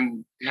 but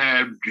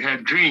her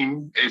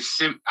dream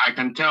is I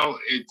can tell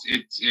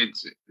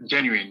it's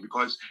genuine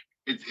because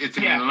it's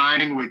in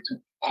line with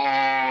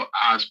all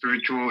our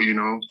spiritual,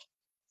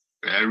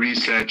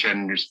 research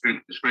and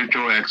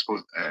spiritual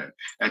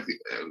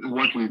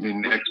what we've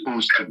been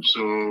exposed to.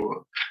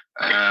 So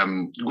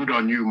good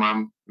on you,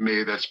 ma'am.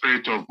 May the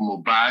spirit of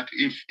Mohbad,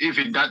 if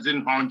it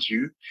doesn't haunt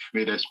you,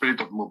 may the spirit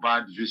of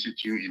Mohbad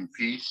visit you in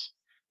peace,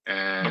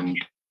 and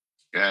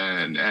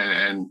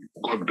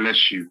God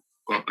bless you.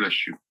 God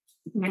bless you.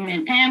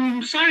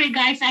 Amen. Sorry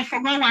guys, I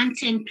forgot one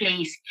thing,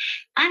 please.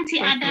 Auntie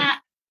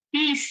Ada,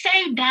 he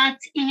said that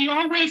he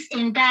always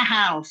in that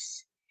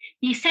house.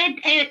 He said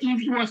if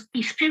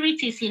his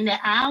spirit is in the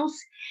house,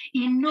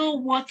 he know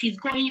what is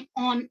going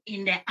on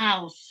in the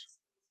house.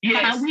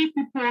 Yes. But we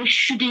people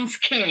shouldn't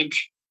scared.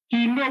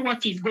 He know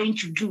what he's going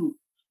to do.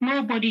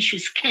 Nobody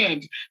should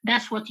scared.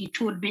 That's what he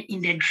told me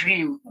in the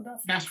dream.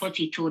 That's what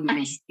he told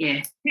me.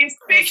 Yeah. He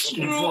speaks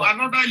through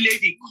another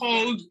lady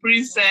called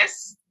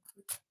Princess,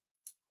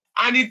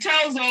 and he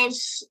tells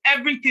us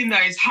everything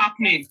that is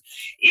happening.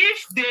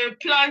 If they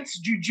plant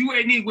juju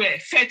anywhere,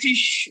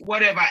 fetish,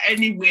 whatever,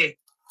 anywhere,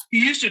 he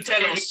used to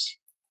tell us.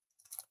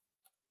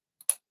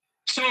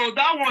 So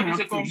that one is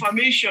a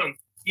confirmation.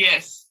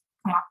 Yes.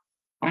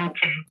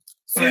 Okay.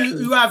 So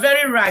you are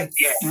very right.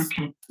 Yes.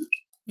 Okay.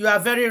 You are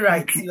very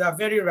right. You are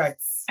very right.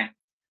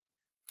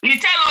 He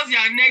tell us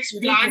their next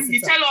plan.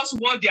 He tell us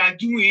what they are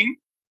doing.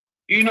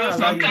 You know,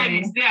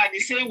 sometimes he's there and he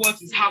say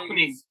what is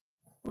happening.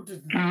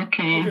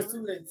 Okay.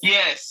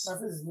 Yes.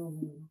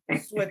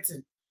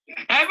 Sweating.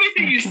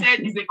 Everything you said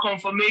is a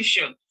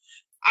confirmation.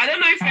 I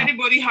don't know if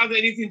anybody has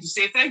anything to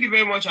say. Thank you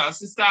very much, our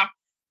sister.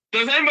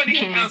 Does anybody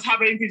else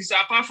have anything to say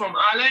apart from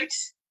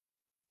Alex?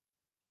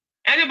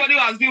 Anybody who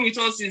has been with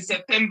us in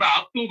September,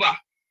 October?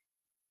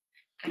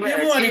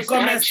 Yes,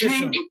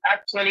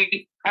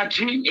 her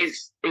dream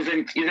is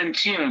in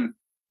tune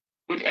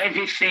with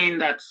everything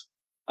that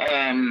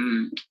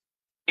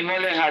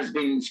Imola has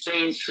been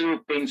saying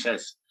through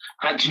Princess.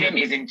 Her dream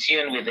is in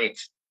tune with it.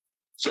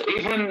 So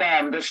even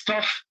the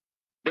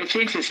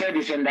things he said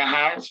is in the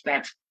house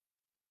that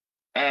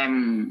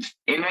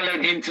Imola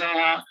didn't tell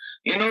her.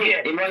 You know,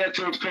 Imola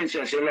told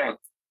Princess a lot.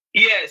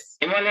 Yes.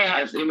 Imola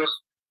has, he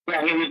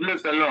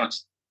reveals a lot.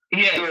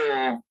 Yes.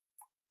 So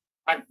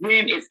her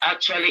dream is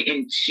actually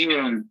in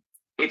tune.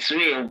 It's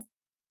real.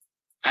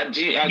 Her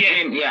dream,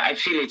 I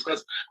feel it.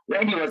 Because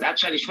when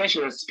she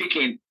was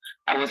speaking,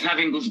 I was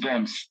having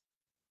goosebumps.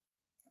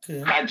 Okay.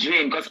 Her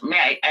dream, because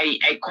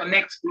I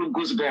connect through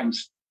goosebumps.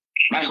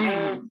 My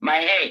whole, my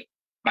hair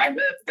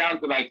down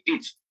to my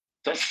feet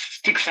just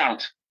sticks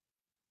out.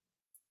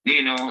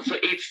 You know, so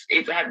it's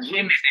her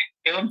dream is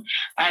in tune.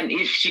 And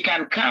if she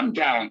can calm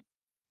down,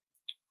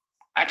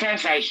 at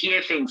times I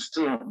hear things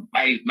too,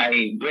 my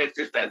great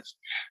sisters.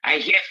 I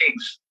hear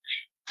things.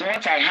 So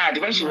what I had,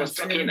 when she was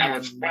talking, I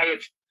was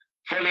quiet,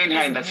 following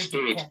her in the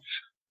spirit.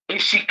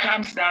 If she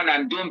calms down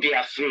and don't be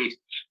afraid,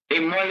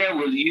 Imola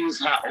will use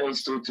her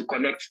also to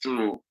connect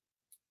to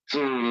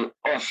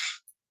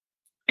us.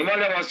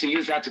 Imola wants to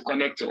use her to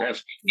connect to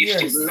us. If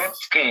she's not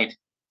scared,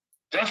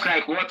 just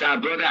like what our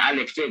brother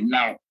Alex said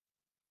now,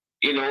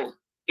 you know,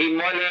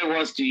 Imola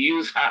wants to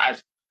use her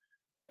as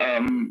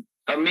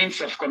a means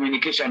of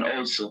communication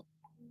also.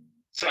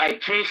 So I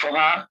pray for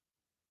her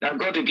that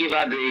God will give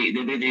her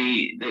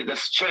the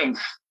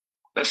strength,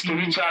 the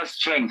spiritual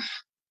strength.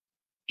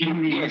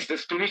 Yes, the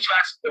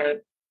spiritual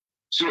strength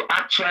to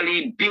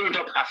actually build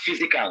up her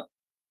physical.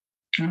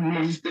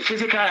 The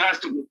physical has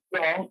to be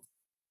strong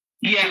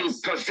to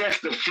possess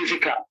the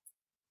physical.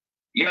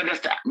 You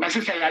understand? My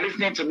sister, you're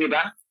listening to me,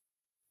 ba?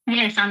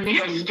 Yes, I'm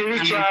listening. Your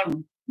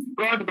spiritual,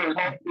 God will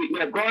help you.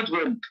 Yeah, God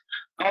will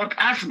help.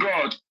 Ask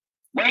God,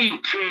 when you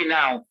pray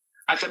now,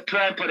 as a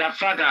prayer for the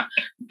Father,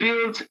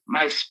 build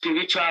my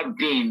spiritual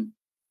being.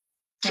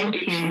 So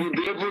it will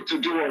be able to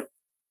do it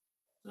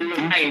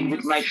align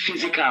with my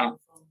physical.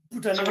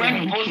 So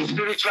when both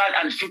spiritual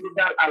and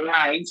physical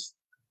aligns,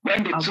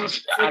 when the two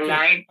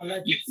align,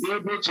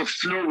 you'll be able to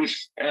flow with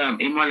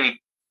Imola.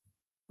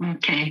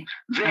 Okay.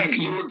 Then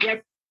you will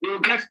get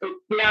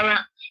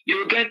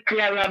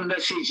clearer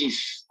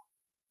messages.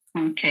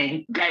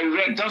 Okay.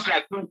 Direct, just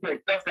like what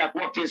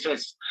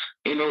Princess,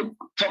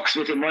 talks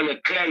with Imola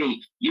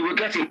clearly. You will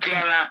get a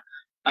clearer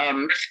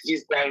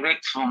messages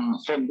direct from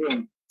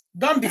them.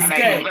 Don't be scared.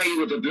 And I cover you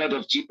with the blood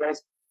of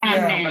Jesus.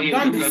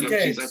 Don't be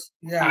scared.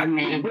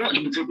 You go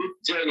into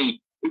this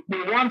journey. If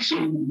you want to,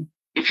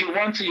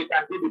 you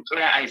can do the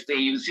prayer I say.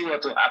 You see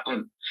what will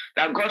happen.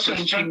 That God should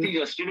strengthen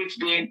your spirit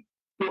being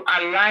to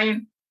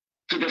align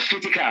to the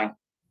physical,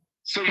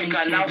 so you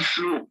can now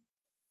flow.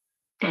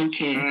 Thank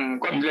you.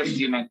 God bless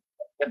you, man.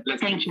 God bless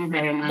Thank you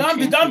very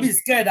much. Don't be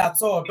scared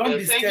at all. Don't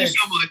be scared. Thank you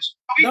so much.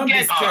 Don't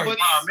be scared. Make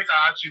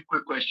I ask you a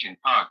quick question.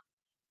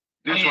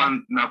 This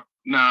one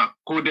now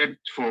coded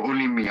for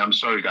only me. I'm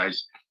sorry,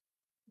 guys.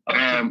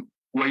 Okay.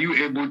 Were you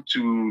able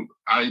to?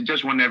 I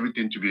just want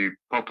everything to be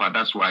proper.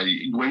 That's why.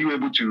 Were you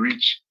able to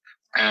reach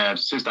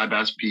Sister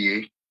Ada's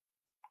PA?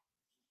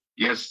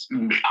 Yes.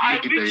 Make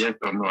it a yes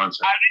or no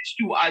answer. I reached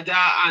to Ada,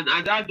 and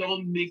Ada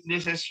don't make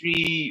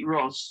necessary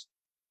runs.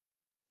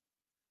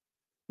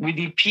 With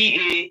the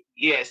PA,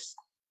 yes,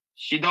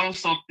 she don't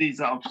sort these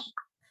out.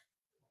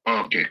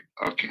 Okay.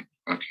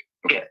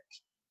 Yeah.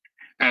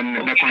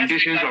 And the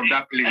conditions of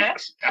that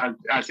place,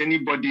 as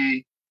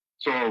anybody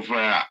sort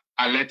of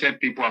alerted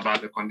people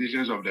about the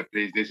conditions of the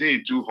place, they say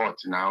it's too hot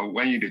now.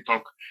 When you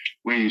talk,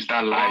 when you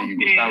start lying,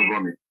 you start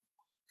running.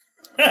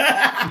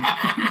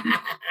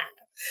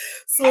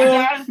 So,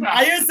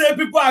 are you saying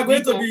people are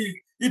going to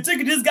be, you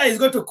think this guy is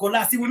going to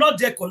collapse? He will not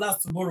dare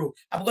collapse tomorrow.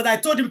 Because I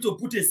told him to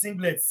put a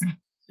singlet.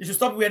 He should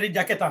stop wearing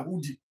jacket and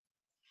hoodie.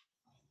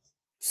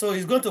 So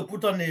he's going to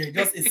put on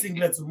just a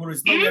singlet tomorrow.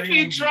 If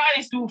he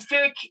tries to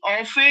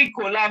fake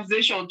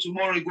collapsation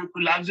tomorrow, he go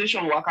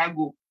collapsation waka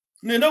go.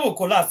 No, he will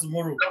collapse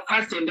tomorrow.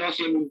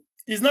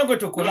 He's not going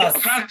to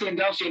collapse. Fasting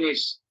don't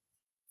finish.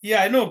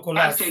 Yeah, I know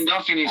collapse. Fasting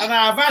don't finish. And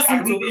I have asked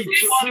him to eat.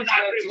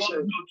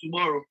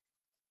 Tomorrow.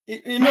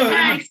 You know,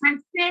 guys, my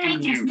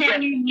spirit is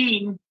telling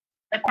me.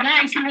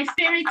 Guys, my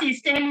spirit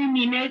is telling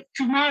me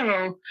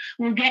tomorrow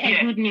we'll get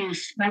a good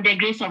news by the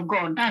grace of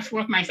God. That's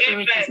what my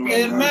spirit is telling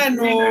me. Amen.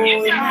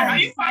 Are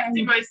you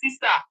fasting, my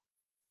sister?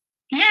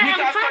 Yeah,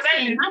 I'm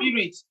fasting.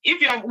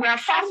 If we are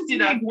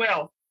fasting as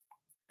well.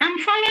 I'm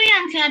following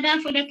Auntie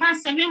Ada for the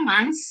past 7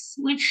 months,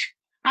 which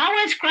I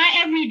always cry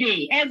every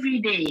day.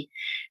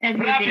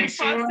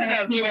 So,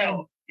 as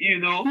well, you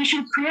know, we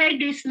should pray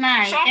this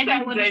night.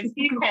 Sometimes there's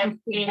hiccup,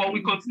 but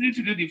we continue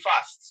to do the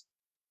fast.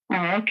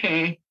 Oh,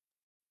 okay.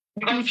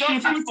 Because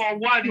justice for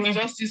one is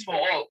justice for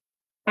all.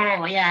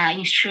 Oh, yeah,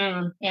 it's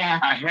true. Yeah.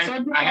 I heard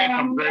some very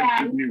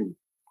good news.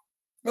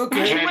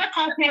 Okay. We should wake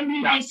up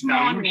early this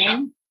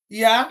morning.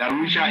 Yeah.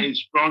 𝗵𝘃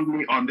is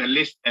strongly on the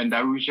list, and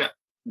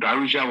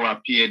𝗵𝘃 will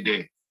appear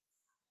there.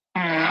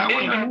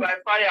 By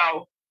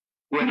fire.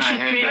 When I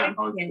heard that,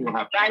 I was so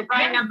happy.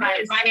 By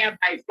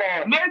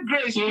fire. Make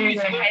grace please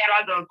go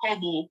drag and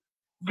come.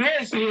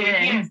 Grace,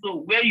 so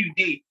where you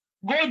did.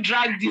 Go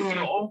drag this your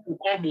uncle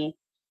come.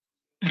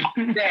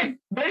 Then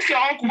make your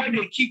uncle when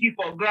they kick you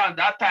for ground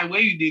that time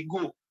where you they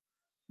go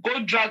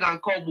drag and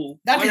come.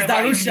 That is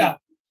𝗵𝘃.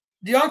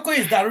 The uncle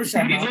is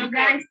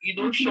𝗵𝘃. You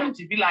don't shout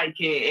to be like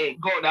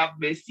God have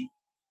mercy.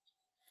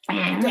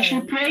 We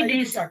should pray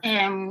this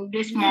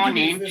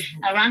morning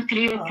around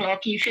 3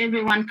 o'clock if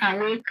everyone can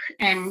wake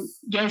and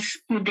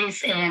just put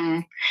this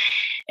the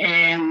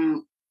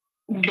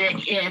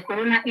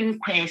corona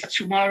inquest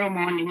tomorrow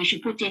morning. We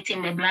should put it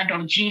in the blood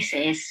of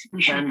Jesus.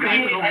 We should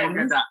pray.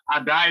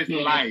 Ada is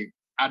live.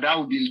 Ada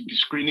will be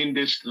screening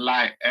this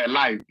live.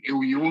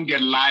 You won't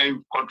get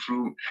live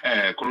through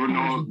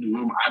corona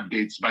room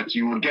updates, but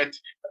you will get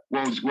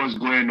what's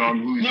going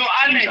on.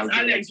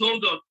 Alex,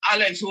 hold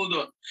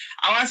on.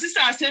 Our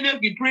sister said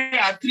we pray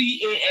at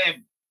 3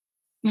 a.m.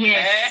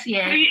 Yes, 3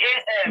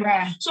 a.m.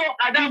 Yeah. So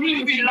Ada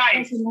will be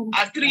live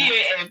at 3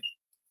 a.m.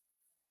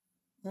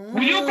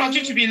 Will you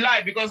continue to be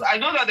live? Because I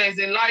know that there's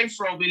a live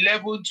from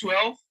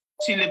 11:12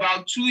 till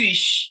about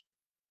 2-ish.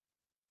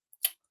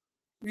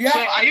 Yeah. So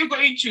are you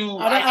going to?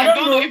 I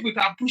don't know if we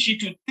can push it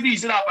to 3.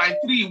 So that by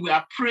 3 we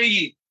are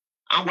praying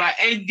and we are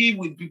ending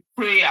with the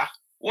prayer.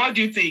 What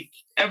do you think?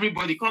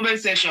 Everybody, comment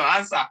section,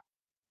 answer.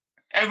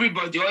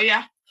 Everybody, oh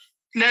yeah,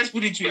 let's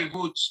put it to a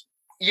vote.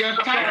 Your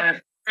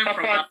time,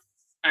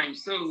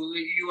 so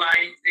you are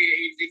in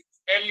the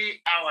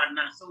early hour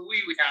now. So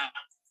we are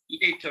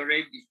late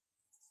already.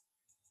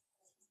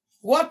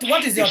 What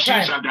is your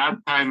time? She's at that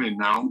timing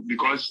now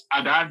because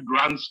Ada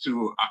runs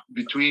to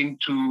between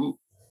 2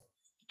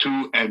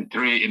 and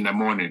 3 in the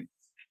morning.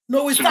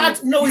 No, we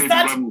start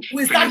 11.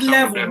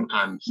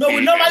 No,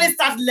 we normally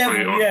start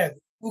 11 here.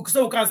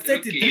 So we can stay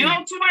to 3. You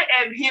know, 2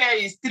 a.m. here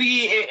is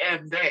 3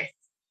 a.m. there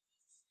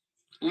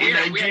in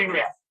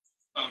Nigeria.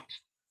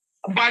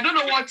 But I don't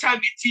know what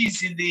time it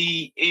is in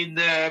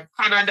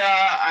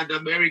Canada and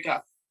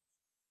America.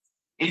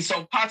 In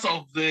some parts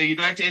of the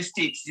United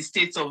States, the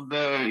states of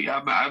the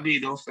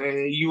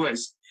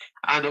US,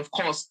 and of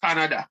course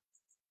Canada.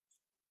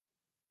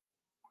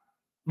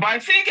 But I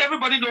think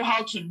everybody know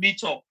how to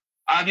meet up.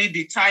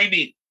 The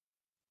timing.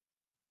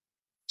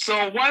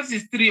 So once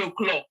it's 3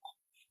 o'clock,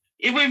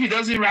 even if it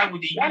doesn't rhyme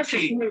with the UK,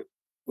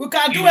 we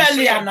can do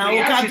earlier now. We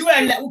can do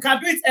it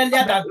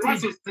earlier than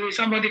 3.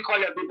 Somebody call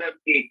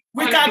everybody.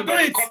 We can do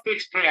it.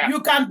 You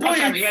can do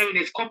it. I'm hearing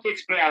is corporate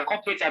prayer,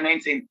 corporate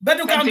announcing. But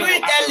you can do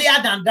it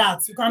earlier than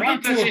that. You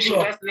can do 2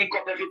 o'clock. Just link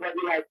up everybody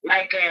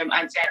like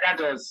Auntie Ada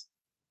does.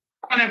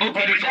 Call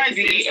everybody for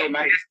 3 a.m.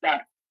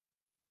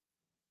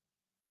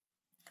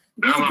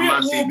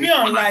 We'll be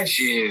on live.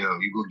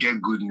 You will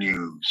get good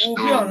news. We'll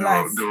be on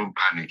live. Don't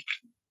panic.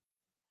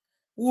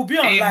 We'll be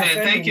on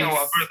live. Thank you, our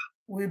brother.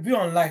 We'll be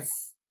on live.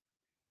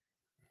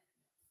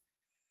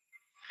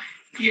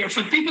 Yeah,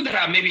 for people that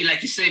are maybe,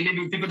 like you say,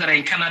 maybe people that are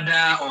in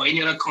Canada or any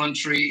other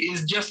country,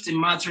 it's just a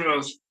matter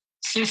of,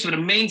 since for the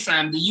main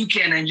time, the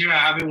UK and Nigeria are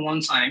having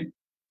one time.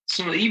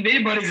 So if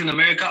anybody's in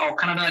America or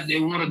Canada, they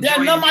want to they're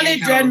join normally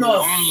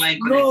generous.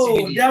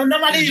 No, they're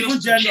normally even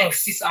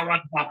generous. 6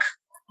 hours back.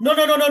 No.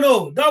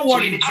 Don't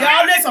worry. They're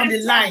always on the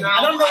line.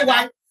 I don't know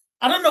why.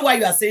 I don't know why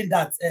you are saying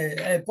that.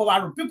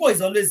 People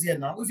is always here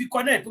now. If you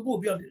connect, people will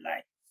be on the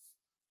line.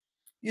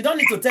 You don't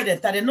need to tell them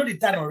that they know the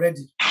time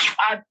already.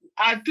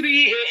 At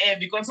 3 a.m.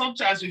 because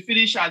sometimes we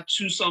finish at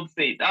 2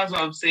 something. That's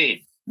what I'm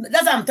saying.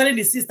 That's what I'm telling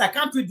the sister.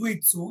 Can't we do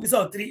it too? It's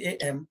all 3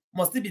 a.m.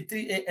 Must it be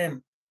 3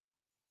 a.m.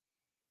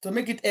 to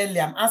make it early?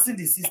 I'm asking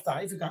the sister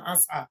if you can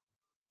answer her.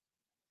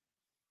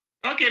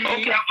 Okay, our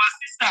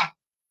sister.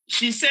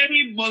 She said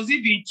it must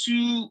it be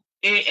 2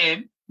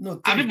 a.m. No,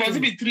 I mean, must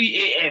it be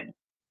 3 a.m.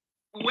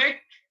 Wait.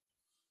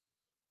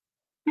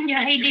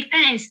 Yeah, it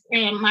depends.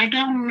 I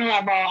don't know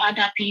about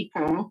other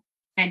people.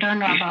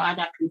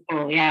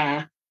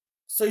 Yeah.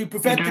 So you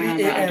prefer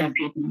 3 a.m.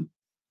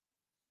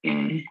 Yeah.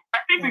 I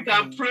think we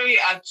can pray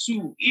at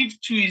 2. If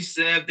 2 is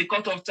the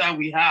cutoff time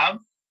we have,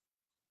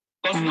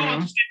 because we don't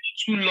want to stay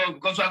too long,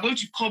 because we are going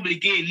to come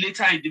again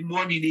later in the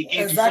morning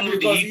again. Exactly,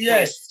 because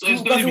yes, so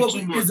it's going to be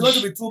too much. It's going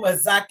to be too much.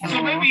 Exactly.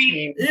 So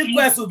maybe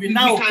Inquest will be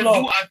 9 o'clock. We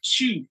can do at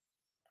 2.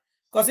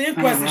 Because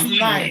Inquest is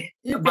 9.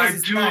 By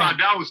 2,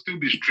 that will still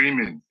be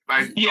streaming.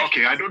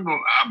 Okay, I don't know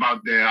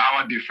about the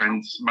hour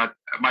difference, but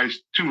by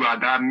 2,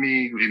 Ada,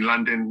 me in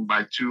London,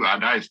 by 2,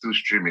 Ada is still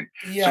streaming.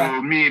 Yeah.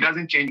 So me, it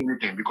doesn't change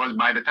anything because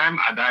by the time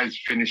Ada is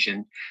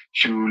finishing,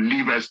 she will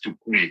leave us to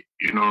pray,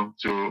 you know,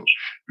 so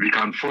we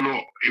can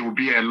follow. It will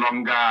be a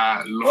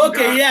longer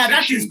okay, yeah,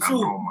 that is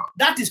true. Normal.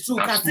 That is true.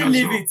 Can still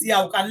leave it.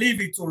 Yeah, we can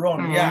leave it to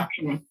run. Yeah.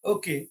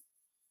 Okay.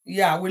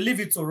 Yeah, we'll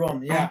leave it to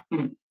run. Yeah.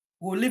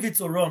 We'll leave it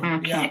to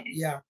run.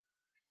 Yeah.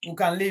 We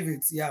can leave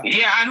it. Yeah.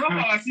 Yeah, I hope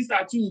our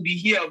sister too will be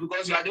here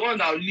because you are the one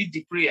that will lead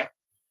the prayer.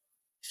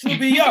 She'll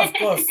be here, of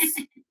course.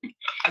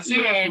 I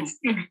see. I've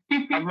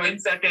already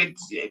started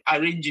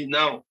arranging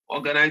now.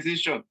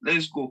 Organization.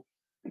 Let's go.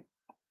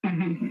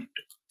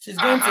 She's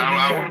going to be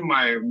here.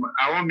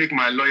 I won't make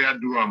my lawyer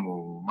do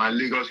my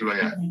Lagos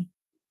lawyer.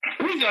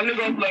 Who is your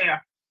Lagos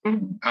lawyer?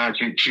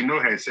 She know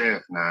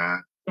herself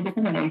now.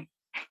 Who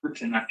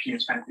is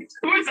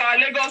our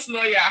Lagos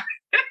lawyer?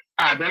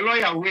 The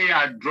lawyer where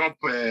I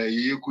dropped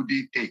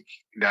Yekudi take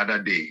the other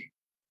day.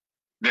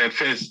 The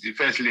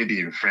first lady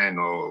in friend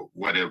or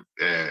whatever.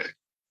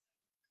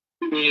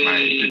 Don't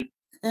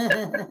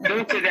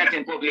say that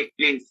in public,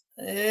 please.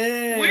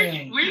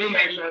 We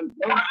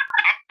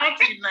not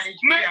in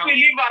Nigeria.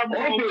 We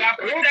are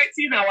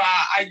protecting our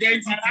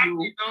identity. I'm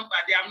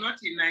not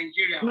in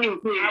Nigeria.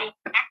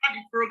 After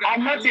the program,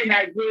 I'm not in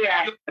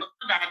Nigeria.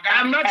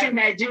 I'm not in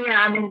Nigeria.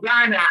 I'm in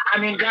Ghana.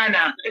 I'm in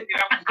Ghana.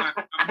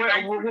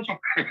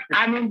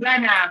 I'm in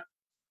Ghana.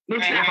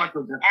 Mr.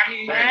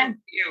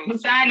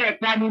 Alex,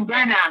 I'm in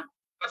Ghana.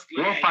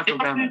 What part of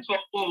Ghana?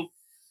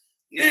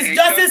 It's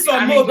justice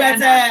for Mo,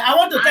 but I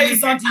want to tell you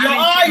something.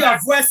 Your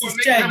voice is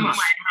changed.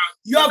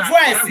 Your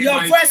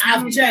voice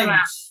have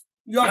changed.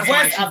 Your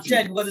voice have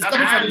changed because it's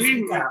coming from the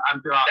speaker.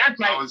 That's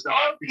right.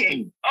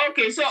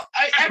 Okay. So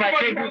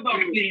everybody, hold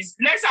on, please.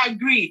 Let's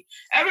agree.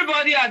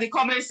 Everybody at the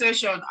comment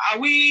section, are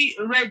we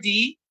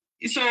ready?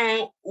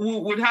 So we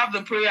would have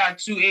the prayer at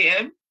 2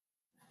 a.m.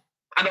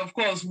 And of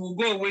course, we'll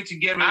go away to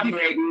get ready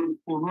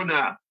for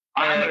Corona.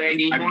 I'm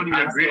ready.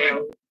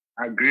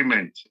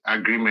 Agreement.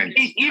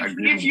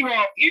 If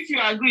you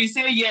agree,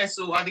 say yes.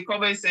 So at the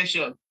comment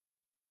section,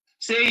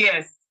 say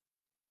yes,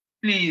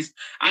 please.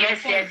 And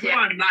yes. Go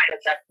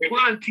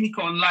and click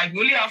on like.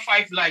 We only have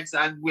 5 likes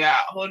and we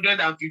are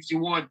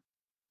 151.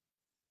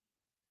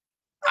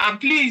 And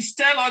please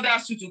tell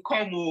others to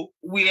come.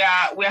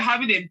 We're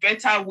having a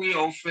better way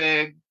of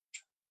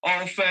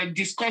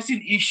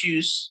discussing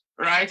issues,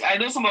 right? I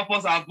know some of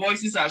us, our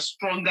voices are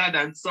stronger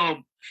than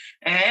some.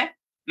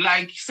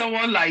 Like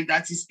someone like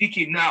that is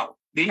speaking now.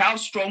 They have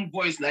strong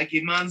voice like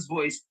a man's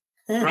voice,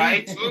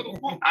 right?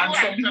 And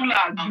some people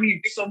are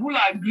grieved. Some people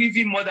are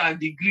grieving more than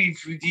the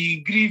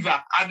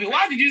griever. I mean,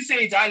 why did you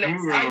say it, Alex?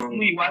 I know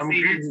you were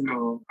saying it.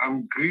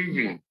 I'm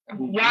grieving.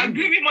 You are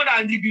grieving more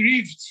than the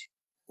bereaved.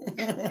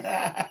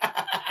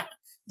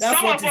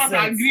 Some of us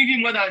are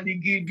grieving more than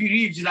the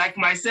bereaved, like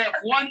myself.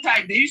 One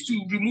time, they used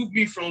to remove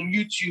me from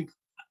YouTube.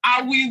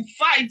 I will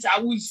fight.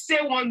 I will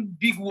say one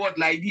big word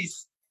like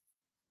this.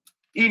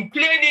 In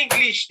plain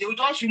English, they would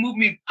just remove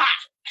me. I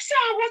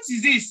said, what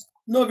is this?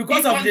 No,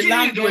 because of the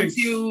language.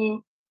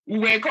 Until we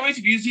were going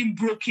to be using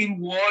broken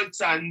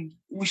words and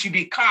we should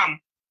be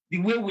calm the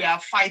way we are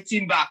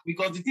fighting back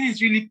because the thing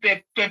is really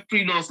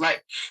peppering us.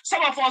 Like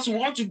some of us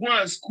want to go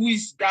and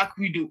squeeze that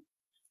widow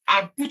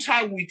and put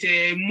her with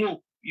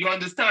Mo. You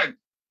understand?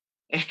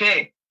 But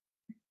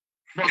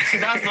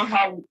that's not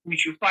how we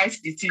should fight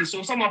the thing.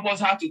 So some of us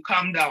have to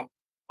calm down.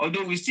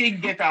 Although we still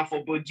get her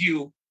for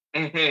body.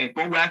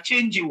 But we are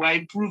changing, we're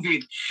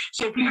improving.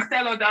 So please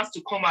tell others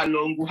to come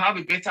along. We'll have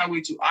a better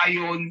way to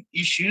iron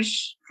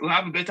issues. We'll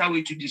have a better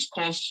way to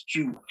discuss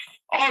too.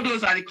 All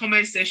those are the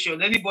comment section.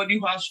 Anybody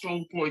who has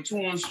strong points,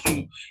 who wants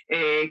to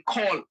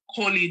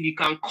call in, you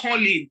can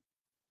call in.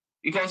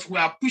 Because we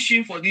are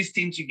pushing for this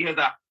thing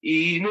together.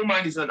 No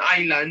man is an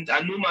island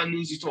and no man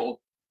knows it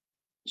all.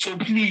 So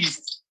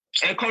please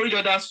encourage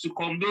others to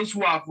come. Those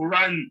who have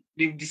run,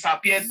 they've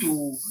disappeared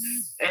to,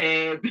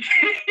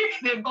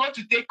 they've got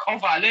to take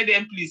cover. Let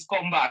them please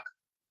come back.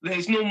 There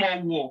is no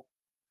more war.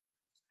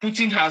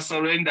 Putin has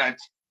surrendered.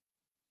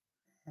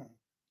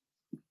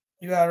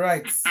 You are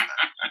right.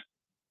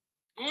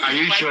 Are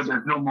you sure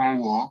there's no more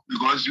war?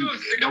 Because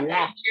the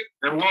war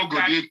will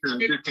be till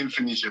this thing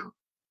finishes.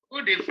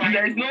 Who they fight?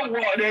 There's no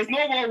war. There's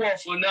no more war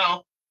for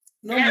now.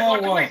 No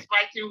more war. Nobody's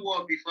fighting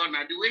war before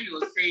now. The way you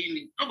were saying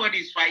it,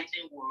 nobody's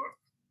fighting war.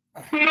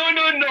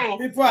 No.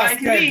 People are Like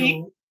scared,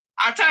 me, though.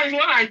 at times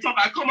when I talk,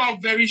 I come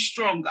out very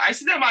strong. I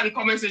see them at the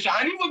comment section,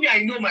 and even me,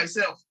 I know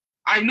myself.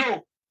 I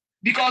know.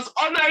 Because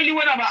ordinarily,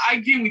 when I'm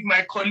arguing with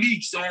my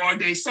colleagues or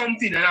there's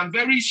something and I'm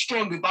very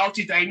strong about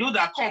it, I know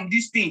that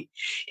this thing,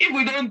 if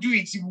we don't do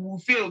it, it will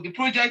fail. The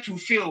project will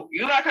fail.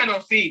 You know, that kind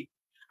of thing.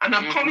 And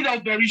I'm coming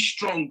out very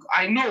strong.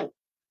 I know.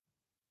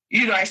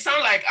 You know, I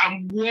sound like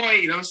I'm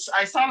warring.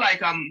 I sound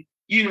like I'm,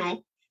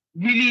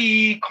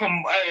 really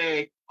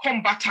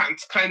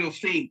combatant kind of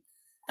thing.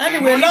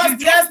 Anyway,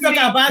 let's talk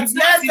about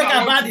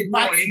the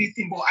party.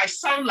 Anything, but I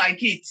sound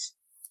like it.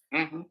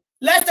 Mm-hmm.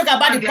 Let's talk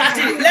about the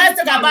party. Let's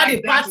talk about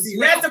the party.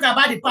 Let's talk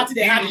about the party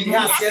they had in the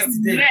house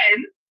yesterday.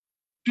 Learn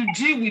to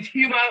deal with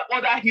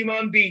other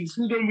human beings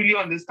who don't really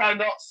understand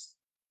us.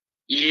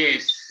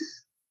 Yes.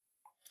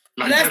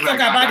 Let's talk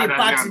about the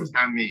party.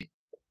 Understand me.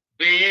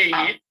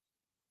 Yeah.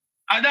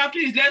 Ada,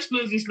 please, let's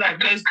close this live.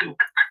 Let's go.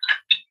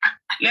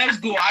 Let's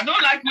go. I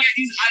don't like where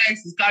this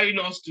Alex is carrying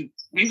us to.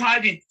 We've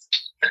had it.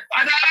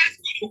 Ada, let's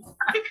go.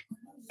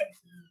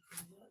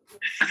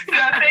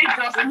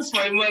 Justice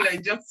for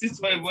𝗵𝘃𝗧𝗏, Justice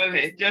for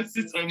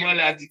𝗵𝘃𝗧𝗏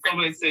at the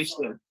comment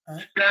section.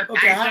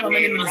 Okay, I have how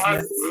many minutes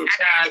left?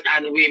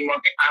 And we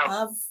must I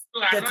have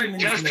 30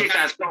 minutes justice left.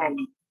 has come.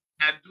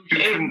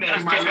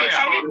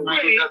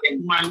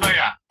 My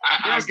lawyer,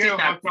 I'll get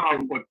hospital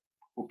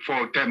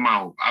for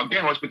𝗕𝗲. I'll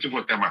get hospital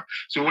for 𝗕𝗲.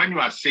 So when you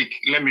are sick,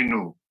 let me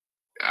know.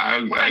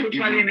 Why are you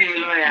calling me a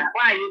lawyer?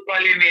 Why are you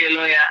calling me a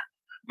lawyer?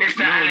 Mr.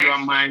 No, Alex? you are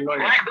my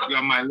lawyer. You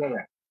are my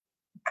lawyer.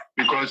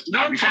 Because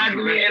Don't tag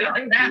me a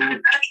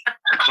lawyer.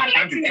 from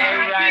time to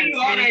time,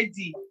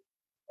 Already.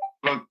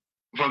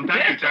 from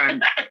time to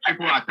time,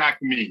 people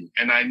attack me,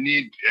 and I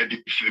need a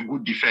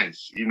good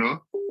defense.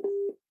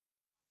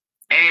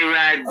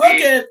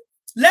 Okay,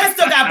 let's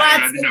talk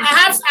about.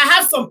 I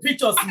have some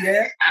pictures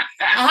here.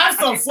 I have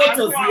some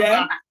photos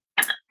here.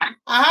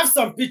 I have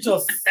some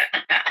pictures.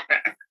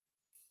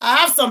 I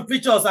have some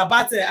pictures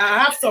about it. I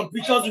have some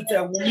pictures with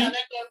Wumi.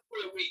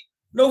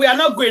 No, we are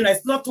not going.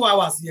 It's not 2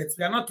 hours yet.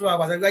 We are not 2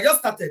 hours. We are just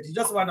started. It's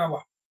just 1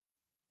 hour.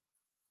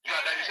 Yeah,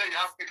 then you say you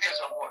have pictures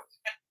of what?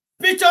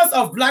 Pictures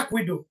of Black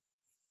Widow.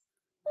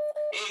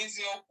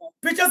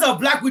 Pictures of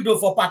Black Widow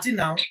for party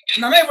now.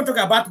 And I'm not even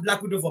talking about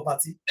Black Widow for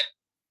party.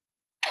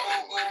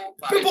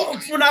 People,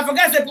 when I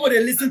forget the people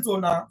they listen to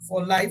now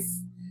for life.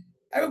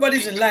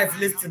 Everybody's in life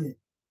listening.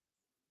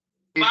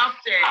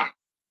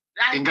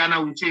 In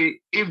Ghana, we say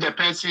if the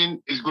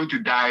person is going to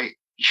die,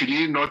 should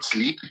he not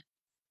sleep?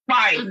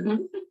 Why?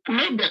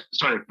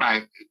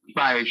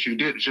 Why should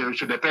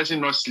the person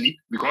not sleep?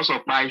 Because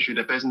of why should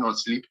the person not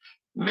sleep?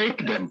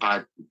 Make them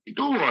party.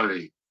 Don't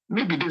worry.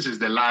 Maybe this is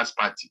the last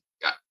party.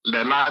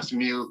 The last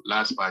meal,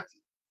 last party.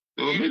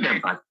 So make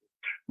them party.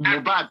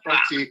 Mohbad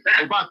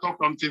talk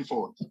something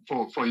for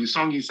his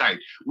song inside.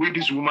 Where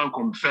this woman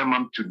confirm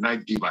him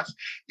tonight give us.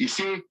 He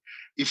say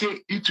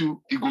it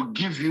will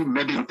give you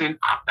medicine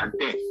after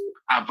death,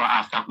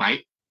 after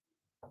bite.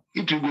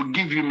 It will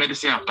give you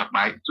medicine after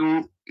bite.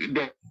 So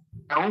their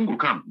own will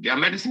come. Their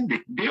medicine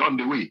they on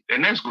the way. The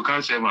next will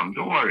come save them.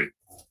 Don't worry.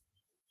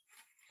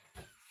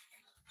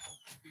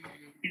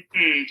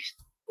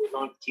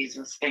 Lord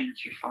Jesus,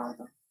 thank you,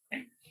 Father.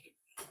 Thank you.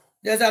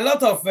 There's a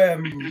lot of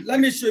let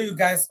me show you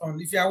guys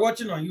if you are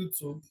watching on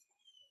YouTube,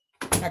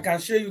 I can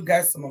show you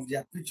guys some of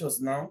their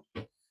pictures now.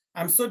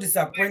 I'm so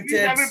disappointed. Please,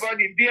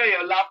 everybody, be on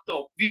your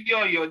laptop, be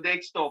on your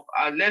desktop,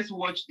 and let's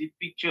watch the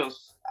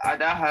pictures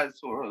Ada has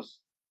for us.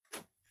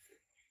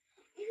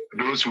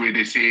 Those where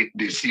they say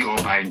they see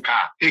over in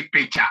car. Take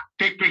picture,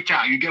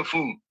 you get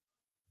phone.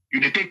 You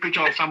take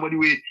picture of somebody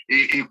with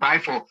a buy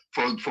for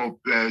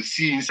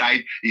see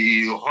inside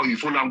you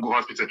follow and go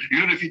hospital. You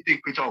don't know if you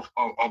take picture of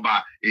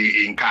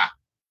in car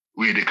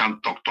where they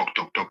can talk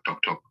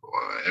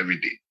every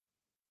day.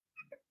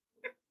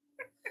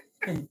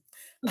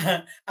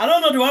 I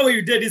don't know the one where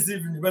you did this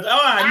evening, but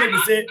all I know to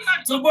say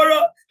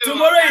tomorrow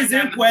is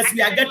Inquest.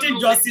 We are getting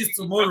justice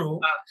tomorrow.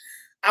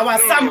 Our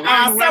son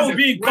will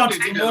be in court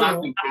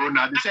tomorrow.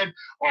 They said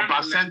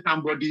Oba sent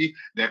somebody,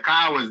 the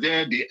car was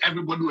there,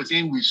 everybody was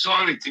saying, we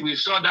saw it, we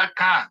saw that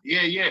car.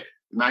 Yeah.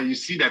 Now you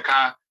see the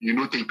car,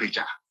 take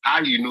picture.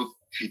 How do you know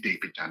if you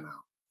take picture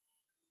now?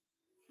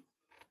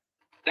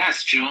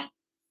 That's true.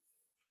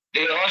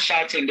 They all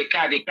shouting the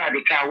car.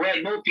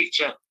 Well, no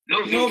picture,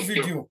 no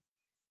video.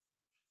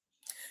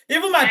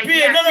 Even my PA,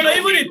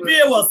 even the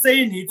PA was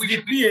saying it.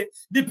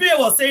 The PA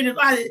was saying it.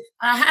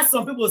 I had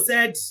some people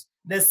said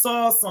they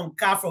saw some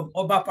car from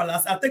Oba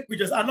Palace. I take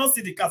pictures. I don't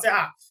see the car. Say,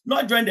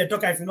 not join the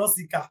talk if you not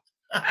see car.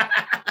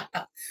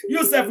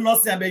 You self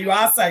not see, but you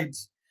are outside.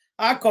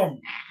 How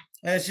come?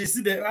 She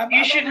see the.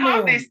 You should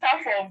have the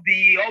staff of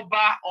the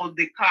Oba on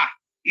the car.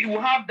 You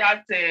will have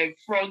that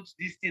front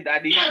this thing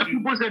that they. Yeah,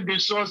 people said they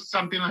saw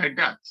something like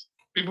that.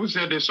 People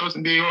said they saw.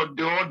 They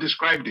all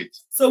described it.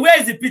 So where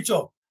is the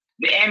picture?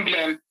 The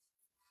emblem.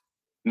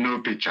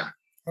 No picture.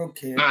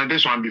 Okay. No,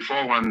 this one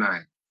before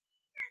 19.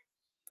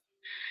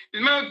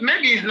 No,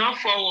 maybe it's not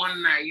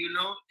 419, you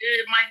know.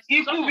 It might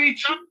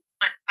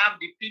have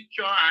the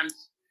picture and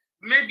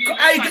maybe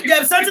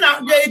there's something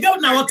they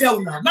don't know what tell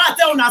now. Now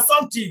tell now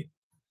something.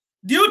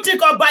 Do you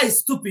think Oba is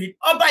stupid?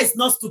 Oba is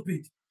not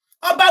stupid.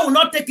 Oba will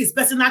not take his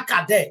personal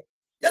car there.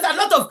 There's a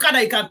lot of car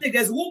that he can take.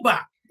 There's Uber.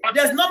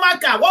 There's normal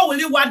car. What will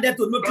you want them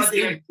to notice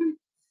him?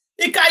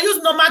 He can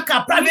use normal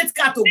car, private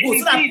car to go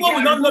so that people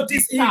will not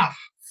notice him.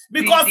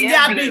 Because they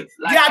have been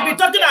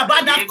talking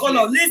about that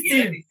color.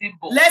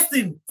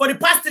 Listen, for the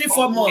past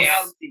 3-4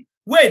 months.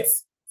 Wait,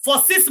 for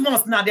 6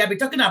 months now, they have been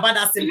talking about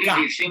that same car,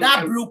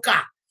 that blue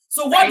car.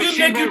 So what do you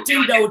make you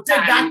think they will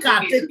take that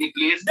car? They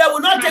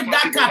will not take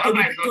that car to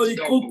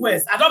the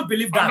Inquest. I don't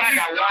believe that.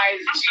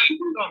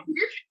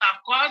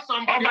 Of course,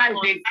 somebody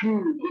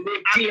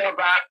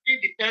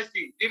the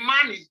person. The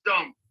man is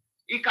dumb.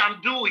 He can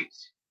do it.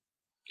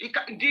 He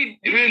can,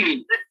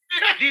 really?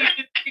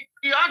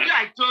 The audio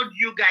I told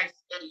you guys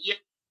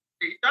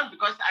yesterday, just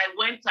because I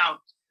went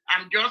out,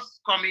 I'm just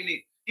coming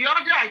in. The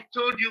audio I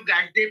told you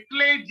guys, they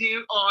played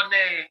it on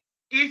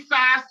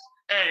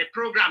𝘖𝙙𝙖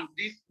program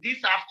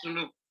this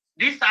afternoon.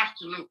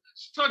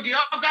 So the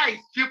other is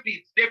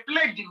stupid. They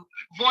played the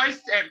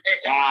voice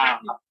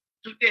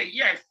today.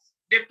 Yes,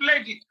 they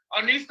played it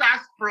on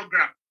𝘖𝙙𝙖's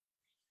program.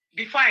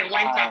 Before I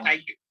went out,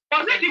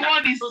 Was it the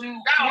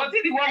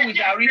one with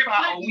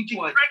Arifa or which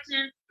one?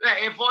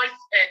 A voice,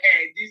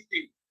 this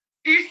thing.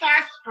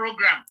 𝘖𝙙𝙖's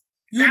program.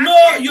 You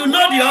know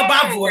the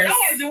Oba voice. That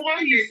was the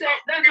one you said.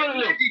 That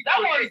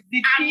was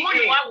the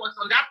PA. Was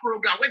on that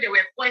program when they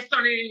were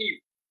questioning him.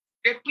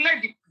 They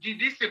played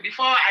this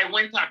before I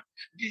went out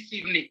this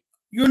evening.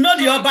 You know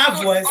the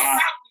Oba voice.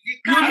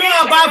 You know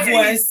Oba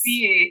voice.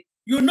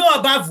 You know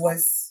Oba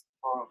voice.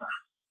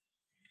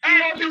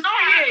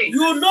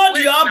 You know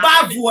the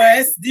Oba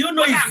voice. Do you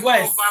know his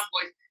voice?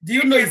 Do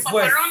you know his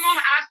voice?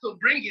 Paparano has to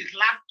bring his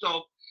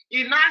laptop.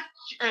 He now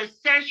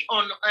search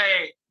on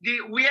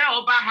where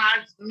Oba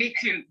has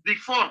meeting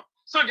before.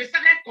 So they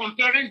started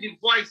comparing the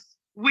voice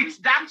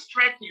with that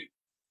threatening.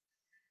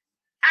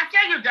 I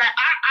tell you that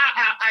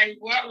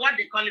what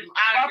they call him.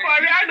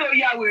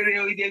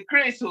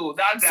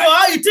 So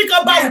how you think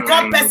Oba will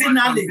come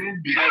personally?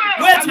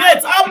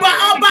 Wait.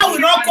 Oba will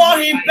not call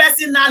him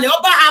personally.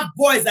 Oba have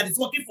boys that is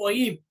working for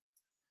him.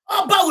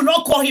 Oba will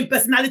not call him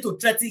personally to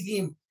threaten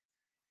him.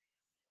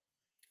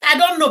 I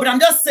don't know, but I'm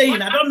just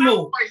saying, I don't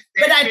know.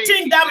 But I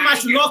think that man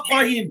should not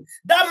call him.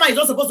 That man is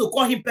not supposed to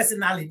call him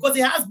personally because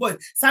he has boys.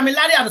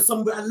 Samilari and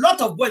a lot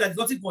of boys that is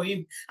working for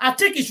him. I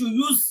think he should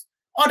use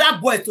other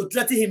boys to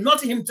threaten him,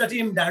 not him threaten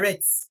him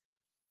direct.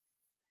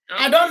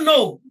 I don't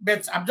know,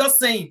 but I'm just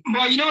saying.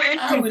 But you know,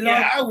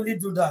 how will he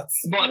do that?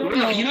 But you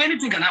know,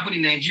 anything can happen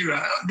in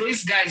Nigeria.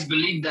 These guys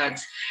believe that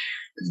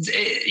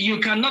you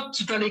cannot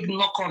totally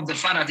knock off the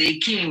fact that a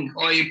king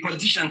or a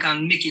politician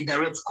can make a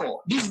direct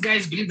call. These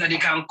guys believe that they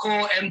can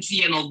call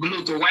MTN or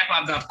Glo to wipe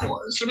out that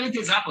call. So many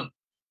things happen.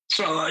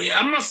 So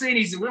I'm not saying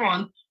he's the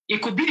one.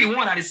 It could be the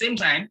one at the same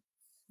time.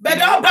 But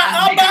Oba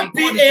PA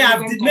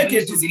have to make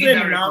a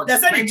disclaimer now. They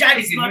said the child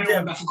is not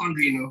them.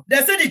 They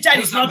said the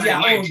child is not their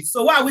own.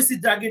 So why are we still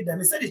dragging them?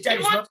 He said the child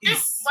is not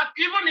his. But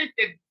even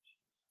if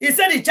he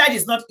said the child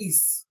is not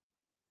his.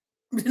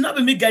 It did not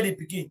be me get the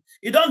Pikin.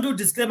 He don't do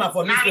disclaimer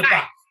for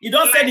newspaper. He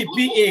don't say the PA.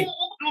 Who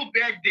do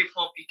birthday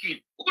for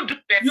Pikin? Who do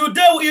birthday? You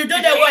do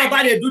the way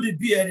about they do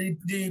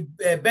the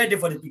birthday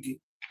for the Pikin.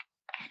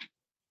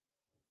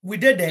 We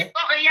did there.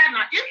 Oh yeah,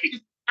 now if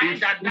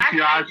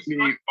you ask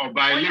me,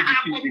 Oba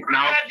Elegushi is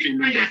now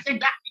feeling that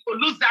he could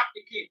lose that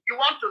Pikin. You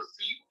want to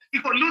see? He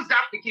could lose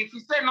that Pikin. If you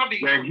say not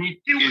being,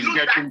 he is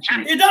getting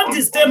to. He don't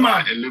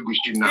disclaimer. He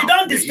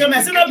don't disclaimer.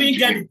 He's not being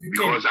getting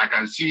because I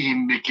can see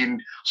him making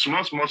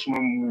small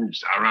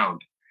moves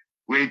around.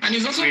 And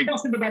it's also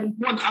possible that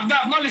I've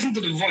not listened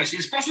to the voice.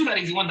 It's possible that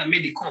he's the one that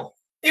made the call.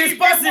 It's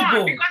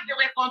possible because they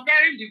were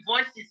comparing the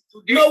voices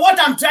today. No, what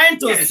I'm trying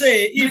to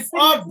say, if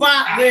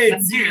Oba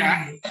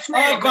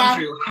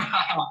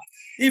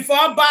if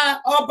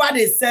Oba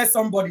they say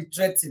somebody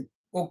threatening,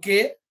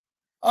 okay?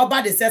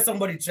 Oba they say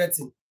somebody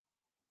threatening.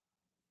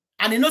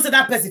 And he knows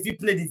that person if he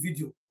play the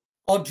video,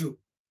 audio.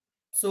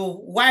 So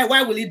why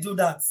will he do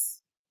that?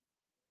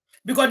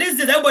 Because this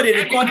is everybody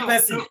record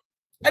person.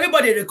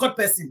 Everybody record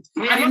person.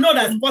 And you know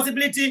there's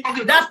possibility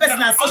that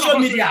person has social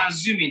media.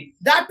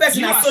 That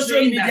person has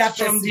social media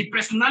from the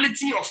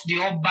personality of the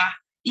Oba,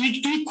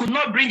 he could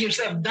not bring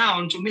himself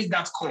down to make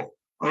that call.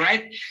 All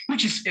right,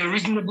 which is a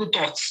reasonable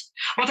thought.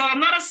 But on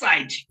another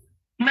side,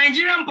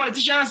 Nigerian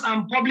politicians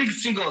and public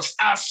figures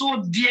are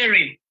so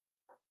daring.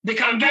 They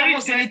can do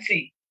almost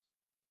anything.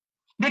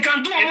 They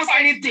can do almost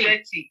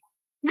anything.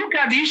 Look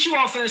at the issue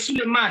of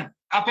Suleiman,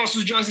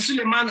 Apostle Johnson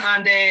Suleiman,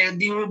 and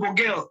the Robo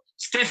girl,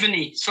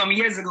 Stephanie, some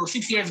years ago,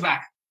 6 years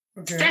back.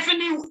 Okay.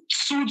 Stephanie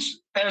sued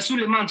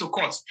Suleiman to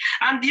court.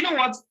 And you know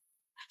what?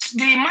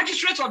 The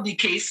magistrate of the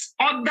case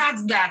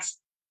ordered that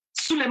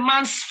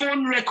Suleiman's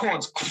phone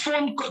record,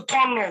 phone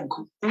call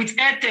log with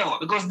Airtel,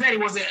 because then it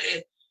was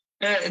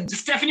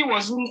Stephanie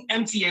was in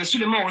MTN,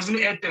 Suleiman was in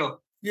Airtel.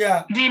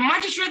 Yeah. The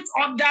magistrate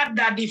ordered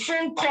that the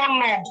phone call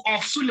log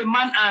of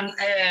Suleiman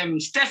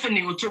and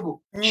Stephanie Otobo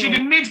should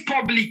be made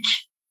public.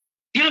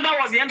 You know, that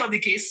was the end of the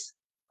case.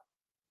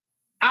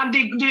 And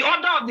the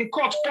order of the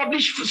court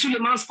published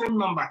Suleiman's phone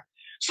number.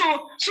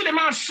 So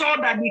Suleiman saw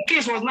that the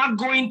case was not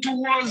going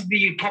towards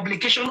the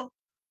publication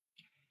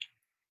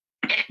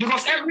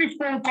because every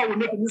phone call we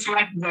make in this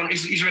life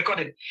is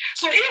recorded.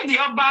 So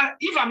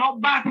if an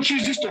Oba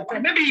chooses to call,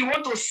 maybe you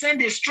want to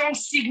send a strong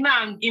signal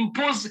and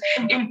impose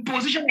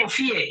imposition of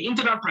fear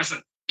into that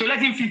person to let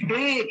him feel,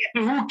 hey,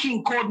 the whole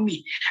king called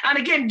me. And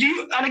again,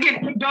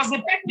 does the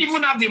person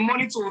even have the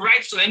money to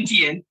write to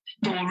MTN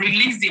to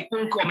release the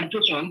phone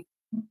communication?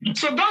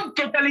 So don't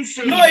totally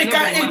say no. He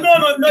can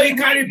no. He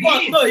can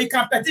report. No, he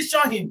can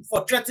petition him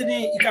for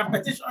threatening. He can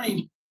petition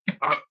him.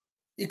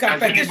 He can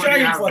petition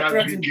him for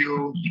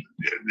threatening.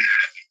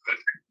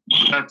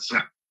 That's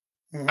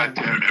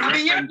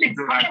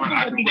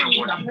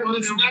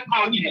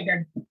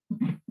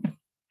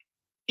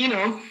you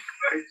know.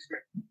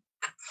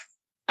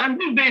 And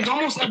these days,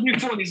 almost every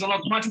phone is on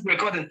automatic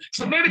recording.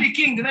 So maybe the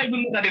king did not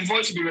even know that the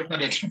voice should be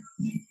recorded.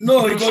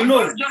 No, you don't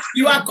know.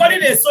 You are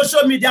calling a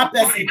social media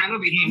person.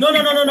 No.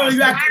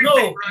 You are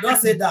don't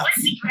say that.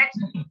 When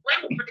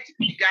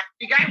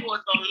the guy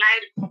was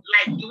online,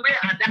 like the way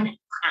Adam,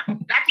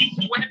 that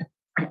is when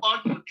I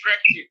called to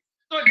threaten.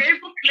 So they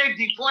even played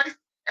the voice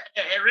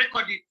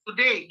recording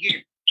today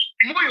again.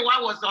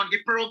 Muyiwa was on the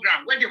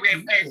program when they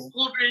were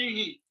scolding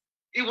him.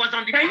 It was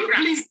on the program.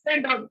 Can you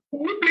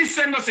please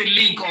send us a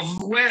link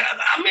of where?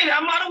 I mean,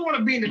 I don't want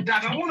to be in the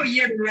dark. I want to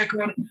hear the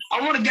record. I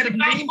want to get a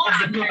name of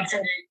the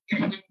platform.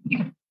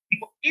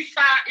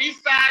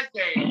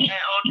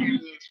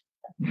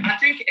 I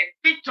think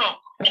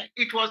TikTok.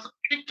 It was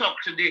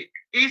TikTok today.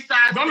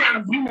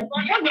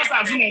 Don't just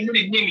assume I know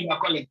the name you are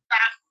calling.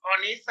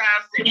 On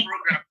Isa's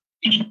program.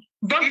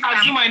 Don't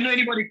assume I know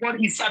anybody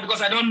called Isa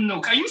because I don't know.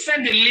 Can you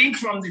send the link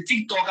from the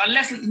TikTok and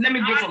let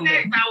me go from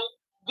there?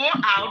 Go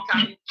out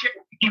and check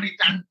it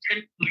and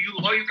send to you,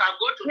 or you can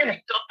go to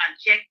TikTok and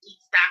check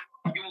Insta.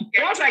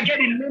 Once I get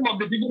the name of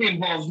the people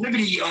involved, maybe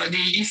the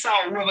Isa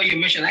or whoever you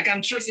mentioned, I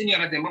can trace any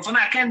other thing. But for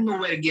now, I can't know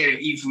where to get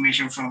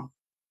information from.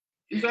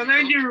 It's on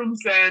any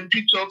rooms and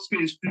TikTok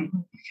space too.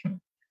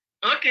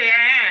 Okay.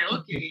 I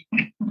help you.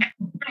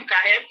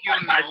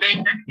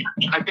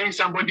 I think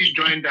somebody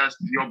joined us.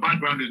 Your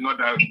background is not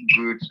that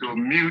good, so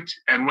mute.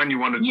 And when you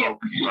want to talk,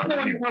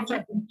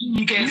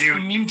 you can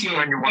mute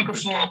your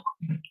microphone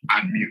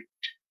and mute.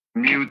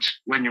 Mute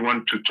when you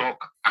want to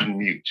talk and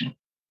mute.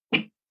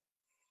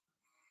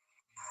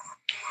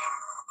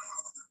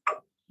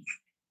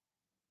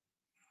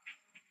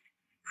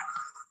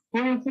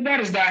 Well, so that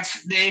is that.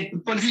 The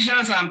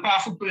politicians and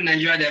powerful people in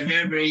Nigeria,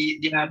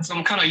 they are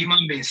some kind of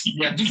human beings.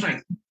 They are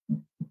different.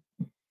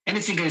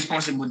 Anything is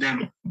possible with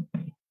them.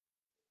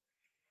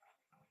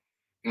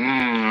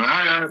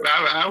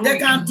 They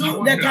can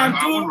do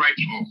undo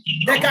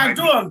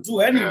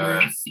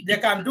anyways. They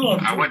can do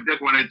undo. I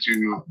just wanted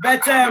to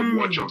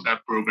watch of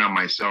that program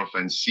myself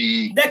and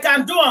see. They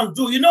can do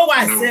undo. You know what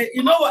I say?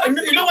 You know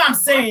what I'm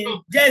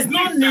saying? There is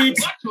no need.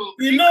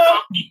 You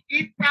know.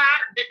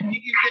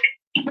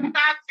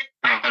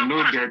 I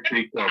know get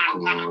TikTok.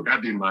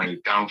 That be my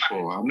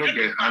downfall. I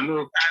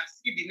know. I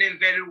see the name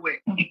very well.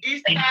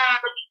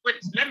 Wait,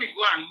 let me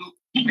go and look.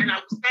 Then I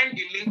will send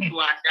the link to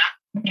Ada.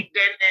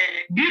 Then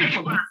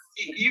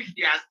see if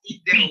they are still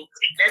there.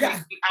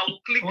 Then I will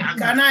click.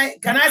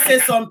 Can I say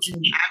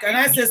something? Can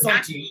I say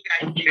something?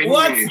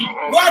 What?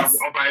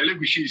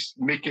 Elegushi is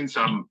making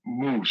some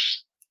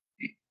moves.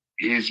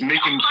 He's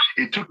making.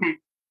 It took me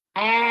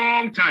a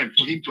long time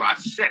for him to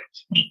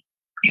accept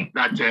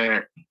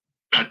that.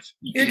 That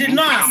he did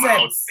not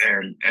accept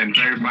and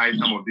verify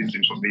some of this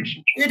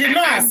information. He did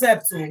not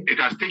accept. It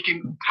has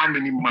taken how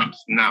many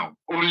months now?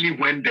 Only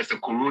when there's a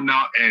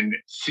corona and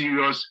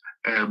serious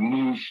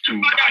move to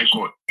the High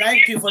Court.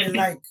 Thank you for the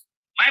like.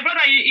 My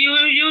brother,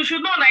 you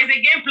should know that it's a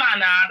game plan.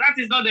 That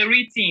is not the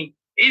real thing.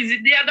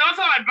 They're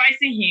also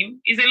advising him.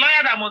 It's a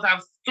lawyer that must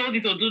have told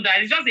you to do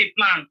that. It's just a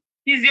plan.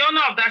 He's the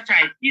owner of that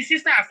child. His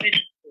sister has said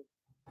it.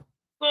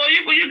 So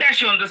you guys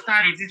should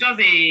understand it. It's just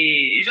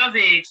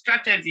a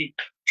strategy.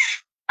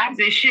 It's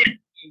a shit.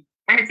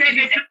 I said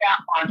it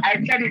on.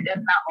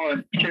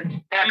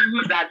 That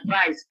was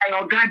advice. I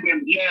ordered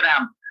them here.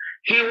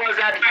 He was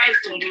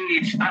advised to do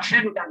it. I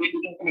said it at the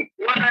beginning.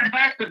 He was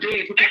advised to do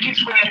it. If he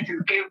keeps quiet,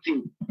 he's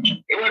guilty.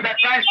 He was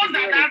advised to do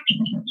it.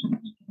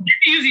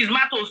 He used his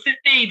mouth to say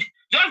it.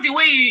 Just the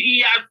way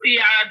he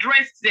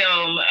addressed,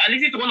 I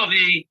listened to one of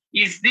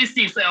his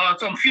things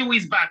some few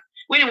weeks back.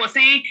 When he was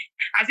saying,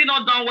 has he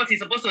not done what he's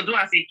supposed to do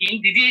as a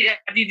king? Did he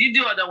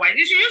do otherwise?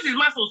 He should use his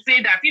mouth to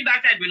say that if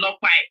that child will not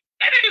quiet.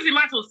 Let him use his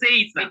mouth to say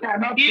it.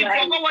 He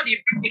forgot what he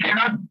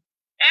cannot.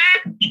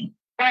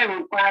 Why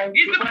will cry?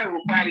 He cannot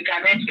cry.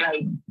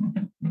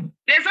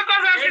 There's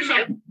circumstances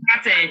of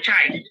that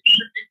child.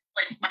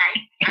 I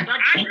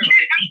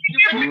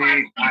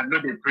know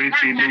the prince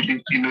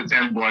lady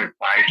innocent boy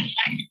fight.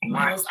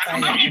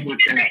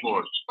 Innocent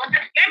boy. But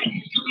let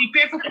me be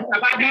careful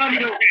about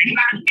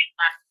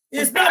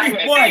It's not the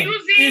boy.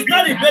 It's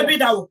not the baby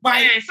that will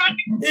buy. It's the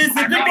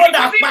people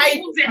that buy.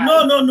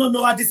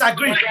 No. I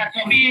disagree.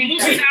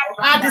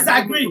 I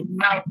disagree.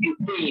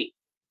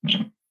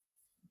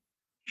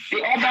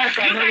 The others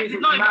are not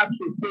using mouth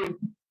to say.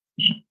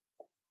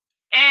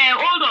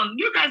 Hold on.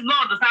 You guys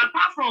know that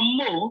apart from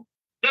Mo,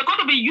 they're going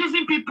to be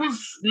using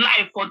people's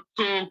life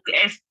to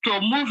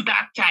move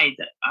that child.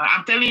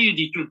 I'm telling you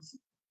the truth.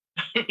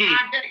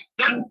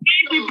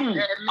 People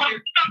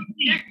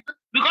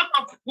because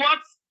of what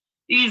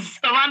is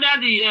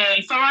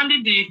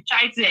surrounding the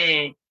child.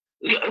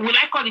 Will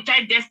I call the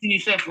child destiny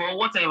self or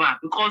whatever?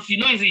 Because you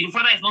know your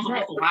father is not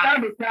supposed to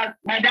have.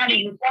 My daddy,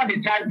 you saw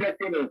the child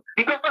destiny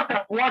because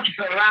of what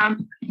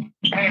surrounds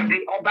the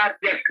Oba's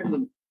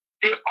destiny.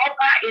 The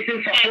Oba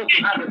isn't supposed to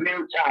have a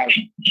male child.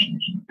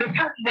 The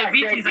fact that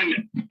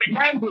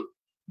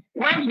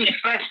when his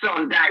first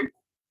son died,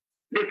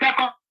 the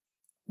second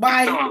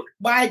by we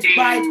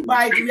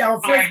are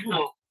on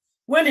Facebook.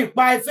 When it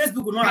by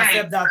Facebook will not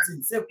accept that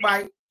thing. Say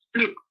by.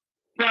 Look,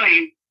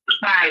 sorry,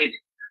 died.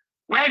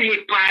 When he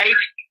died,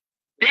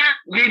 that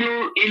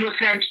little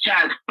innocent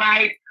child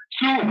died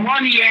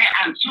 1 year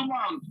and 2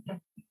 months.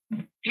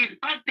 His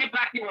birthday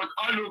party was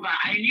all over.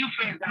 I knew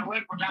friends that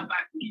went for that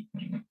party,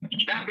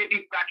 that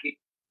baby party.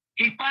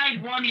 He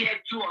died 1 year,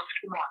 2 or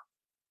 3 months.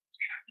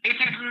 It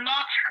is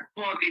not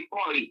for the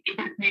boy. It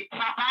is the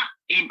papa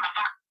in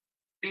papa,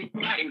 the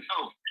father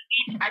himself.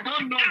 I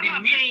don't know the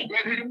meaning.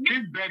 There's a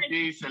this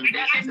birthday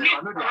celebration.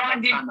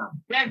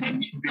 There's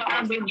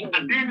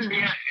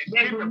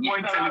a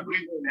point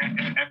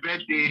celebrating a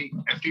birthday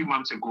a few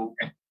months ago.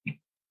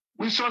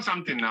 We saw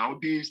something now.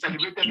 They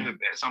celebrated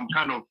some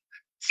kind of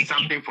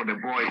something for the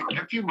boy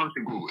a few months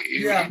ago.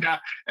 Either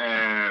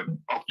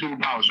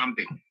October or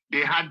something.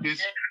 They had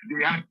this.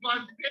 They had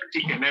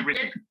chicken and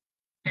everything.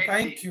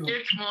 Thank you.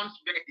 6 months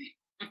birthday.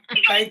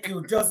 Thank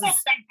you, Justice.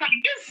 This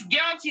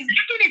girl, she's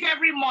making it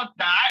every month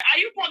now. Are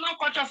you not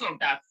conscious of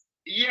that?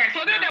 Yes.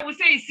 So then they will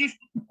say it's 6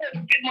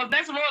 months.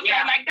 That's what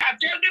like that.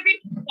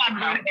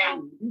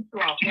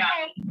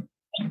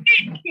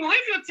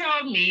 If you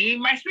tell me,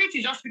 my spirit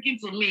is just speaking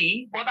to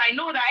me, but I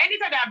know that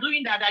anytime they are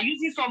doing that, they're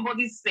using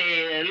somebody's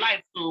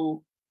life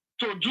to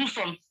do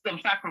some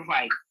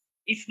sacrifice.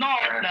 It's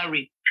not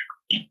ordinary.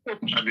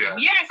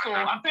 Yes, so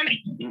I'm telling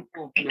you.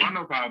 One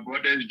of our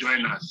brothers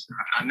joined us.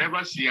 I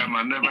never see him,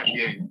 I never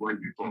hear his voice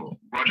before.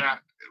 Brother,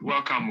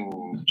 welcome.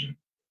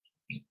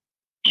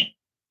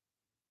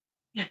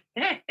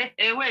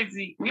 Where is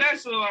he?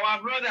 Yes, so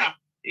our brother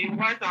in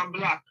white and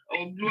black,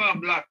 or blue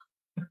and black.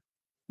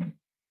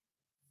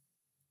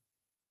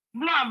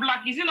 Blue and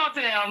black, is it not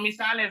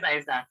Mr. Alex that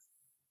is that?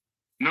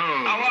 No.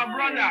 Our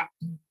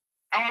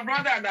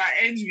brother that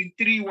ends with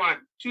 3-1,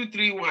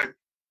 231.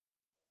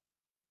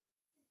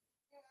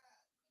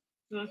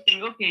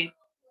 Okay.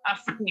 I've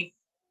seen it.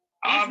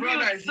 Our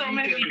brother is so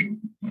maybe.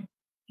 No.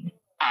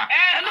 Our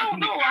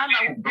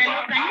brother is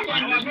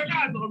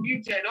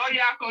unmuted. Oh,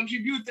 yeah,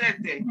 contributed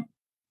then.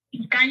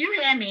 Can you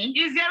hear me?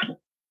 Is there?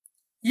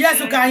 Yes,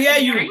 we can hear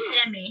you. Can you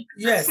hear me?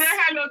 Yes. Say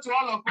hello to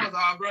all of us,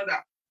 our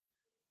brother.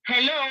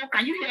 Hello,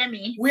 can you hear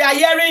me? We are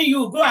hearing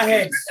you. Go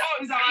ahead. Oh,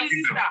 it's our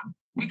sister.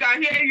 We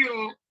can hear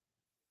you.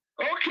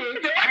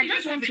 Okay. I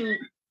just want to.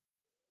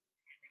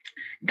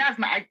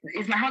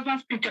 It's my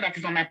husband's picture that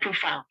is on my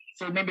profile.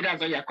 So maybe that's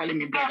why you're calling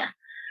me brother.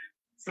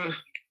 So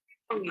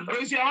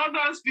it's your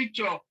husband's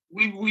picture.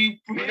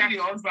 We pray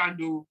the husband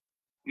though.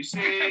 We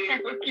say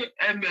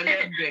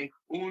𝗵𝘃𝗲𝗃.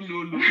 Oh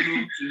no to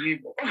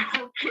him.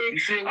 Okay. We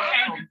say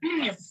welcome.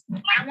 Please.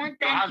 I want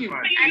thank you.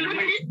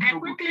 I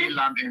quickly fail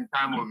him in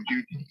time of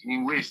duty.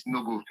 In waste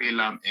no go fail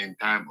him in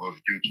time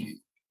of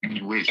duty.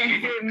 In waste.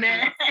 Amen.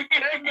 Amen.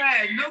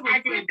 No go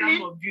fail in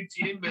time of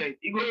duty. Amen.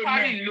 He go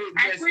carry load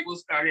where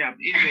supposed to carry him.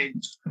 Amen.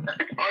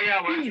 Oh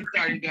yeah, what you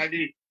carry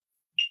daddy?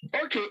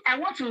 Okay, I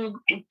want to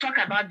talk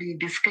about the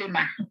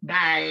disclaimer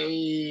by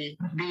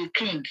the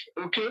king.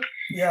 Okay,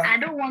 yeah. I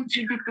don't want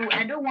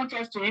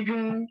us to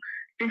even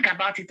think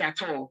about it at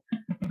all.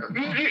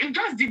 He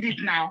just did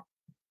it now.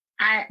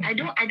 I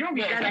don't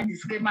regard that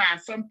disclaimer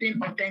as something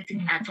authentic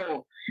at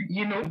all.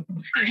 You know,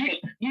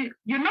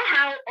 you know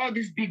how all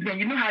these big men,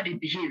 you know how they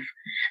behave.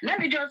 Let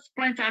me just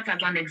point out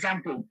as an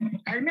example.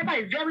 I remember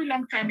a very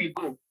long time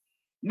ago.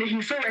 May he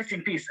so rest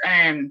in peace.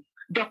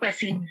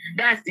 𝗵𝘃𝗰𝗵𝗶,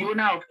 that's the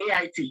owner of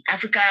AIT,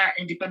 Africa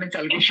Independent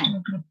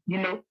Television. You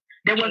know,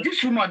 there was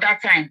this rumor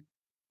that time,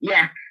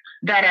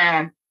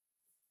 that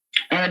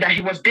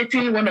he was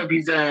dating one of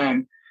his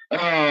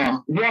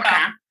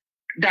worker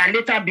that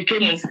later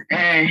became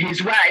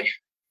his wife.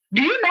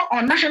 Do you know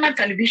on national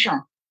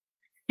television,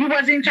 he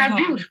was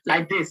interviewed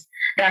like this,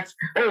 that,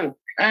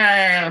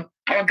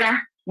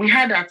 Oga, we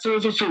heard that so,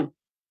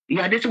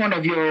 you are dating one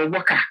of your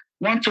worker.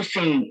 Want to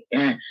sing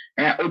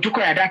Ojuko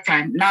at that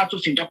time, now to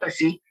sing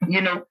𝗵𝘃𝗃𝗀,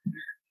 you know.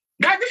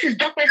 That this is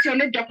𝗵𝘃𝗃𝗀,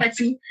 only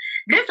𝗵𝘃𝗃𝗀.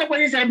 This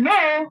𝗵𝘃𝗃𝗀 said,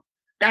 no,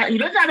 that he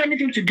doesn't have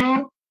anything to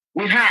do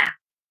with her.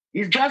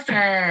 It's just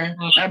a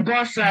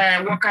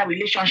boss-worker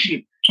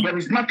relationship. There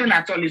is nothing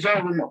at all, it's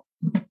all rumor.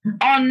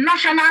 On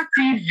national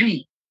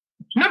TV,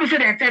 Nobody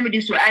said they tell me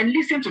this way. I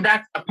listened to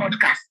that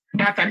podcast.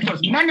 This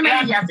was many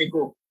years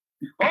ago.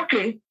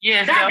 Okay.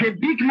 Yes. That's a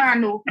big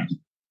man who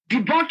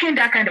debunking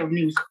that kind of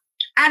news.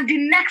 And the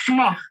next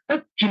month,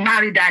 he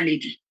married that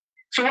lady.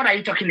 So what are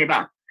you talking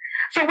about?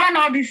 So when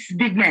all these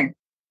big men,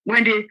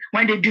 when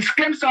they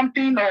disclaim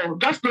something or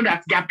just know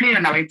that they are playing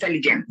on our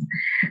intelligence.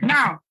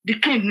 Now, the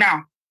king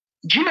now,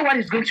 do you know what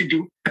he's going to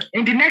do?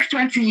 In the next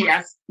 20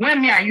 years,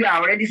 when me and you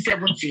are already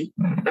 70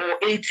 or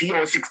 80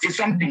 or 60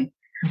 something,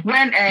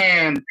 when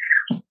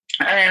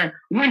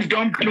wind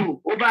don't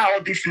blow over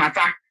all this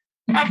matter,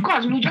 of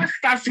course, we'll just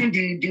start seeing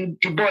the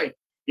boy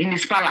in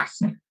his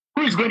palace.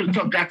 Who is going to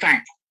talk that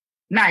time?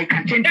 Now he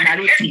can change the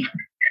narrative.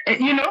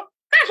 You know,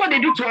 that's what they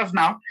do to us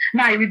now.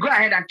 Now we go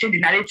ahead and change the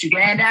narrative.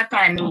 And that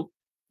time,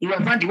 he was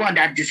not the one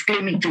that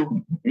disclaimed it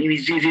to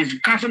his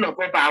council of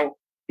power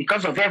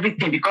because of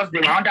everything, because they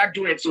were under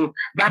duet, so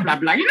blah blah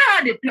blah. You know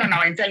how they play on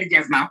our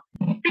intelligence now.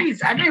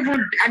 Please, I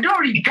don't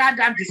regard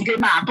that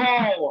disclaimer at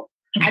all.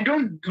 I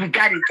don't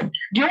regard it.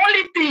 The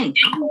only thing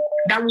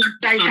that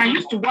he can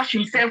use to wash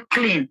himself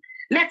clean,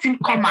 let him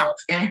come out.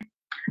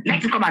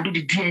 Let him come and do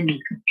the DNA.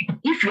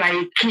 If you are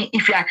a king,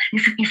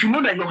 if you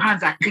know that your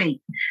hands are clean,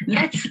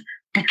 let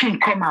the king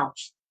come out.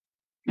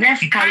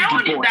 Let's carry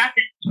the boy.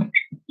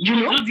 You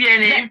know, do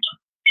DNA.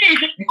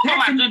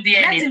 Let him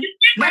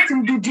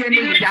do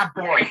DNA with that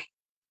boy.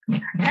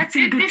 Let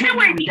him do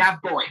DNA with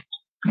that boy.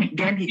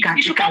 Then he can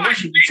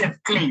wash himself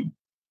clean.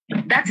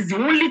 That is the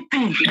only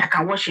thing that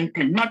can wash him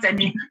clean, not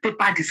any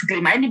paper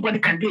disclaimer. Anybody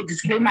can do a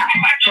disclaimer.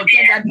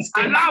 Forget that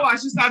disclaimer. Allow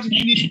us to start to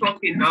finish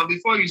talking now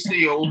before you say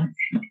your own.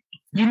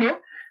 You know,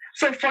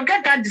 so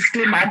forget that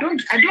disclaimer. I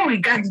don't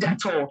regard it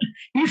at all.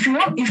 If you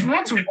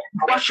want to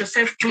wash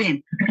yourself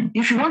clean,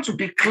 if you want to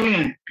be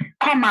clean,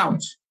 come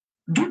out,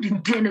 do the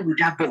DNA with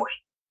that boy.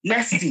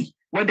 Let's see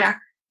whether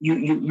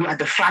you are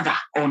the father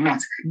or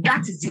not.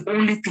 That is the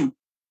only thing.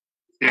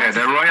 Yeah,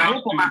 the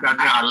royals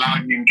doesn't allow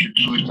him to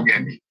do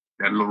DNA.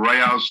 The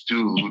royals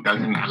too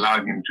doesn't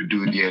allow him to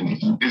do DNA.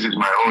 This is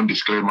my own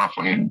disclaimer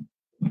for him.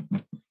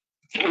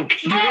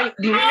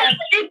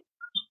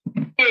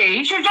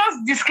 He should just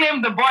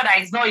disclaim the boy that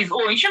is not his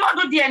own. He should not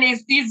do DNA.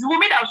 It's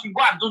Wumi that should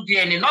go and do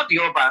DNA, not the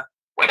Oba.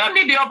 We don't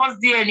need the Oba's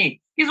DNA.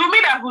 It's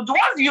Wumi that could.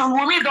 Once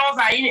Wumi does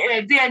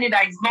a DNA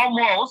that is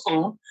normal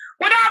also,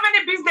 we don't have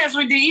any business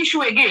with the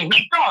issue again.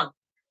 It's done.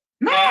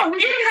 No, we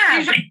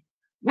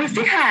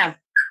still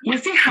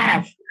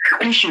have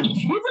issues.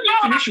 Even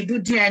if we should do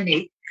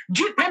DNA,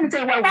 let me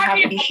tell you why we have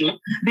an issue.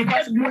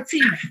 Because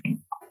motive.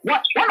 One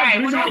of the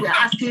reasons we're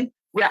asking,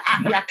 we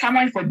are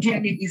clamoring for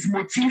DNA is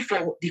motive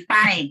for the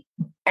buying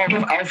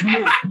of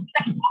Mo.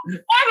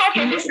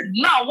 Okay, listen,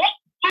 now what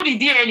do the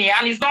DNA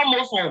and it's not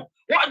Muslim?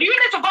 What do you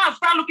need to go and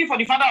start looking for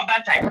the father of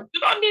that child? You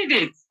don't need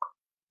it.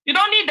 You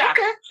don't need that.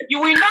 Okay. You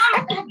will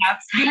now look at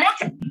the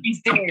motive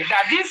is there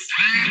that this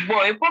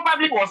boy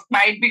probably was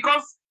spied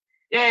because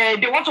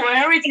they want to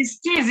inherit his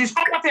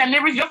property and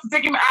everything just to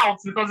take him out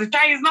because the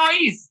child is not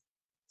his.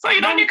 So you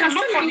don't need to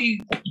look for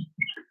the.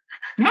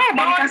 No,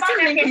 but we can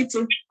still link it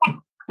to.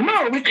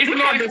 No, look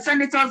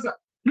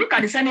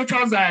at the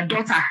senator's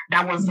daughter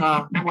that was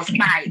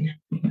spied.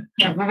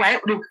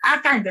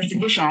 After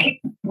investigation,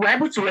 we were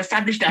able to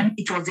establish that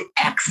it was the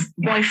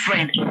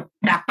ex-boyfriend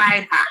that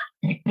spied her.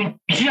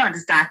 Do you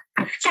understand?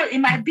 So it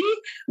might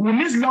be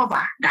Wumi's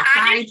lover that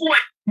spied.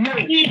 No,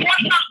 one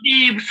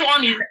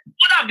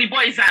of the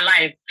boys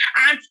alive,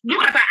 and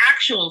look at her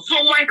actions. So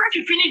when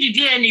you finish the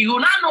DNA, you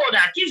now know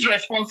that he's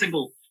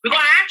responsible because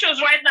her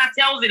actions right now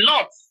tells a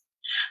lot.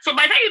 So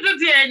by the time you do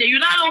DNA, you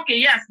now okay,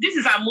 yes, this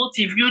is our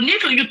motive. You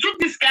took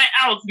this guy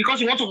out because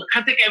you want to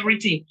take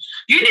everything.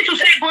 You need to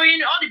start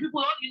going, all the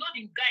people,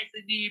 the guys,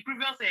 the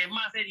previous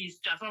man said he's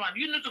transformer.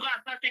 You need to go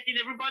and start checking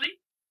everybody.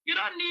 You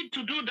don't need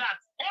to do that.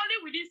 Only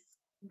with this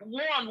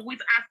one,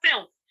 with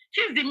herself.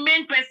 She's the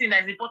main person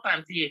that is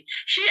important here.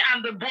 She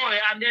and the boy,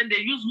 and then they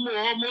use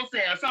Mose,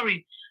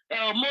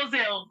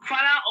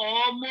 father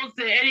or Mose,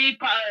 any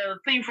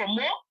thing from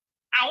Mo.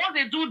 And once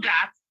they do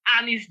that,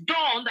 and it's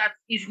done that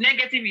is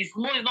negative, is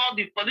Mo is not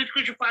the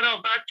political father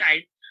of that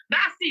child,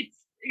 that's it.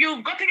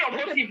 You've gotten your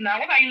motive now.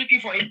 What are you looking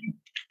for?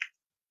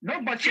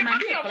 No, but she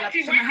might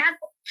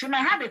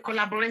have a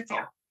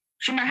collaborator.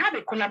 She might have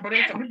a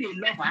collaborator, maybe a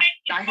lover,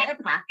 that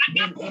help her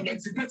in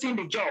executing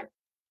the job.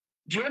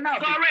 Do you know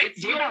the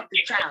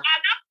child?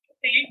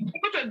 You're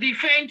going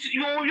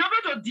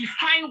to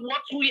define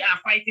what we are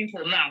fighting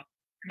for now.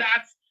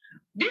 That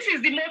this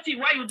is the motive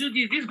why you do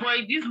this. This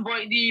boy,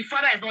 the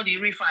father is not the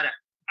real father.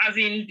 As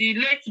in, the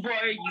late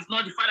boy is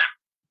not the father.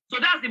 So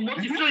that's the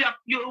motive. So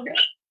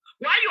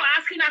why you're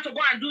asking her to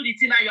go and do the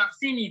thing and you have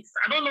seen it?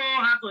 I don't know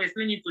how to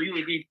explain it to you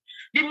again.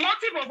 The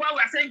motive of why we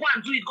are saying go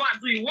and do it,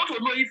 you want to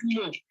know if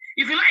Mo.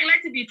 If you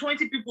like to be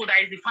 20 people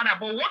that is the father,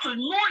 but what to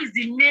know is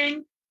the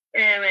main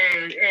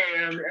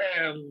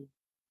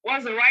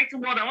what's the right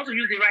word? I want to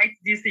use the right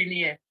this thing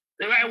here.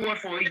 The right word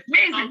for it.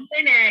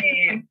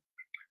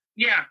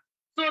 Yeah.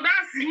 So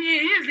that's he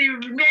is the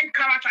main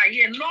character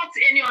here, not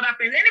any other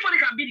person. Anybody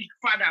can be the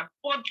father,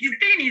 but the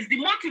thing is, the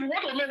motive. You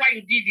want to know why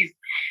you did this,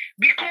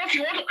 because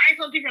you want to hide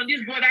something from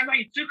this boy. That's why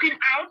you took him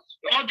out,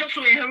 or just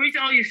to inherit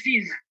all his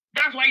sins.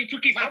 That's why you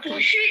took him out. So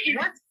she is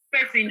that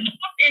person,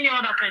 not any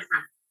other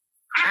person.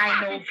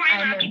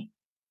 I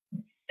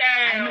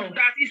know.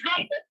 That is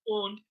not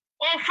own.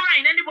 Oh,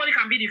 fine. Anybody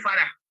can be the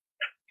father.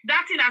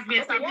 That thing has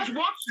been established.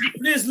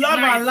 Please love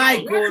and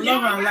like, love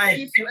and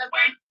like.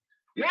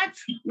 What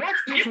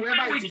if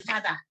whoever is the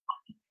father?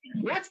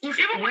 What if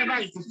whoever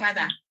is the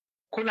father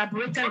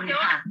collaborated with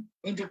her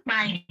in the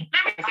crime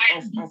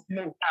of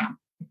Mo?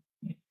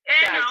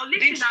 Now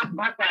listen.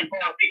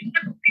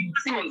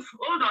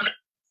 Hold on.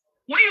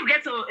 When you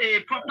get to a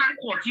proper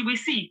court, you will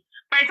see.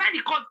 By the time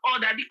the court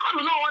order, the court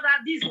will not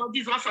order this or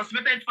this or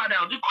suspected father.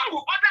 The court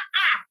will order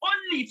her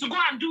only to go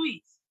and do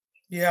it.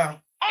 Yeah.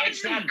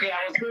 Exactly.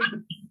 I was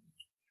going.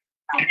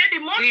 And then the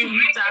more you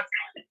read that,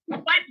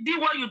 why did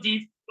what you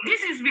did?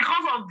 This is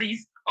because of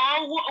this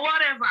or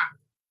whatever.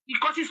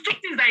 Because it's two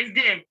things that is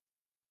there.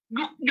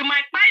 You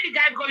might buy the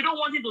guy because you don't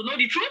want him to know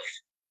the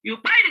truth. You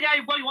buy the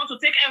guy because you want to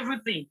take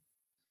everything.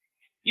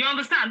 You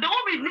understand? They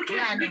won't be looking.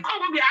 The court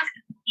won't be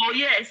asking. Oh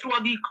yes, for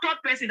the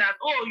third person that,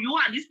 oh, you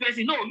and this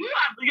person. No,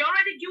 you're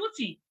already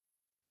guilty.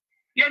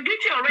 You're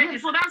guilty already,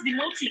 so that's the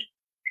motive.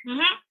 So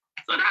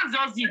that's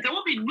just it. They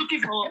won't be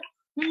looking for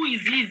who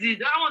is this.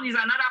 That one is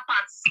another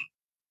part.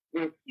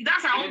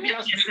 That's our own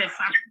business.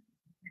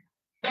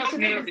 Just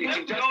nailed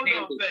it.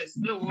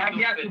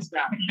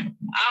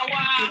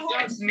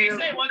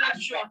 Say one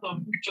shot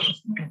of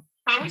pictures.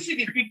 Can we see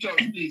the pictures,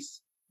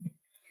 please?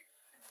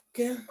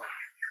 Okay.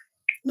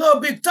 No,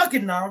 big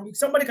talking now.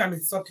 Somebody can be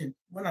talking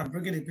when I'm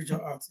bringing the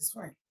picture out. It's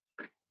fine.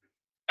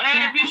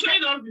 Be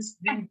showing us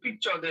the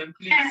picture then,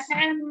 please.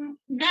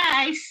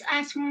 Guys,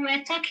 as we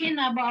were talking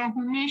about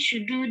who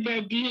should do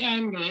the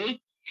DNA,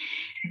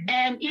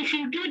 if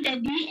you do the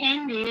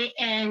DNA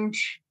and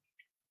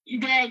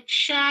the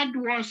child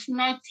was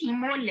not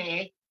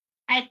𝘵𝑚ole,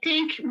 I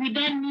think we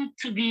don't need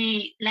to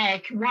be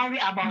like worry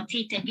about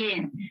it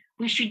again.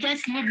 We should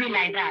just leave it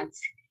like that.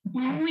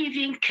 We won't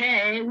even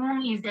care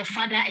who is the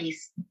father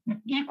is.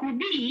 It could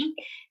be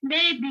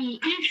maybe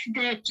if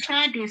the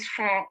child is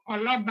for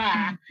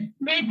Oloba,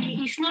 maybe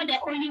it's not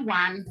the only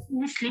one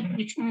who sleep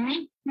with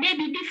me.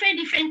 Maybe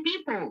different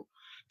people.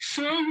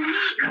 So we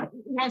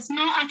was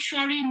not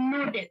actually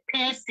know the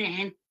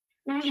person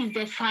who is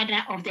the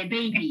father of the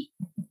baby.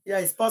 Yeah,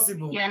 it's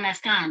possible. You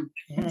understand?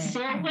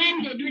 So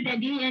when they do the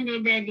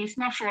DNA, then it's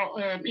not for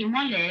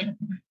𝘵𝑚ole.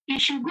 We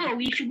should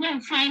go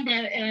and find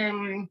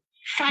the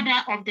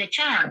father of the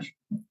child.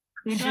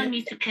 We don't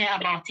need to care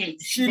about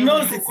it. She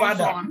knows the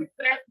father.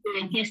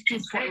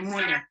 Justice for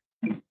𝘵𝑚ole.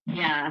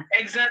 Yeah.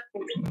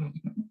 Exactly.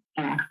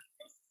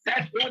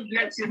 That's God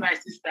bless you, my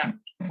sister.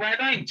 We're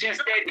not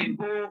interested in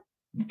who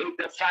is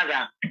the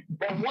father.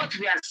 But what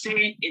we are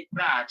saying is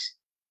that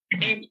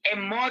in a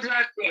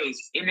murder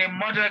case,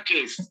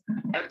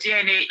 a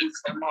DNA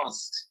is a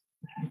must.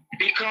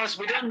 Because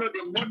we don't know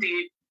the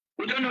motive.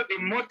 We don't know the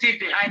motive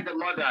behind the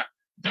murder.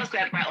 Just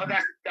like my other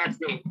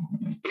sister said.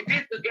 It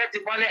is to get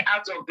the money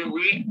out of the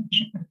way,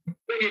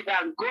 so you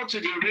can go to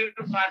the real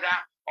father,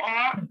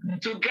 or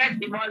to get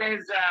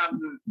𝘵𝑚ole's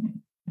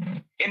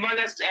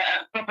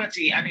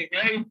property and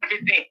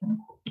everything.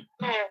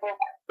 So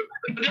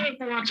we don't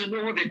even want to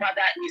know who the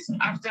father is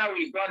after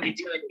we've done the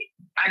DNA.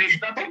 And it's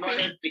not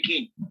𝘵𝑚ole's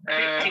speaking.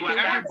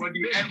 Everybody,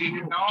 we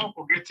are all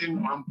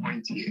forgetting one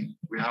point here.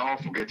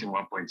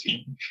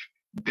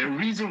 The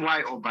reason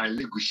why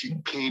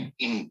Elegushi came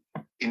in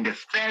the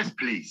first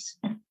place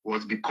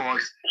was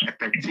because a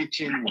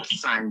petition was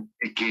signed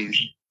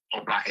against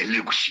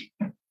Elegushi.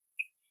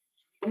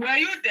 Were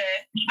you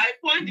there? I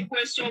point the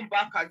question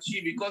back at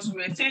you because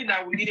we were saying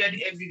that we needed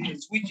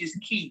evidence, which is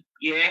key.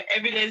 Yeah,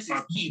 evidence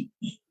is key.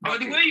 But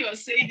the way you're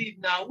saying it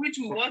now, which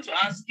we want to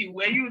ask you,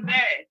 were you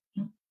there?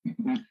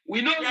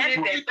 We know have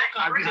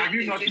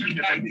you not seen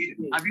the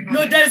petition?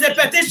 No, there is a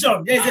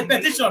petition. There is a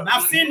petition.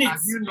 I've seen it.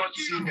 Have you not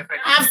seen the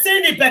petition? I've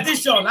seen the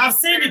petition. I've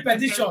seen the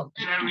petition.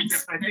 There is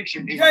a petition.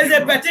 There is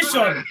a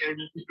petition.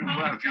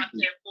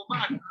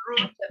 Mohbad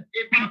wrote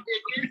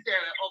against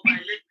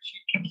Elegushi.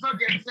 So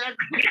they said,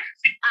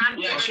 and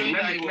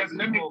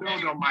let me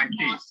build on my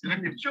case.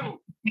 Let me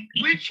show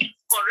which is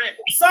correct.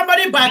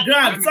 Somebody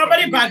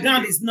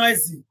background is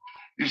noisy.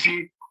 You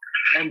see,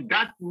 and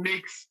that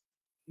makes.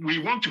 We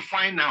want to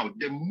find out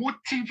the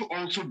motive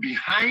also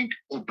behind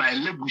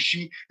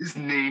Elegushi's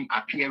name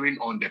appearing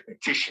on the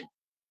petition.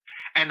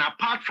 And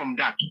apart from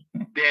that,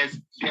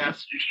 there's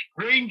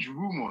strange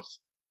rumors,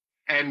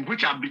 and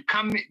which are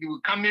becoming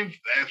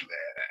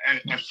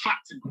a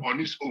fact on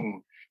its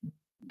own,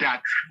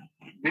 that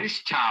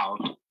this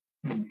child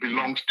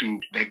belongs to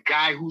the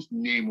guy whose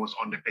name was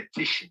on the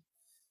petition.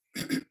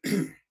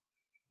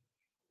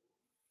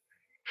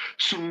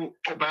 So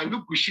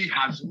Elegushi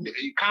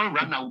can't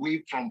run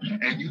away from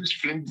and use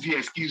flimsy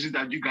excuses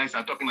that you guys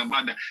are talking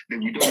about, that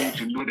we don't need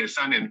to know the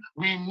son, and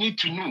we need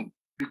to know,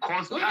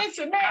 because we need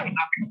to know.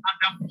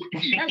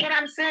 That's what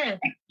I'm saying.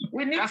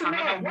 We need to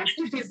know what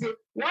if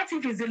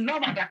it's the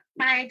lover that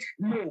died?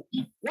 No.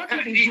 What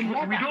if it's the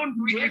lover? We don't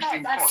do it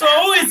in court. So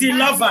who is the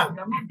lover?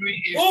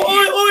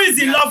 Who is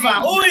the lover?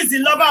 Who is the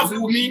lover of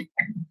Wumi?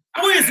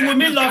 Who is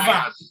Wumi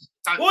lover?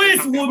 Who is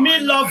Wumi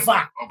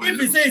lover? If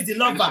he says the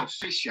lover, it's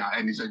official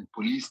and it's a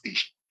police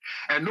station,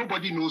 and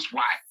nobody knows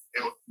why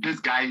this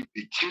guy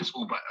they chase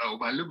over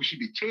Elegushi,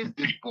 they chase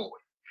this boy,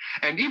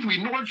 and if we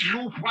don't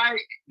know why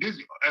this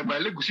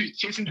Elegushi is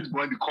chasing this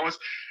boy, because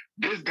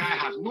this guy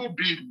has no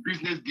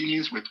business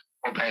dealings with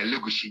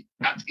Elegushi.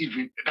 That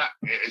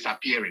is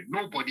appearing.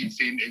 Nobody is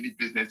saying any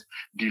business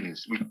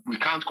dealings. We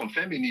can't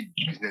confirm any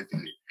business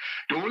dealings.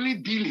 The only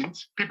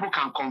dealings people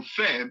can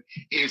confirm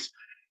is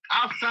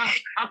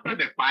after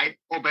the fight,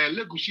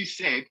 Elegushi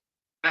said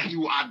that he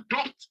will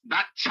adopt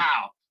that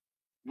child,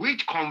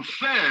 which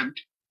confirmed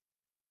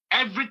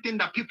everything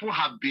that people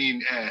have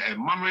been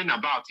murmuring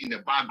about in the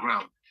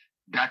background,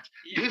 that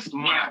this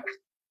man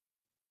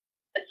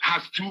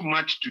has too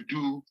much to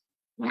do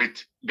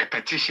with the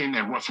petition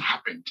and what's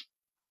happened.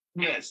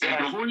 Yes.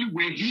 And the only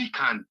way he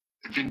can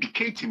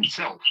vindicate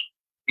himself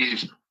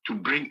is to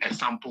bring a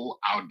sample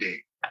out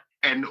there.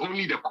 And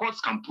only the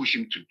courts can push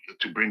him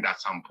to bring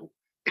that sample.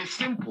 It's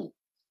simple.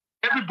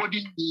 Everybody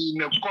in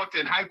the court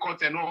and high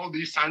court and all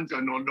these sons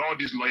and all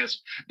these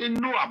lawyers, they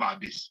know about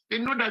this. They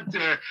know that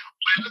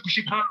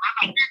she can't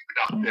run away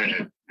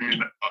without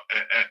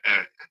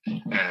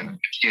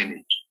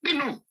DNA. They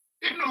know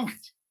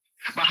it.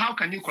 But how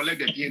can you collect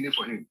the DNA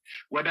for him?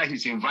 Whether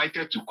he's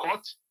invited to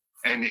court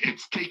and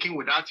it's taken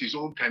without his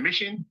own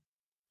permission,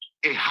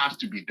 it has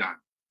to be done.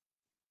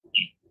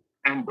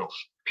 End of.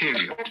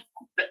 Period.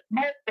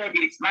 Mo said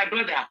it, my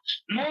brother.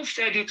 Mo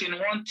said it in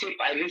one tape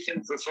I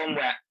listened to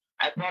somewhere.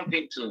 I bumped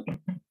into.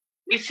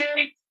 He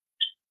said,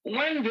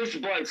 when these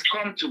boys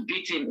come to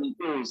beat him, he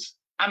goes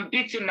and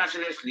beat him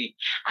mercilessly.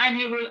 And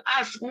he will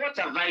ask, what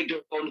have I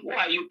done? Who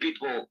are you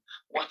people?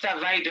 What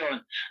have I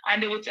done?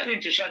 And they will tell him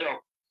to shut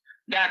up.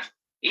 That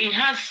he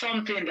has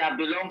something that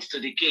belongs to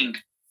the king.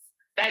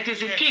 That it is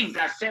the king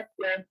that set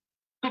them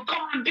to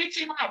come and beat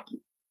him up.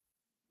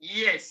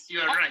 Yes, you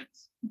are right.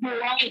 What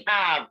do I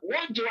have?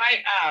 What do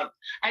I have?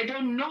 I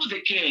don't know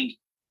the king.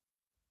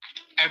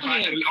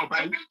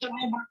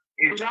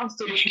 Belongs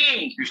to the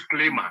king.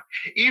 Disclaimer.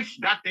 If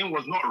that thing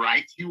was not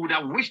right, he would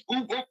have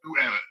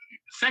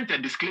sent a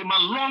disclaimer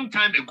a long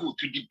time ago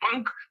to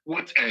debunk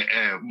what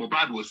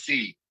Mohbad was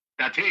saying.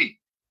 That, hey,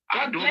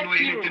 I don't know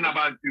anything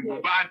about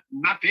Mohbad,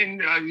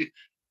 nothing.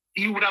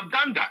 He would have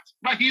done that.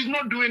 But he's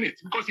not doing it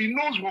because he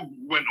knows what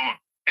went on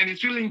and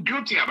he's feeling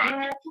guilty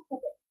about it.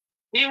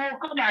 He will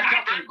come and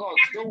talk in court.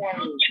 Don't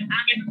worry.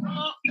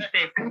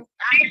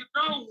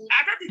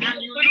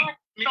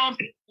 Some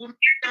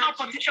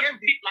she gave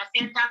the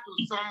placenta to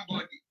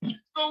somebody.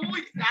 So who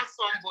is that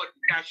somebody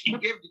that she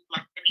gave the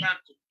placenta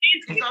to?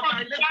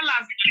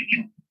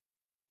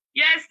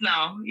 Yes,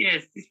 now.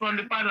 Yes, it's from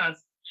the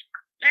palace.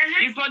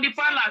 It's from the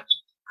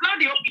palace. Now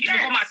the people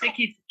come and take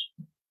it.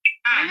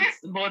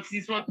 But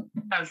it's what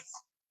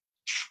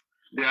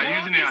they are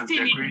using it as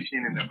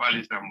decoration in the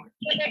palace somewhere.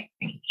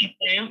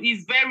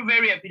 It's very,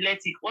 very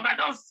epileptic. But I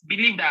just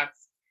believe that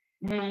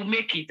we'll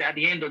make it at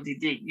the end of the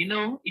day. You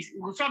know, it's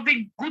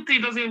something good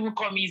thing doesn't even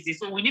come easy.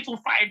 So we need to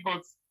fight,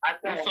 but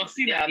we'll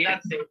succeed. Yeah,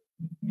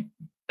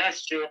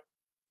 that's true.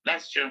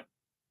 That's true.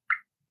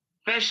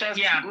 Precious,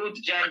 good,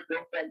 giant,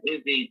 don't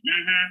easy.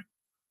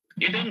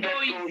 You don't get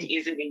gold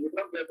easily. You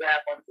don't get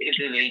that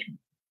easily.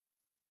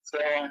 So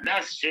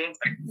that's true.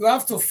 You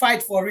have to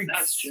fight for it.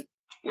 That's true.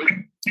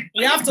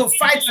 We have to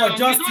fight for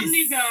justice.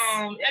 You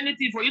don't need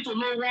anything for you to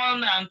know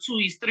 1 and 2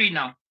 is 3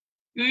 now.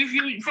 If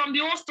you from the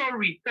whole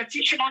story,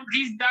 petition,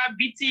 this, that,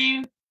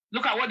 beating.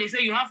 Look at what they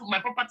say. You have my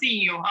property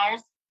in your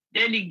house.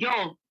 Then the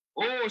girl,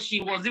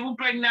 she was even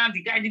pregnant.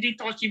 The guy didn't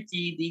touch him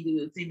till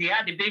they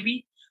had the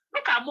baby.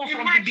 Look at more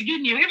from the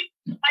beginning.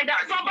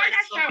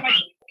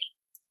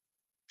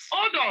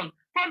 Hold on.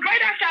 From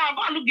bridal shower,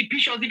 go and look the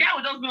pictures. The guy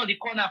will just be on the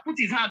corner, put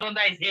his hand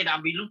under his head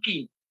and be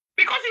looking.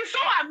 Because he's so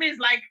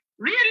amazed, like,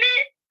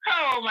 really?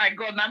 Oh my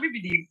God, now maybe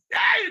you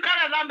can't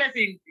have that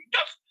message.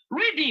 Just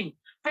read him.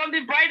 From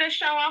the bridal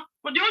shower,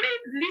 but the only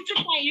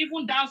little point he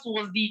even danced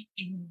was the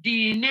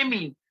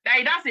naming. That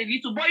he danced a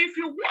little, but if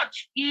you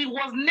watch, he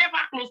was never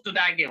close to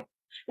that girl.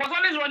 He was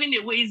always running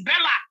away. It's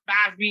Bella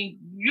that has been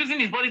using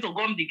his body to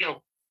gum the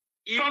girl.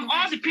 From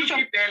all the pictures,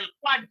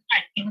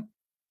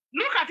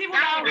 look at even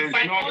how there's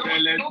no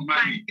Bella's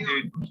money.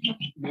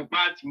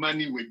 Mohbad's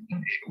money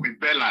with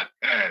Bella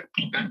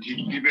that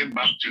he's given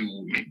back to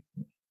me.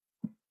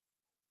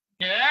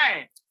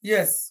 Yeah.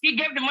 Yes. He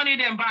gave the money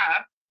then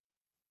back.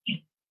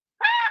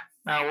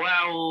 Now,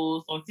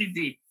 wow, something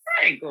deep.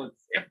 Very good.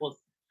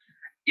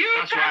 You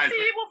can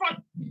see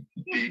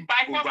even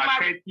by over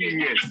 30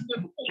 years,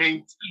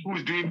 think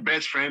who's doing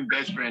best friend.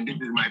 This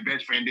is my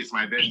best friend. This is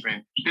my best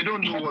friend. They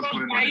don't know what's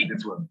going on in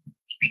this world.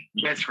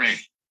 Best friend.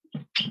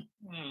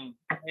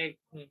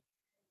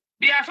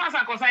 As far as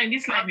I'm concerned, in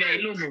this life, we are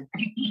alone.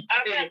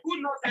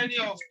 Who knows any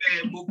of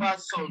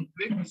Mohbad's song?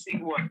 Let me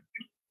sing one.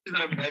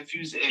 I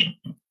fuse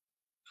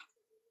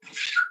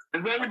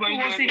Everybody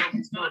was it?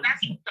 No,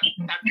 that's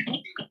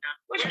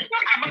we should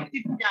talk about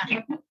it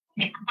here.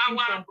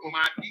 Power of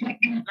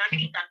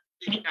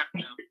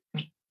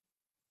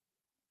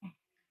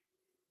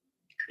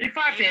In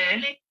fact,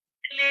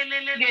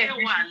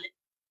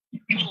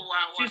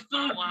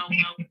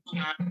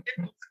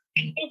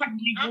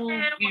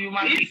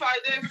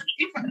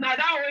 if now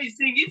that way you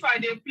think if I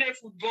dey play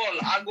football,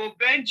 I go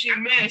bench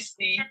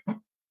Messi,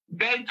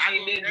 bench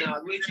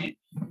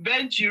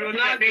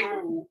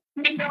Ronaldo.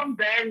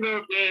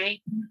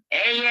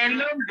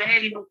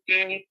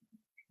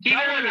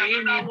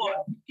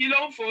 Kí ló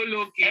ń fò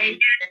lókè?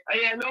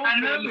 Ẹyẹ ló ń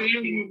fò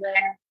lókè.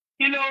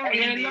 Kí ló ń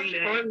rìn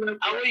nílẹ̀?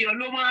 Àwọn èèyàn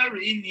ló máa ń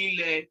rìn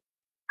nílẹ̀.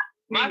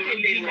 Má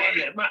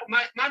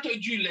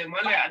tójú ilẹ̀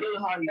mọ́lẹ̀. I don't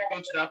know how you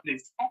got to that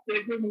place. Má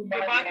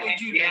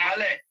tójú ilẹ̀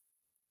mọ́lẹ̀.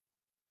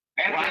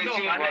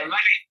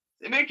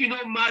 Make you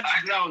no match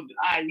ground.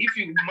 If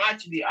you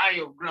match the eye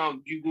of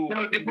ground, you go.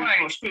 No, the boy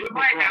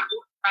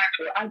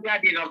I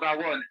got the number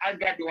one. I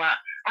got the one.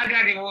 I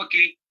got the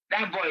okay.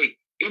 That boy,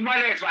 he more or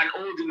less an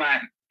old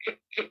man.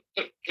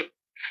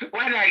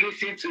 When I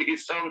listen to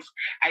his songs,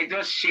 I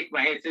just shake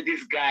my head. So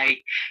this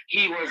guy,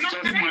 he was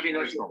just giving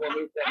us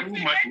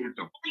information.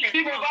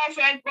 People about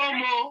friend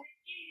promo.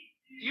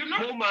 You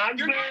know,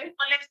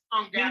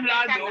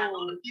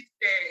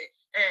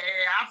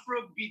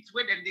 Afrobeat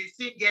where they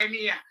sing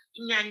Genia.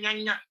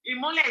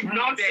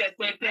 Not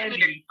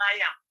secretary.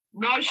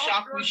 Not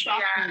shaku.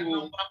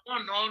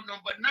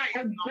 Number 9.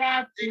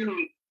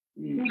 Exactly.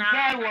 The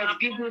guy was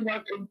giving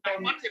us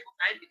information.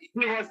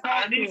 He was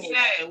talking. And he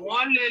said,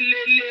 one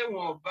lele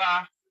won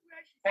ba.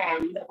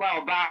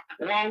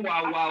 One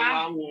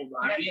wa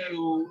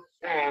rio.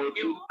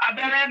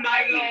 Abẹ́rẹ́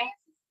máa lọ.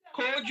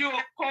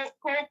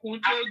 Kókun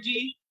tó jí.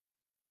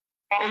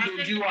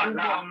 Ojoju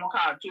àlá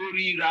ká tó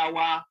ríra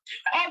wa.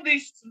 All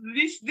this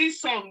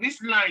song,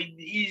 this line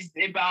is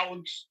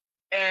about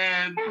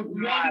one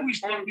who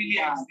is not really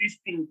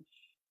existing.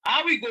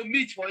 How we go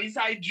meet for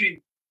inside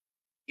dream?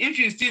 If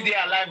you still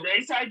there alive, the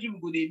inside dream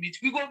go dey meet.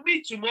 We go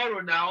meet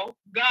tomorrow now,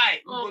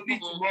 guy. We go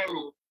meet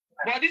tomorrow.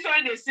 But this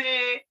one they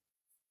say,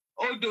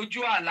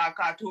 Ojoju àlá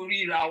ká tó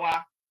ríra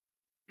wa.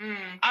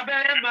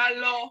 Abẹ́rẹ́ máa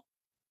lọ.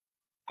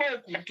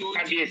 Kókun tó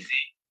jí.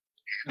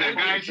 The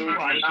guy who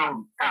has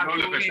song, and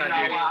all of a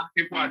sudden,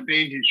 people are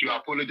saying he should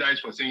apologize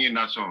for singing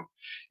that song.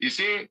 He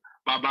say,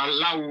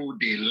 Babalawo,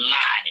 they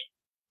lie.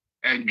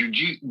 And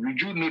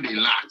Juju know they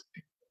lie.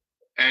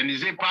 And he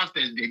say,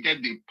 pastors, they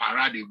get the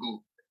parade, they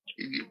go.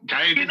 You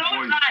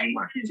don't lie.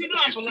 You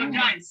don't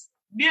apologize.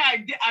 Me,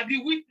 I be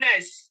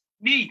witness.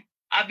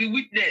 I be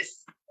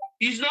witness.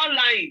 He's not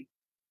lying.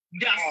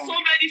 There are so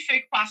many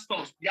fake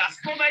pastors. There are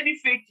so many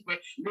fake people.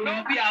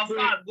 Don't be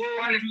afraid. Go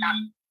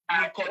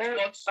to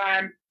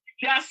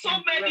there are so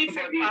many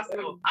fake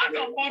pastors. Out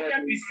of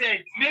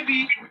 100%,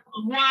 maybe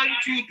 1,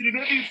 2, 3,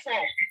 maybe 4,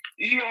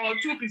 or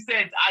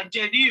 2% are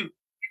genuine.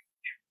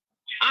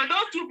 And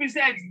those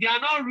 2%, they are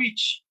not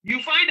rich.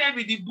 You find them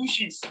in the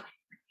bushes.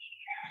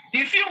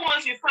 The few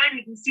ones you find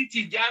in the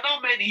city, they are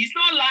not many. He's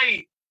not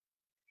lying.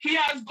 He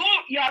has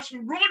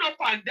run up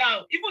and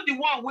down. Even the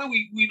one where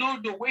we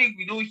don't know, where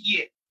we don't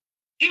hear.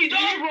 He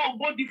don't run,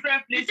 go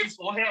different places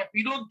for help.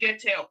 He don't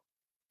get help.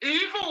 He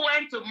even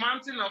went to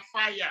Mountain of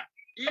Fire.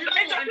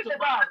 Imagine.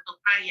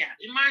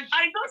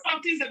 I know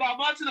some things about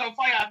Mountain of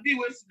Fire. Be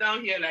wasting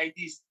down here like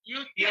this.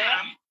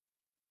 Yeah.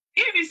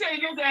 If you say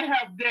you don't get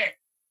help there,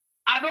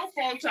 I don't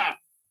falter.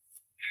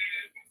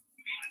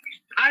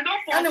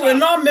 Anyway,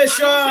 not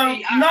measure.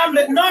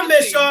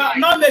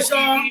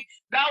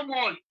 That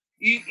one,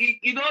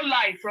 you don't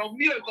lie from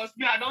me because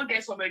me, I don't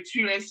get some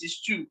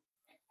experiences too.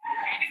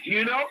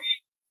 You know.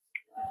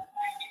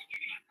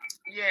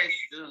 Yes.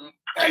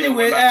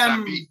 Anyway,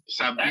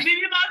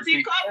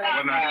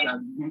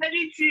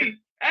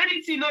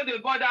 anything no they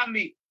bother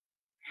me.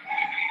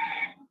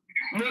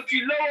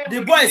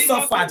 The boy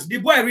suffered. The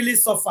boy really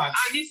suffered.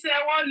 And he said,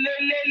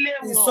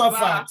 he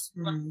suffered.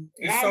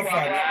 He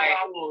suffered.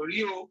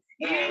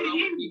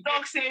 He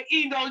don't say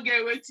he don't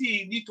get what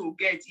he need to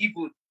get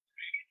even.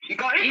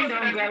 Because he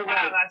don't get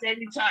at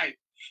any time.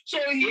 So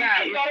he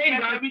don't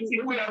get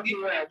everything we have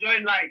to enjoy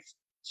life.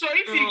 So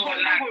if he go,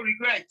 he will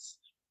regret.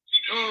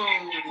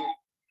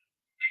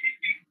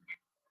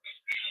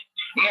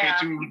 Yeah.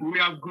 Okay, do we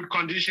have good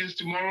conditions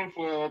tomorrow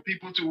for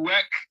people to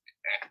work?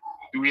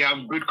 Do we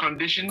have good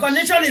conditions?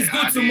 Condition is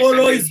good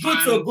tomorrow. It's good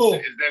to go.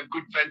 Is there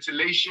good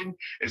ventilation?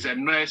 Is there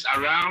noise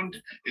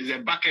around? Is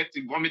there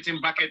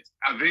vomiting bucket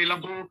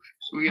available?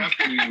 We have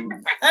to.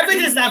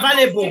 Everything is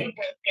available.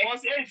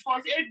 First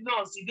aid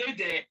nurse,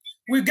 there.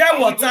 We get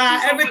water.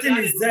 Everything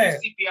is there.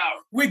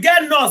 We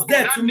get nurse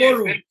there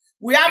tomorrow.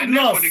 We have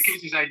nurse.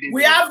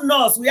 We have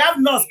nurse. We have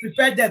nurse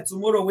prepared there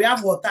tomorrow. We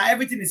have water.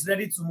 Everything is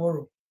ready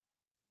tomorrow.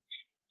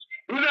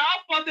 We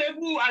have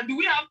portable, and do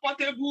we have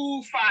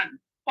portable fan?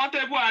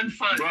 Portable and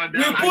fan.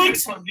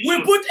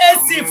 We put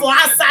AC for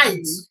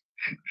outside.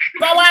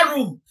 Power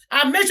room.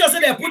 And make sure so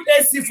they put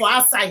AC for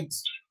outside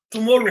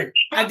tomorrow.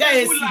 I got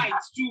AC.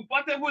 Lights too.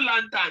 Portable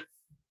lantern.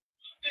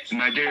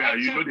 Nigeria,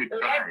 you know they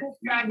try.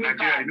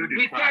 Nigeria, you know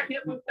they try. You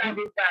put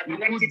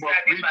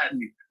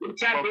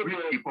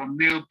Bobrisky for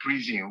male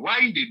prison.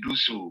 Why they do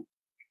so?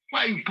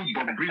 Why you put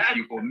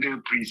Bobrisky for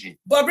male prison?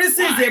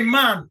 Bobrisky is a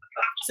man,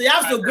 so he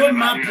has to go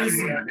man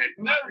prison.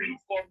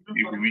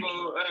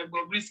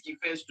 Bobrisky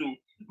first too.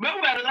 When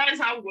we realize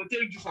how we will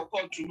take you for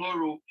court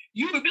tomorrow,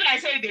 you will be like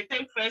saying they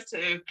take first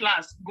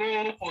class,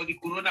 go for the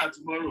corona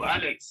tomorrow,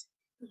 Alex.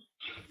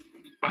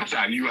 But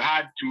you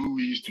had 2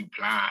 weeks to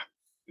plan.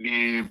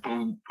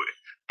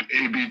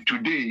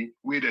 Today,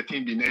 where the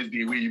thing the next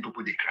day, where you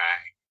people they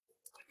cry.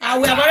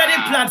 And we have already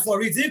planned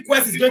for it.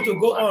 Inquest is going to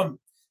go on.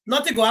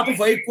 Nothing will happen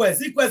for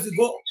Inquest. Inquest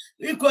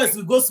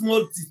will go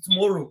small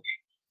tomorrow.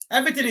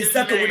 Everything is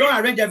settled. We don't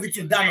arrange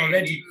everything done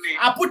already.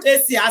 I put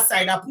AC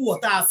outside, I put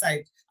water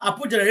outside, I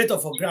put generator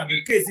for ground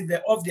in case if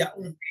they're off their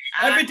own.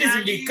 Everything's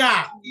in the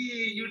car.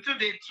 You two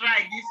they try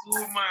this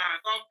woman.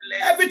 God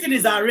bless. Everything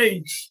is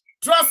arranged.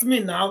 Trust me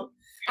now.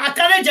 I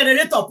carry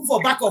generator put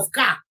for back of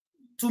car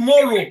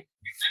tomorrow.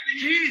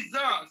 Jesus.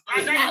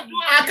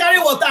 I carry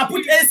water, I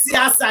put AC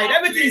outside.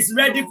 Everything is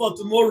ready for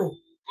tomorrow.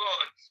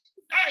 God.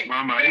 Hey,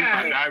 Mama,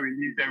 if I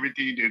release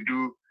everything they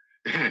do,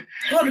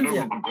 we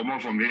don't come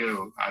out from here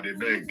at the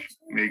bank.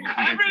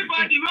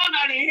 Everybody run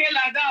at the hill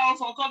like that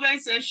for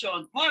comment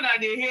session. Run at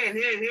the hill.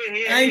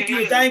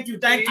 Thank you.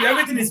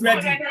 Everything is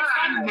ready.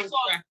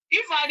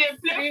 If I dey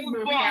play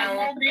football, I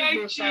don't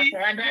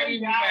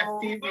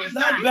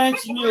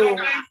bench me.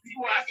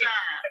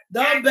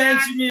 Don't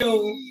bench me.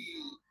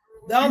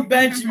 Don't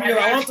bench me.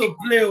 I want to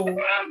play.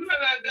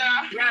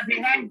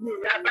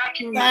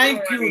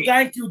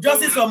 Thank you.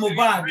 Justice for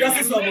Mohbad.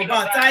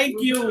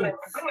 Thank you.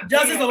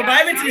 Justice for Mohbad.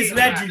 Everything is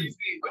ready.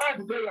 I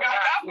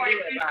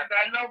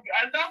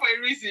love my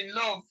reason,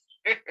 love.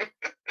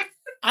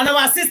 And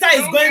our sister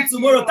is going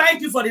tomorrow.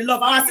 Thank you for the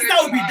love. Our sister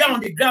will be down on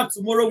the ground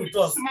tomorrow with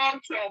us.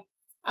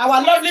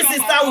 Our lovely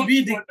sister will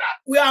be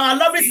our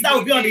lovely sister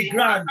will be on the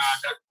ground.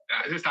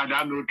 Sister,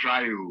 that no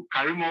try you.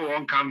 Karimo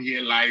won't come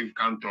here live,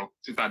 can't talk.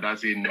 Sister, that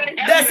say no.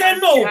 They say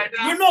no.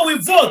 You know we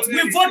vote.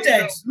 We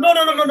voted. No.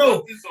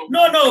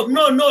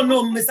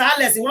 Mr.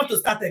 Alex, you want to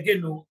start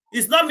again? No.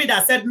 It's not me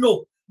that said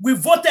no. We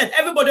voted.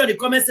 Everybody on the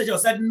comment section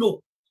said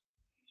no.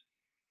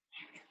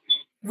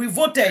 We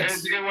voted.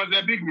 It was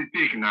a big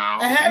mistake now.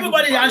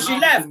 Everybody, and she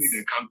left.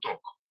 They can't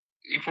talk.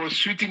 It was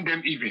treating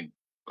them even.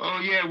 Oh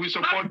yeah, we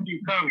support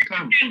you.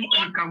 Come.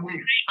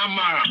 We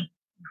Amara.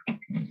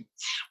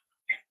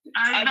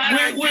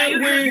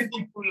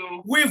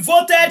 We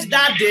voted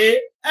that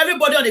day.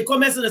 Everybody on the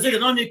comments said they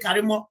don't need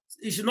Karimo.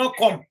 He should not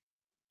come.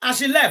 And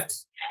she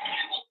left.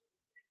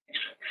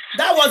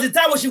 That was the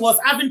time when she was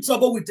having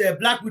trouble with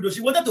Black Widow.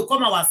 She wanted to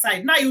come our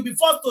side. Now you'll be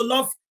forced to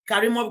love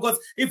Karimo because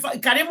if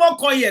Karimo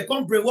come here,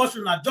 come brainwash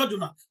una, judge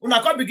una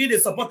come begin to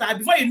support her.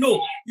 Before you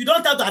know, you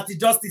don't have to have the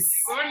justice.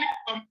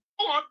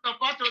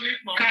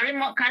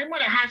 Karimo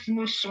that has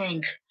no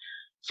swing.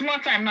 Small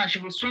time now, she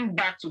will swing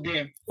back to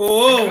them.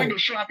 Oh, when they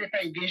show up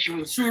again, she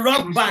will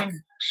run back.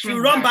 She'll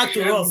run back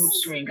to us.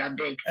 Swing, I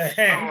beg. I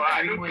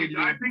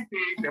think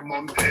the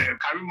mom,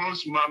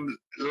 Karimo's mom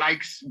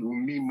likes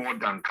me more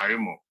than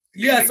Karimo.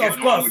 Yes, of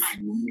course.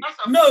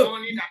 No.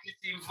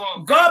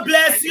 God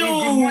bless you.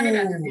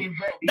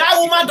 That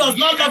woman does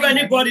not love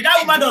anybody. That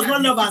woman does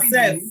not love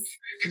herself.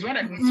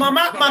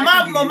 Mama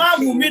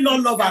Wumi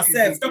not love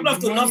herself. Don't have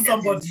to love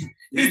somebody.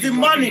 It's the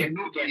money. You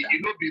know,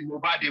 be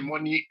Mohbad the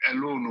money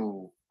alone,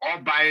 or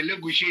by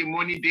Elegushi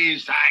money day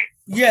inside.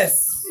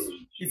 Yes,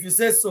 if you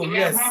say so,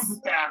 yes.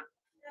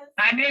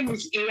 Her name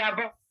is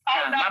𝗵𝗃𝗲.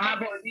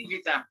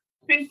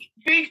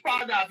 Pink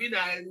powder,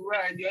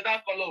 and the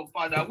other color of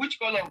powder. Which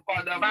color of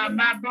powder?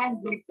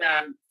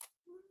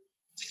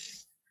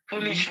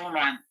 Foolish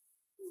woman.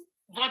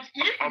 But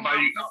if by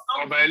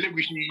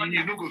Elegushi,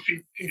 you no go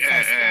fit.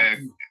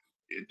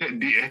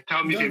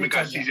 Tell me they make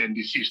a cease and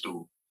desist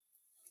too.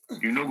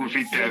 You know, go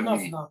fit tell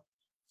me.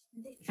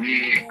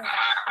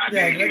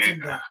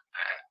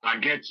 I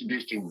get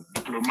this thing,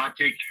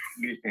 diplomatic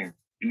this thing.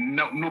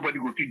 No, nobody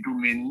will fit do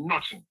me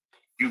nothing.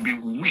 You be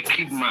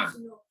wicked man.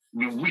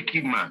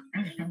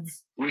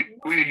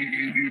 Where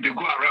you they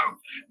go around,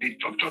 they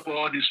chop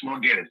all these small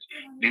girls.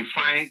 They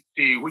find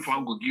say which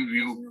one will give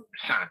you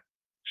son.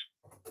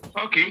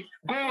 Okay,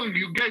 go.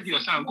 You get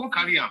your son. Go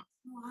carry him.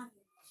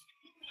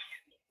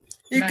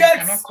 He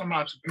cannot come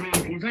out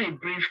brave. He's not a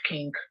brave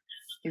king.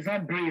 He's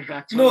not brave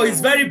at all. No, he's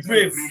very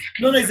brave.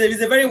 No, he's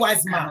a very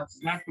wise man.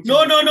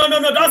 No,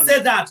 don't say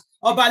that.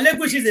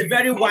 Elegushi is a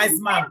very wise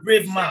man,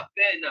 brave man.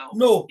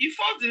 No. He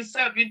forced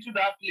himself into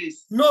that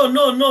place. No.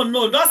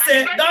 Don't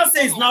say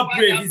he's not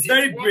brave. He's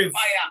very brave.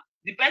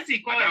 The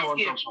person called I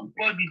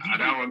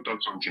don't want to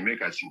talk something.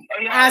 Make us see.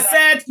 I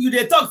said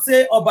they talk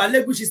say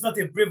Elegushi is not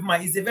a brave man.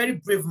 He's a very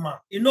brave man.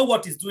 You know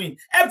what he's doing.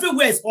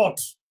 Everywhere is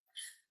hot.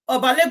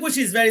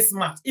 Elegushi is very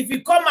smart. If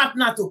he come out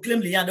now to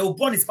claim Lian, they will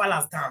burn his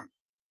palace down.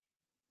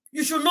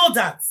 You should know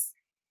that.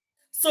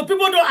 So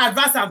people don't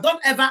advise and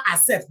don't ever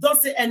accept.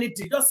 Don't say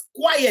anything. Just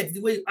quiet the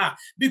way you are.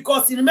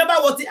 Because you remember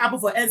what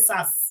happened for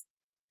𝗪𝗲.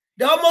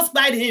 They almost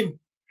died him.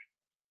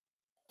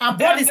 And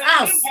bought his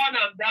house.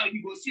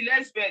 You go see,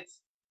 let's bet.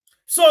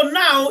 So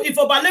now, if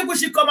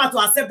Elegushi come out to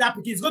accept that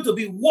pikin, it's going to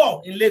be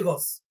war in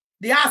Lagos.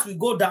 The house will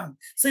go down.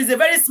 So he's a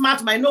very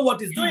smart man, know what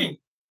he's doing.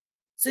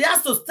 So he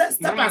has to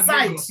step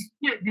aside.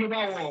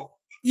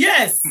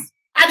 Yes.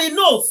 And he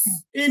knows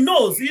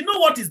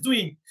what he's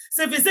doing.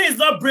 So if he says he's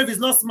not brave, he's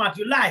not smart,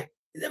 you lie.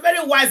 He's a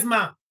very wise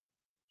man.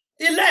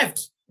 He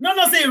left. No,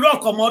 say he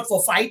run come out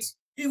for fight.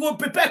 He will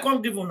prepare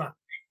come give una.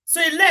 So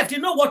he left. He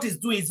know what he's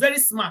doing. He's very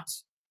smart.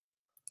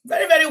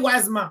 Very, very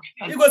wise man.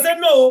 He go say,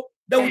 no,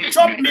 they will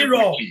chop me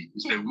raw.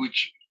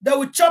 They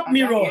will chop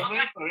me raw.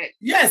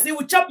 Yes, he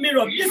will chop me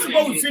raw. This is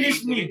what will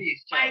finish me.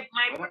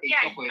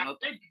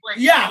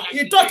 Yeah,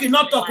 he talking,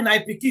 not talking, I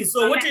pick.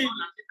 So what is...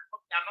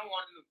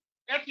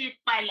 Let me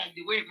fight like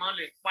the way man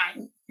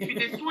fight. If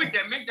they do it,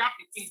 they make that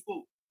pikin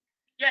go.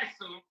 Yes,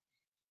 so.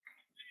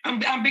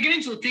 I'm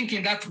beginning to think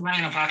in that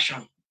line of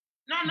action.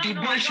 No, the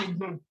boy should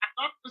go. I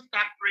not to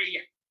start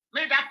prayer.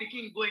 Make that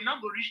pikin go. It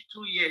not go reach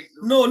 2 years.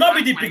 Though. No, not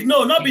be the pikin.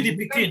 No, not be the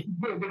pikin.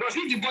 Because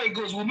if the boy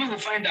goes, we will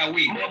find our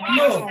way.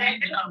 No.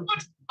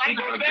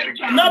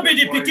 Not be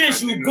the pikin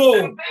should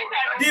go.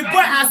 The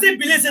boy, I still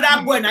believe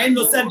that boy, an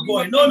innocent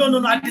boy. No,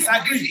 I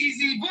disagree. Is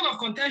the bone of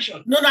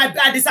contention? No,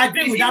 I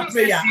disagree with that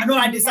prayer. No,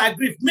 I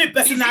disagree. Me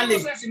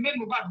personally.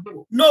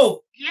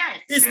 No. Yes.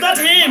 It's not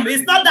him.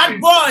 It's not that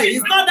boy.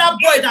 It's not that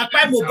boy that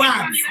cried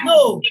Mohbad.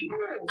 No.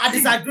 I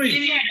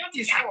disagree.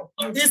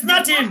 It's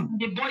not him.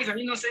 The boy is an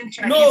innocent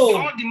child. No.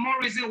 All the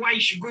more reason why he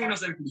should go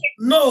innocently.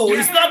 No,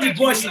 it's not the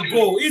boy should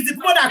go. It's the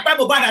people that cried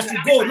Mohbad that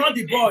should go, not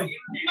the boy.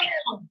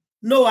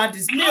 No, and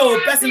it's me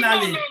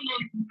personally. No.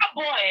 That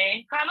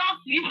boy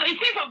cannot. He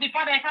thinks of the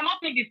father. He cannot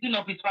take the sin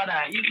of his father.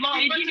 He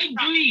didn't do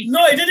it.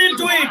 No, he didn't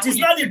do it. It's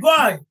not the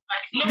boy.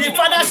 The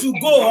father should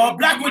go, or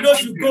Black Widow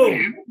should go.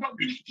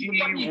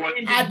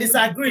 I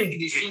disagree.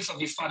 The sins of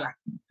his father.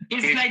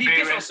 It's like the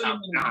case of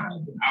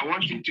Solomon. I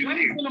want him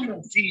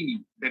to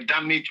see the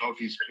damage of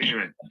his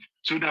parents,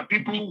 so that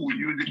people will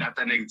use it as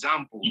an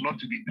example, not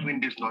to be doing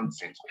this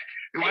nonsense.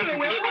 When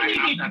people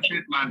after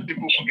statement,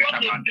 people forget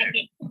about them.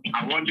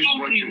 I want this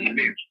boy to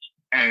live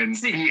and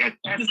be a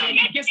This matter is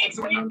becoming a case of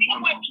Solomon.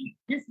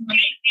 This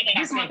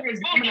matter is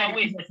becoming a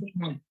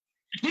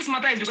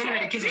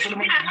case of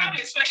Solomon. I have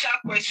a special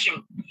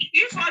question.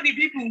 If all the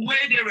people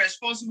where they're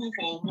responsible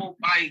for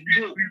Mohbad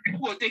go, who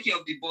will take care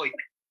of the boy?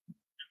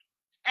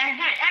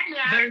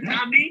 Very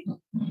Nami?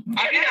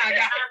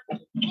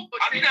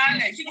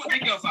 She will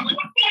take care of her.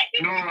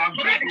 No, I'm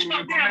going to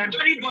recommend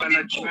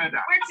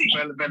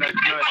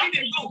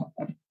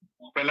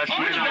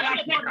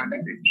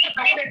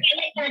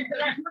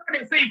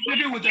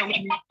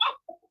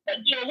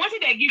What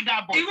did they give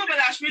that boy? Even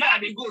Belashmeda,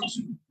 they go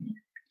too.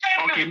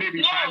 Okay,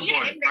 maybe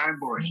fine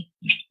boy.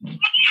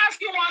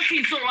 Ask you one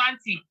thing, so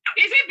auntie.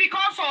 Is it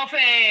because of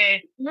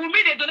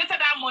Wumi they donated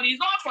that money? It's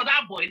not for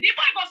that boy. The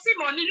boy got see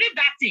money, leave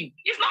that thing.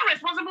 He's not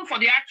responsible for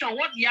the action,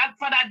 what the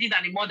father did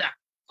and the mother.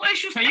 So it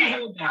should I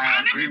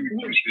agree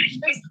with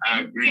you. I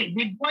agree.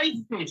 The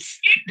boy's case.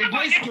 The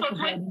boy's case.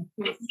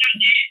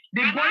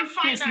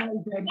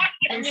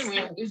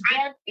 Anyway,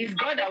 it's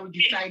God that will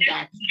decide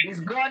that. It's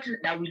God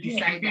that will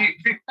decide that.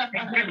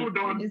 People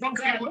don't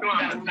understand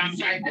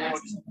God.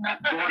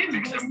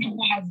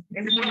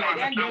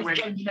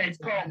 Judgment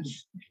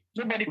comes.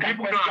 Nobody can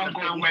question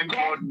God when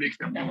God makes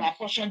them. There are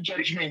portion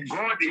judgment.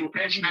 God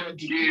intentionally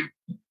gave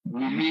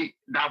Wumi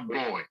that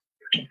boy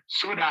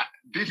so that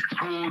this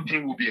whole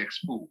thing will be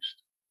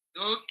exposed.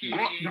 Okay.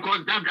 God,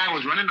 because that guy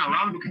was running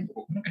around looking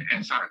for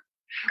a son.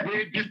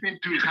 This thing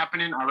too is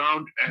happening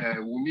around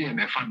Wumi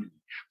and her family.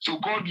 So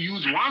God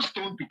used one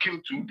stone to kill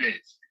two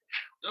birds.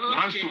 Okay.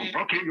 One stone.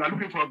 Okay, you are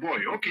looking for a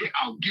boy. Okay,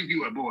 I'll give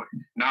you a boy.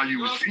 Now you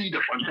will see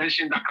the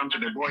contention that comes to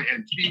the boy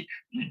and see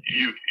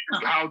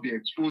how they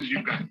expose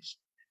you guys.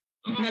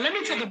 Now let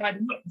me talk about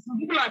it. Some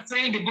people are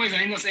saying the boy is an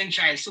innocent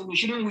child, so we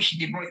shouldn't wish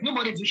the boy.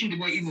 Nobody's wishing the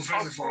boy evil,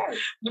 first of all.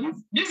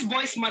 This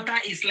boy's matter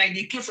is like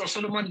the case of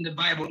Solomon in the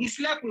Bible. He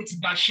slept with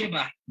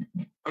Bathsheba,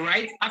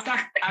 right? After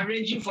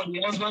arranging for the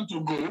husband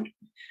to go.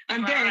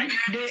 And then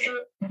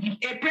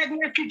a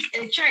pregnancy,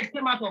 a child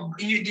came out of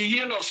the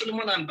union of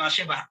Solomon and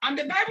Bathsheba. And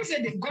the Bible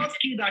said that God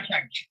killed that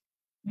child.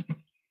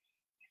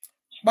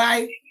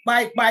 By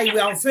we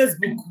on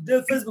Facebook.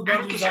 The Facebook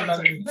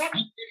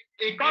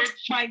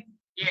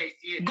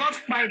God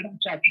fired that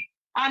child.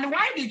 And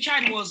while the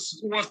child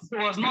was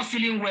not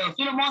feeling well,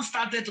 Solomon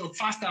started to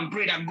fast and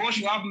pray that God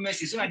should have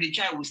mercy so that the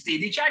child will stay.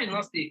 The child did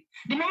not stay.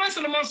 The moment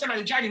Solomon saw that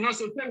the child did not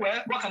stay,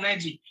 well, what can I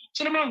do?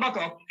 Solomon got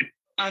up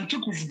and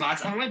took his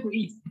bath and went to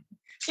eat.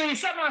 So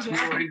his servants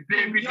were it's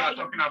David you are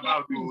talking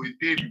about.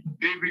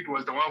 David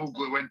was the one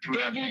who went through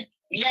that.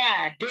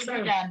 Yeah,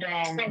 David and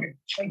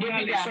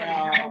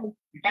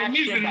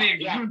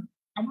Bathsheba.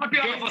 I'm not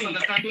sure of us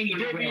understanding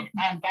David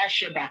and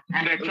Bathsheba.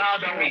 And the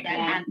child that was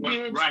born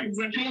was right.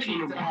 The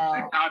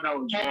child that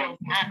was born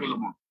was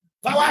Solomon.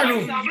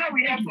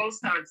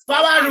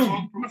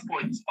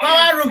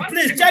 Power room,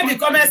 please check the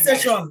comment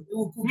section.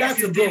 We got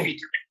to go.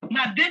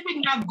 Now David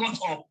now got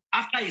up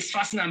after his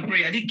fasting and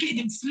prayer.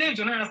 The slaves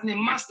were not asking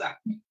him, Master,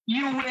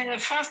 you were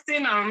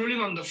fasting and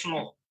rolling on the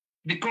floor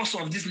because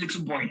of this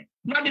little boy.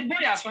 Now the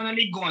boy has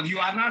finally gone. You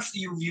are now,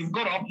 you've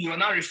got up, you are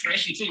now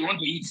refreshed, you say you want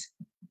to eat.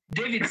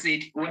 David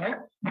said,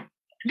 well,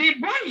 the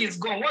boy is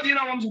gone. What do you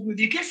now want to do?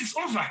 The case is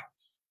over.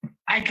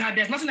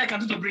 There's nothing I can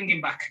do to bring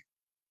him back.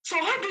 So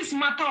how this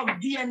matter of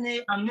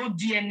DNA and no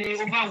DNA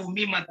over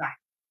Wumi matter?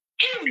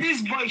 If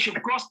this boy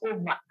should cross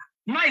over,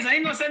 now he's an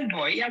innocent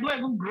boy. He has not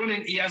even grown,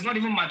 he has not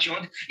even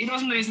matured. He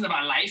doesn't know anything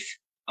about life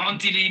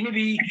until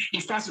maybe he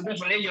starts to go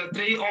from age of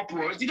 3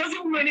 upwards. He doesn't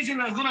even know anything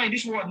that's going on in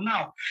this world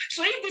now.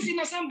 So if this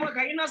innocent boy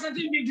can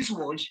innocently leave this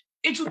world,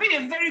 it will be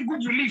a very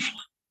good relief.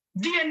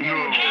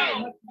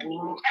 DNA.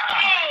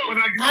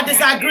 I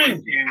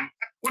disagree.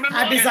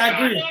 I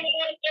disagree.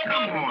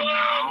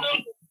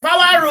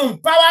 Power room.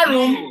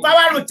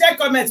 Check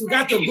comments. We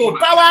got to go.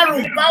 Power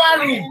room.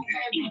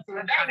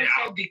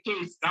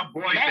 That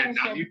boy said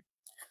that.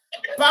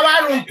 Power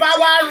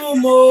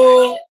room.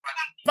 Oh.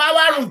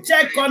 Power room.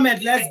 Check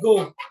comment. Let's go.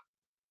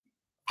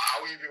 I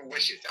will even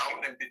wish it. I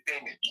won't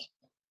entertain it.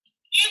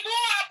 It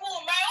won't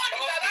happen. My own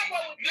is that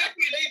one will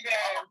leave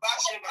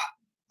Bathsheba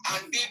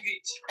and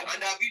David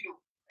and Davido.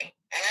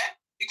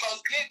 Because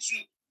they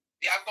too,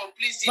 they are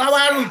complicit.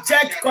 Power room.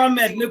 Check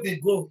comment. Let me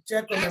go.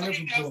 Check comment. Let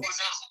me go.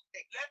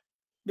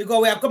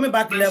 Because we are coming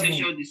back to level.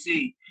 They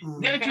say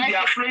they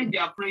are praying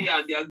their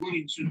prayer. They are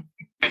going to.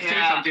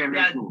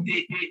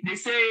 They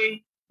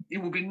say it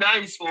would be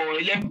nice for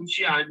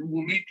Elegushi and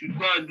Wumi to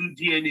go and do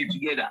DNA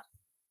together.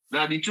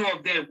 Now the two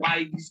of them,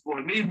 why this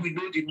boy? Maybe we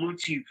know the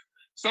motive.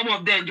 Some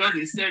of them just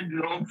they send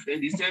love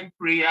and they send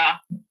prayer.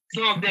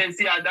 Some of them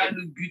say, "I don't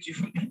look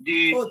beautiful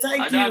today." Oh,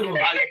 thank I don't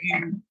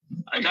argue.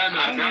 I don't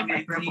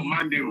know. For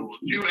Monday,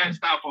 you and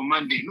start for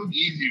Monday. Look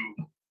easy.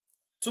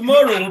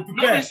 Tomorrow we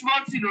prepare. Not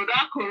smart,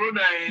 that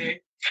corona.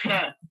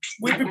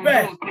 We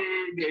prepare.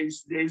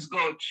 There's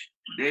God.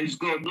 There's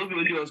God.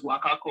 Nobody else will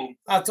come.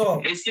 At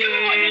all. They say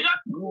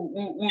we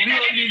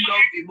only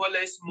love the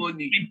molest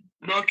money,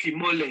 not the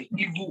mole.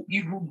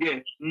 Evil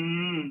girl.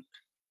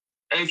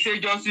 And say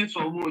justice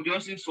for more.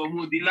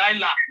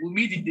 Delilah. We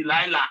meet the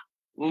Delilah.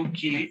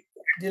 Okay.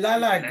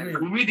 Delilah agree.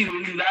 We meet the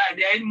Delilah.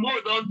 Then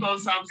more don't turn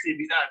something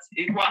with that.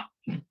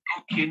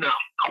 Okay now.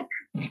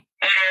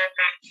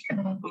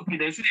 Okay,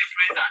 they see the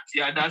friend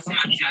that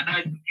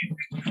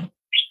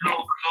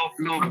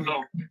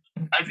love.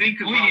 I think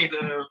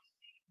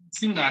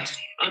seen that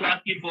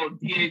other people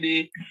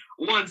DNA.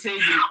 One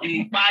says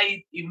they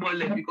buy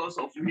Imole because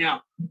of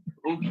meow.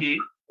 Okay,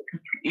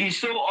 it's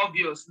so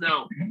obvious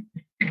now.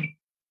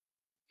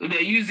 So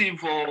they use him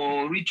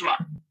for ritual.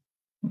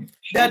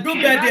 They do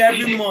birthday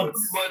every month.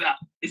 Mother,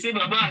 they say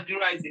Mama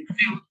Adura is a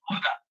field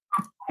mother.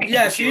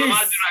 Yeah, she is. Mama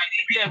Adura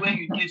is here when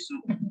you get so.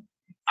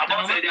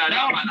 About the other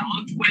man,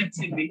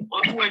 120 me.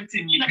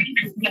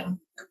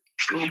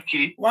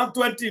 Okay.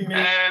 120 me.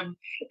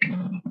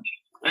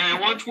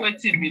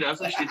 120 me.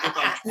 That's what she talk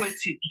about.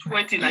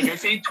 20. Like I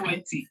say,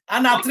 20.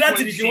 And I'm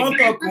 30. If you want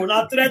to talk,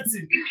 now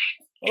 30.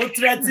 Oh,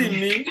 30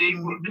 me.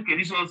 Okay,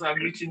 these ones are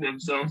reaching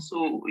themselves.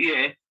 So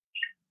yeah.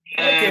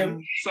 Okay.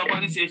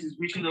 Somebody says he's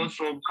reaching us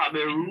from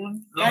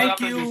Cameroon. Thank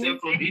Another you. person said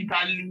from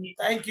Italy.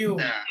 Thank you.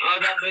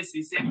 Another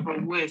person said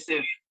from where,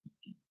 sir?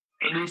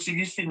 I don't see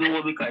this thing, no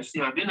one make I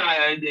see. I've been the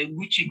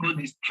𝗬𝘁 God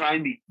is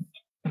trying me.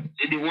 And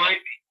they want me.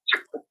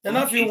 They're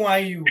not feeling why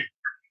you.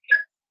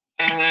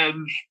 Let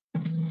me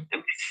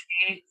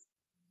see.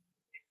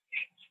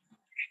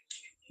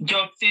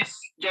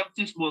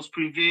 Justice must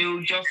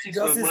prevail. Justice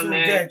will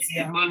get,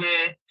 yeah.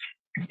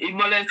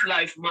 Imole's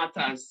life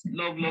matters.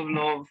 Love.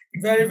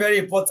 Very, very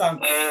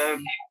important.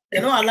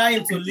 They're not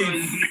allowing him to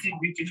live.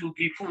 Beautiful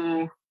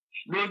people.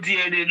 No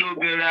DNA, no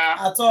burial.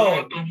 At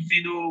all.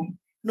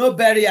 No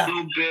burial.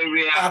 No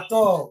burial. At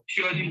all.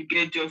 Surely we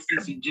get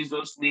justice in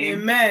Jesus'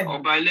 name. Amen.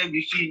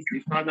 𝗵𝘃 is the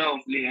father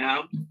of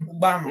Liam.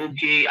 Bam.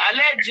 Okay.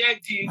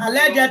 Allegedly.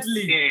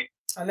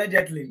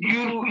 Allegedly.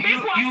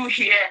 You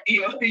hear.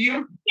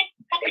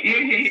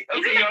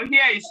 Okay, your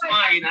hair is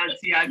fine,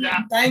 Auntie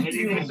Ada. Thank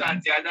you.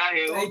 Auntie Ada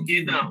hair.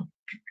 Okay now.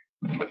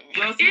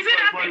 Just is it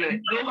that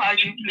no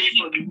hiding place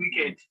for the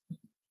wicked.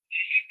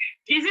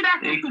 Is it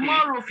that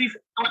tomorrow,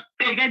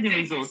 get the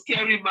results?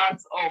 Scary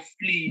maths off,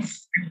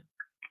 please.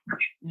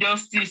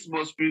 Justice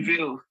must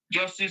prevail.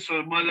 Justice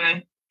for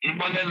Mole. In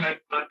Mole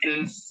life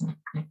matters.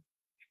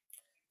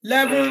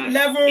 11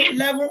 a.m. in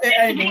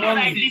the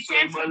morning.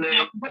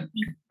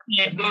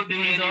 No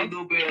DNA,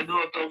 no burial, no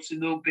autopsy,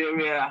 no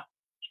burial.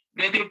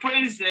 Then they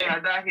praise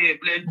that here,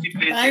 plenty.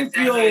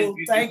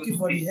 Thank you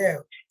for the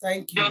help.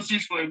 Thank you.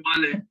 Justice for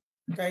Mole.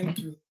 Thank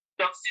you.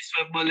 Justice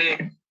for Mole.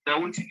 Now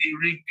what did they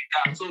rig with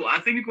that? So I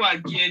think people are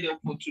geared up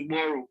for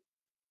tomorrow.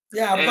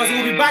 Yeah, because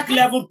we'll be back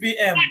 11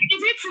 p.m. Is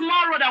it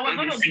tomorrow that we're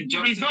going to be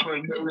result?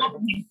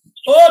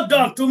 Hold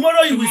on.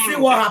 Tomorrow you will see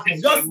what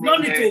happens. Just no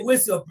need to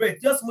waste your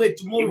breath. Just wait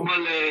tomorrow.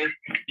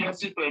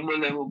 Justice for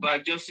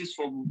Mohbad. Justice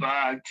for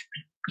Mohbad.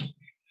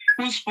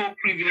 Who spoke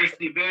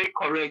previously? Very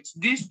correct.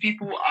 These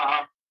people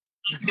are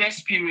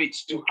desperate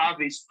to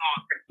have a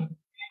son.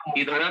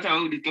 You know, that's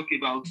how they talk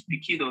about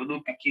picking or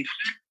no picking.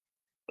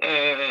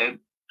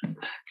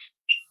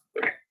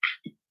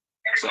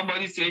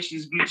 Somebody said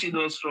she's greeting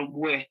us from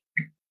where?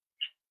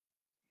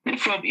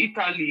 from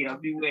Italy, I'll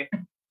beware.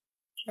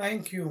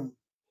 Thank you.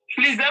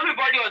 Please,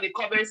 everybody on the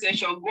comment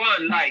section, go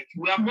and like.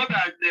 We are more than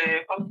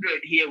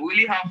 100 here. We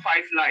only have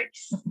 5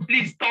 likes.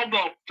 Please,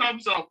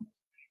 thumbs up.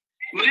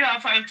 We only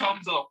have 5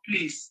 thumbs up.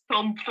 Please,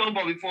 thumb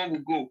up before we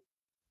go.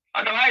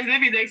 Otherwise,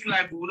 maybe next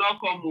live we will not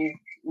come.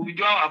 We'll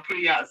do our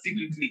prayer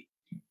secretly.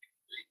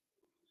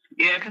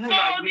 Yeah, good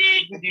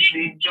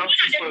evening.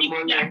 Justice for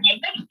Imola.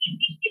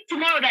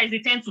 Tomorrow, that is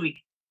the 10th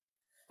week.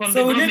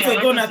 So we need to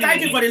go now.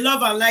 Thank you for the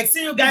love and like.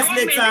 See you guys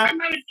later.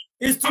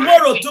 It's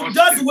tomorrow.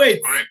 Just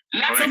wait.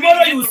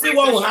 Tomorrow you will see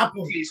what will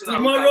happen.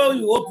 Tomorrow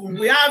you open.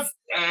 We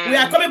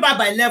are coming back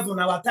by 11.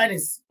 Our time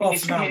is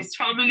off now. His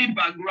family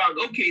background.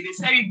 Okay, they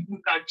say we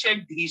can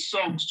check his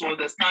songs to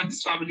understand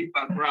his family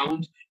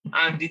background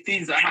and the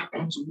things that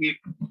happened to him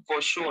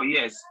for sure.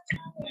 Yes.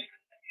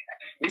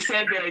 They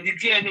said the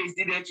DNA is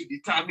needed to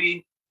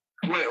determine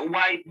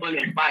why Mole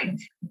bite.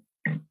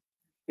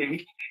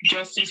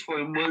 Justice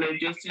for Mole,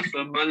 justice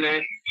for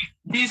Mole.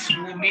 This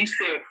Wumi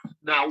self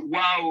now.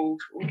 Wow.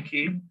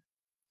 Okay.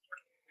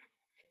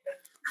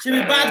 She's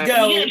a bad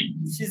girl.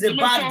 She's a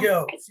bad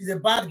girl. She's a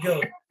bad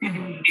girl.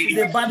 She's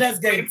the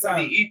baddest girl in town.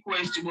 The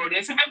inquest tomorrow.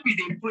 There's something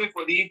they pray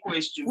for the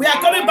inquest tomorrow. We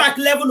are coming back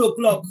 11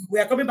 o'clock. We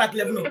are coming back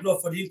 11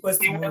 o'clock for the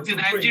inquest tomorrow. The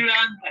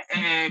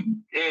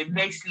Nigerian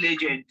next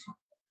legend.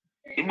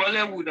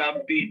 Imole would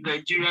have been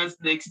Nigeria's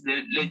next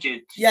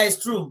legend. Yeah,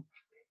 it's true.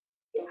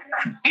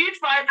 If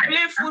I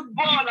play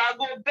football, I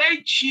go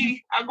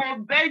𝗵𝘃𝗃. I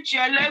go bench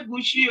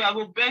Elegushi. I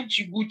go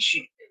bench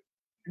Gucci.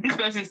 This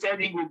person said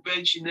he go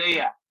bench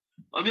Neya.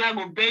 I mean, I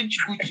go bench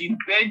Gucci,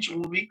 bench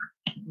Wumi,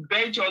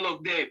 bench all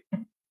of them.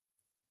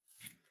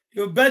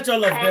 You bench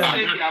all of them.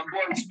 Their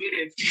boys made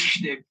them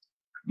finish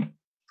them.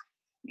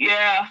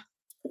 Yeah.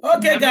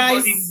 Okay,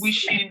 everybody guys.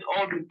 Wishing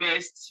all the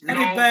best. All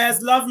the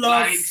best. Love.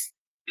 Likes,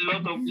 a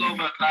lot of love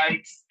and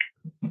likes.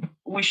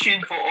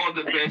 Wishing for all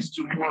the best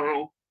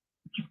tomorrow.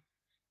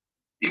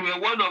 You were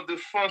one of the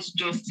first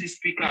justice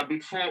speaker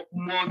before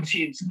more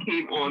teams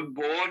came on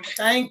board.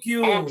 Thank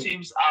you. All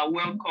teams are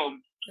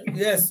welcome.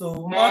 Yes, so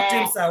more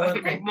teams are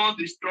welcome. More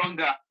the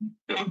stronger.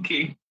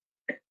 Okay.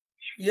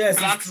 Yes,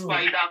 Black it's true.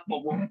 Spider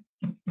Kobo.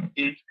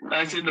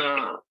 That's in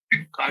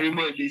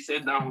Karima, they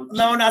said that one.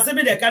 Now, see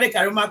me they carry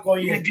Karima call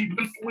you.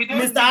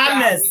 Mr.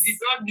 Alex. We did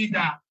not need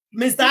that.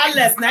 Mr.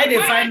 Alex, now they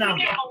find now.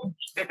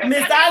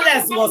 Mr.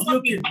 Alex was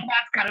looking.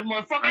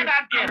 Forget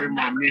that girl.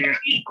 Karima,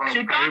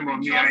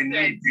 I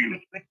need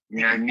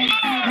you. I need you.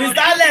 Mr.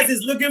 Alex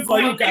is looking for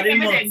you,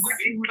 Karima.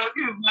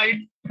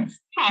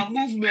 Her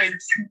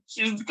movement,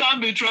 she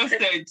can't be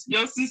trusted.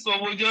 Justice for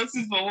more,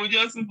 justice for more,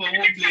 justice for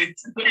more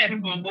plates, justice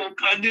for more,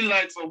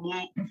 candlelight for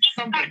more.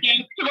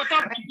 You go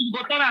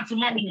turn her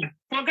tomorrow.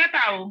 Forget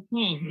her.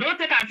 Don't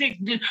take her.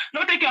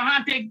 Don't take your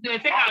hand. Take her.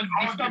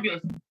 Disturb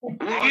yourself.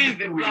 Who is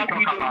the black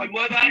widow? The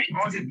mother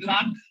is the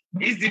black.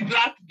 Is the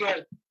black door.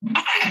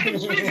 Who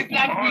is the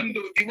black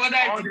window? The mother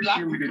is the black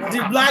window.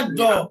 The black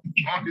door.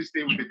 All this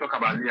thing we talk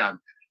about Leon.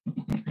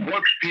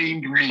 What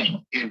pained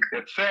me in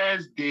the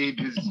first day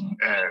this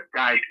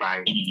guy by.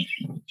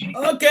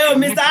 Okay,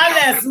 Mr.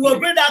 Alex, we'll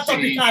bring that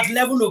topic at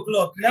 11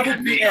 o'clock,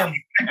 11 p.m.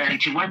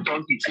 And she went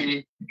on to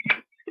say,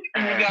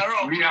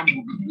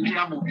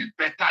 Liam will be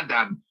better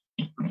than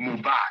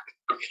Mohbad.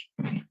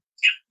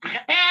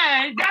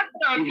 Yeah, that's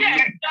yeah,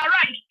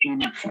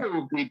 you're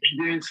right. They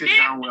didn't sit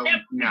down well with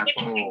me at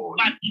all.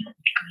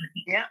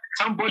 Yeah.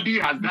 Somebody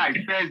has died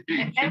first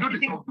day. You know the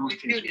talk those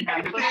things.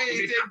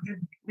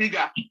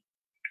 Nigga.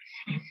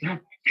 You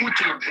put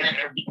your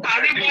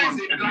Karima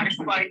is a black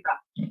spider.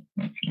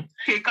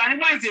 Okay,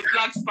 Karima is a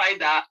black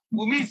spider.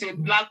 Wumi is a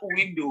black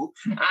window,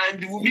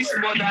 and Wumi's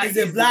mother is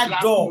a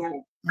black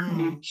door.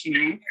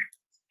 Okay.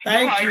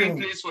 Thank you.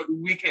 Place for the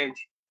weekend.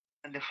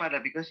 And the father,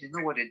 because you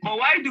know what they do. But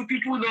why do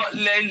people not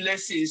learn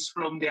lessons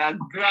from their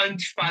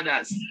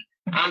grandfathers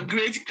and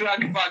great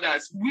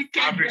grandfathers?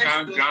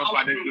 African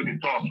grandfathers do the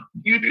talk.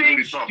 You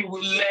think you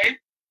will learn?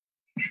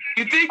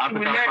 You think you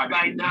will learn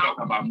by now? Talk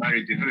about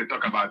marriage. They don't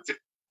talk about.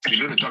 They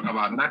don't talk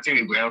about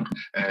nothing will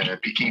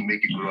help picking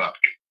make it grow up.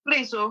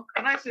 Please, so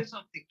can I say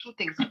something? 2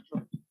 things.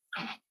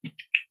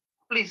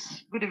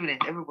 Please, good evening,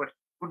 everybody.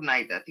 Good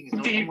night. I think it's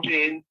good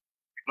evening,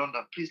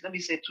 London. Please, let me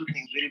say 2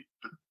 things very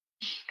quick.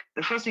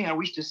 The first thing I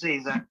wish to say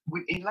is that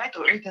in light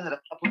of everything that has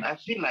happened, I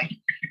feel like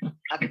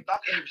at the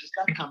back end, we should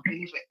start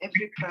campaigning for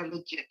every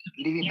private jet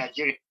leaving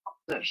Nigeria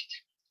searched.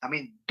 I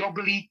mean,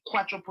 doubly,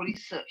 quadruply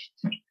searched.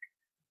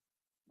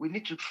 We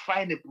need to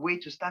find a way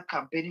to start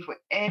campaigning for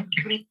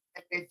every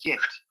private jet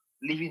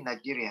leaving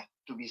Nigeria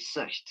to be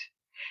searched.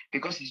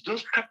 Because it's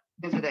those private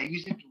jets that are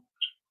using to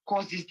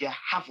cause this their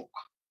havoc.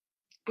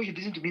 But you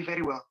listen to me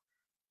very well.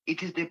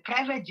 It is the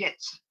private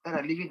jets that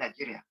are leaving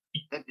Nigeria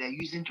that they're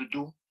using to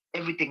do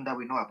everything that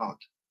we know about.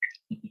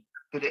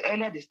 So the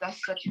earlier they start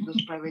searching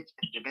those private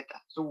jets, the better.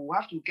 So we'll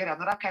have to get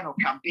another kind of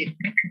campaign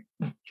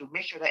to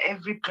make sure that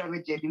every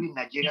private jet leaving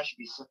Nigeria should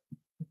be searched.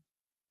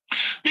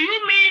 Do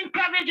you mean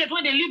private jet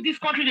when they leave this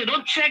country, they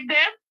don't check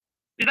them?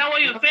 Is that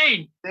what you're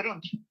saying? They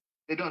don't.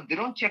 They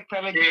don't check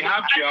private They jet.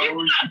 have their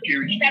own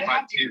security,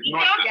 but it's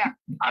not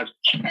as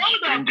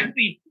stringent.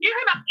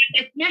 Even at the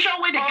destination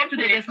where they get to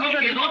the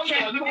destination, they don't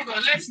check.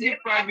 Let's leave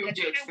private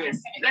jet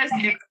first. Let's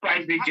leave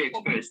private jet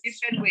first.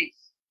 Different ways.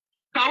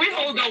 Can we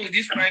hold on with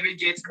this private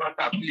jet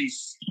matter,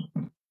 please?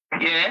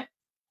 Yeah.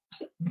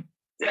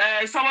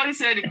 Somebody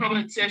said in the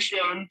comment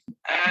section,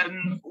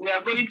 we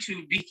are going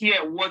to be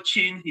here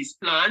watching his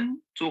plan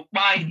to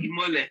buy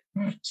𝗵𝘃𝗧𝗕.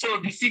 So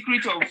the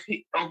secret of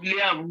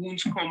Liam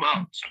won't come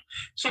out.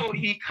 So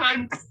he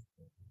can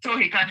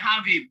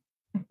have him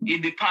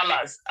in the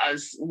palace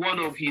as one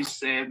of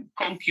his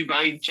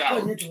concubine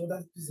child.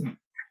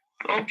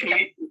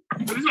 Okay.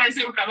 So this is why I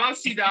say we cannot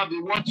sit down and be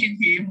watching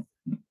him.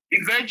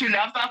 Eventually,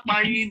 after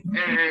buying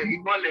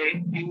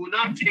𝗵𝘃𝗧𝗕, he will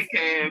now take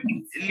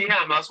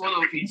Liam as one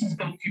of his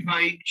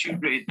concubine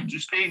children to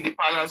stay in the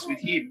palace with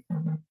him.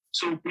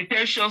 So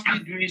pretentiously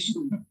doing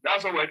so.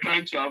 That's what we're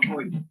trying to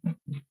avoid.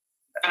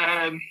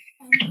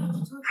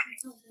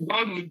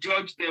 God will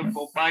judge them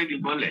for buying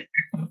𝗵𝘃𝗧𝗕.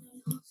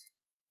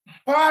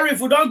 Or if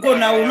we don't go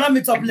now, we'll not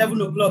meet up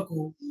 11 o'clock.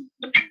 Oh.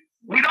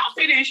 We don't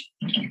finish.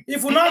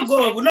 If we not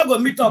go, we're not going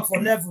to meet up for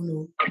 11.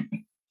 No.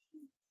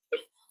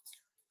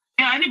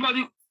 Yeah,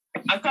 anybody?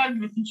 I can't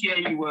even hear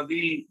you. Well,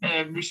 the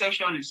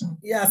reception is.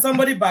 Yeah,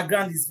 somebody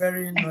background is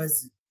very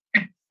noisy.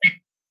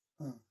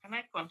 Can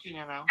I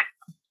continue now?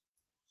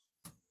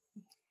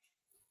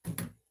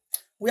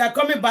 We are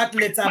coming back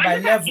later by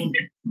 11.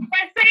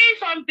 We're saying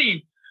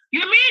something. You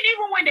mean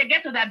even when they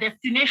get to that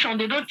destination,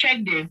 they don't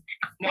check them?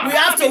 We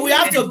have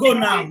to go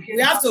now.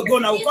 We have to go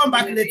now. We'll come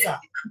back later.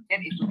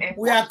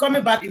 We are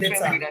coming back later.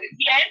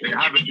 They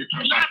have a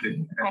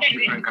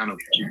different kind of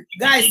security.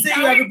 Guys, see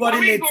you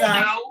everybody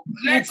later.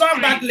 We'll come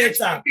back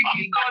later.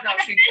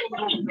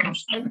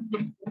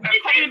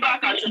 We're coming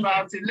back at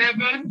about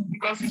 11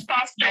 because it's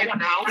past 10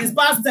 now. It's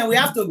past 10. We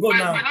have to go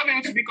now. We're not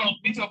going to be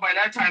complete up by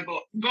that time,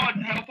 but God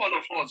help all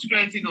of us,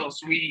 strengthen us.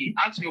 We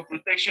ask your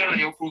protection and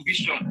your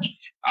provision.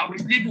 We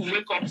sleep, we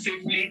wake up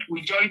safely,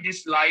 we join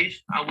this life,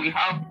 and we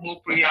have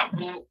more prayer,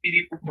 more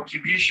meaningful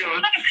contribution,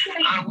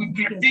 and we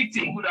predict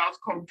a good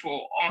outcome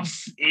for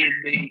us in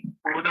the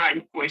Corona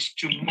Inquest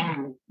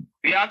tomorrow.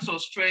 We ask for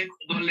strength,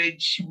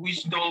 knowledge,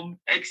 wisdom,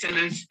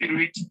 excellent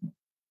spirit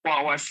for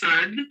our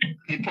son,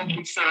 the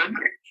public son,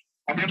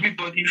 and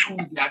everybody who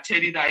will be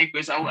attending that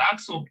inquest. I will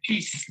ask for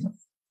peace.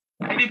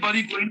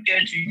 Anybody going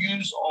there to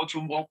use or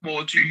to mock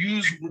or to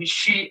use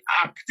wishy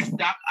acts,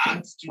 dark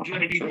acts to do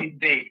anything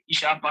there, it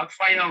shall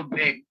backfire on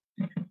them.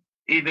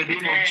 In the name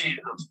of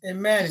Jesus.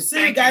 Amen.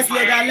 See you guys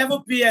later at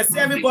 11 p.m. See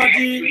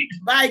everybody.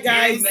 Bye,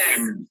 guys.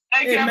 Amen.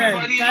 Thank you, Amen.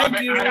 everybody.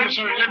 Thank you.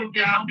 Sorry, let me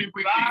get something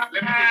quickly.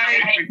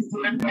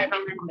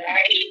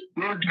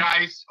 Those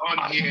guys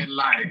on here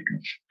live,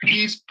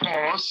 please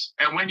pause,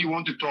 and when you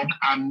want to talk,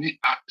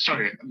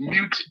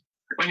 mute.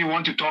 When you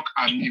want to talk,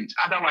 unmute.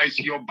 Otherwise,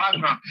 your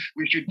background,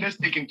 we should just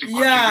take into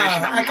consideration.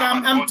 Yeah,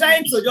 I'm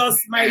trying to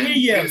just my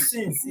ears.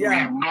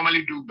 Yeah, we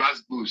normally do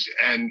buzz boost,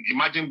 and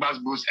imagine buzz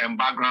boost and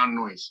background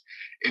noise.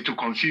 It will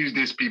confuse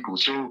these people.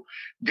 So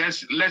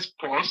just let's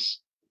pause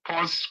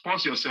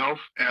yourself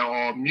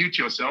or mute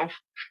yourself.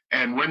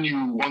 And when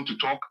you want to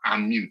talk,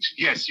 unmute.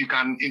 Yes, you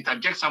can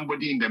interject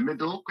somebody in the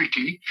middle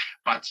quickly,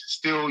 but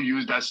still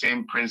use that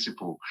same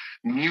principle.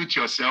 Mute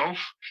yourself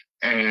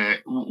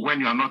when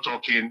you are not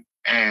talking,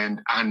 and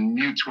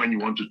unmute when you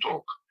want to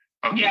talk.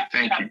 Okay,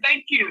 thank you.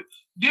 Thank you.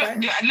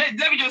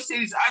 Let me just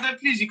say this. Either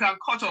please, you can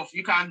cut off,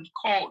 you can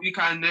call, you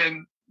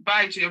can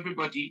bye to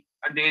everybody,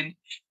 and then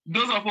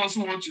those of us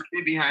who want to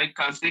stay behind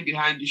can stay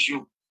behind the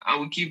show,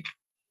 and we keep.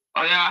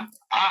 Oh yeah,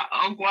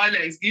 Uncle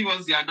Alex, give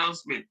us the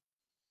announcement.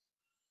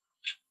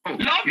 Oh,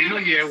 love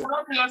you.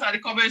 Love us at the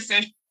comment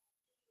section.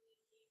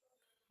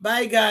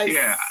 Bye, guys.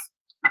 Yeah.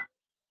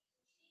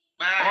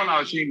 Bye. All I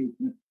was saying,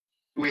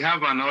 we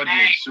have an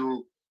audience,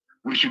 so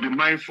we should be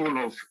mindful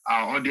of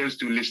our audience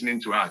to listening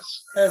to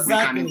us.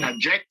 Exactly. We can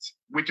interject,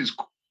 which is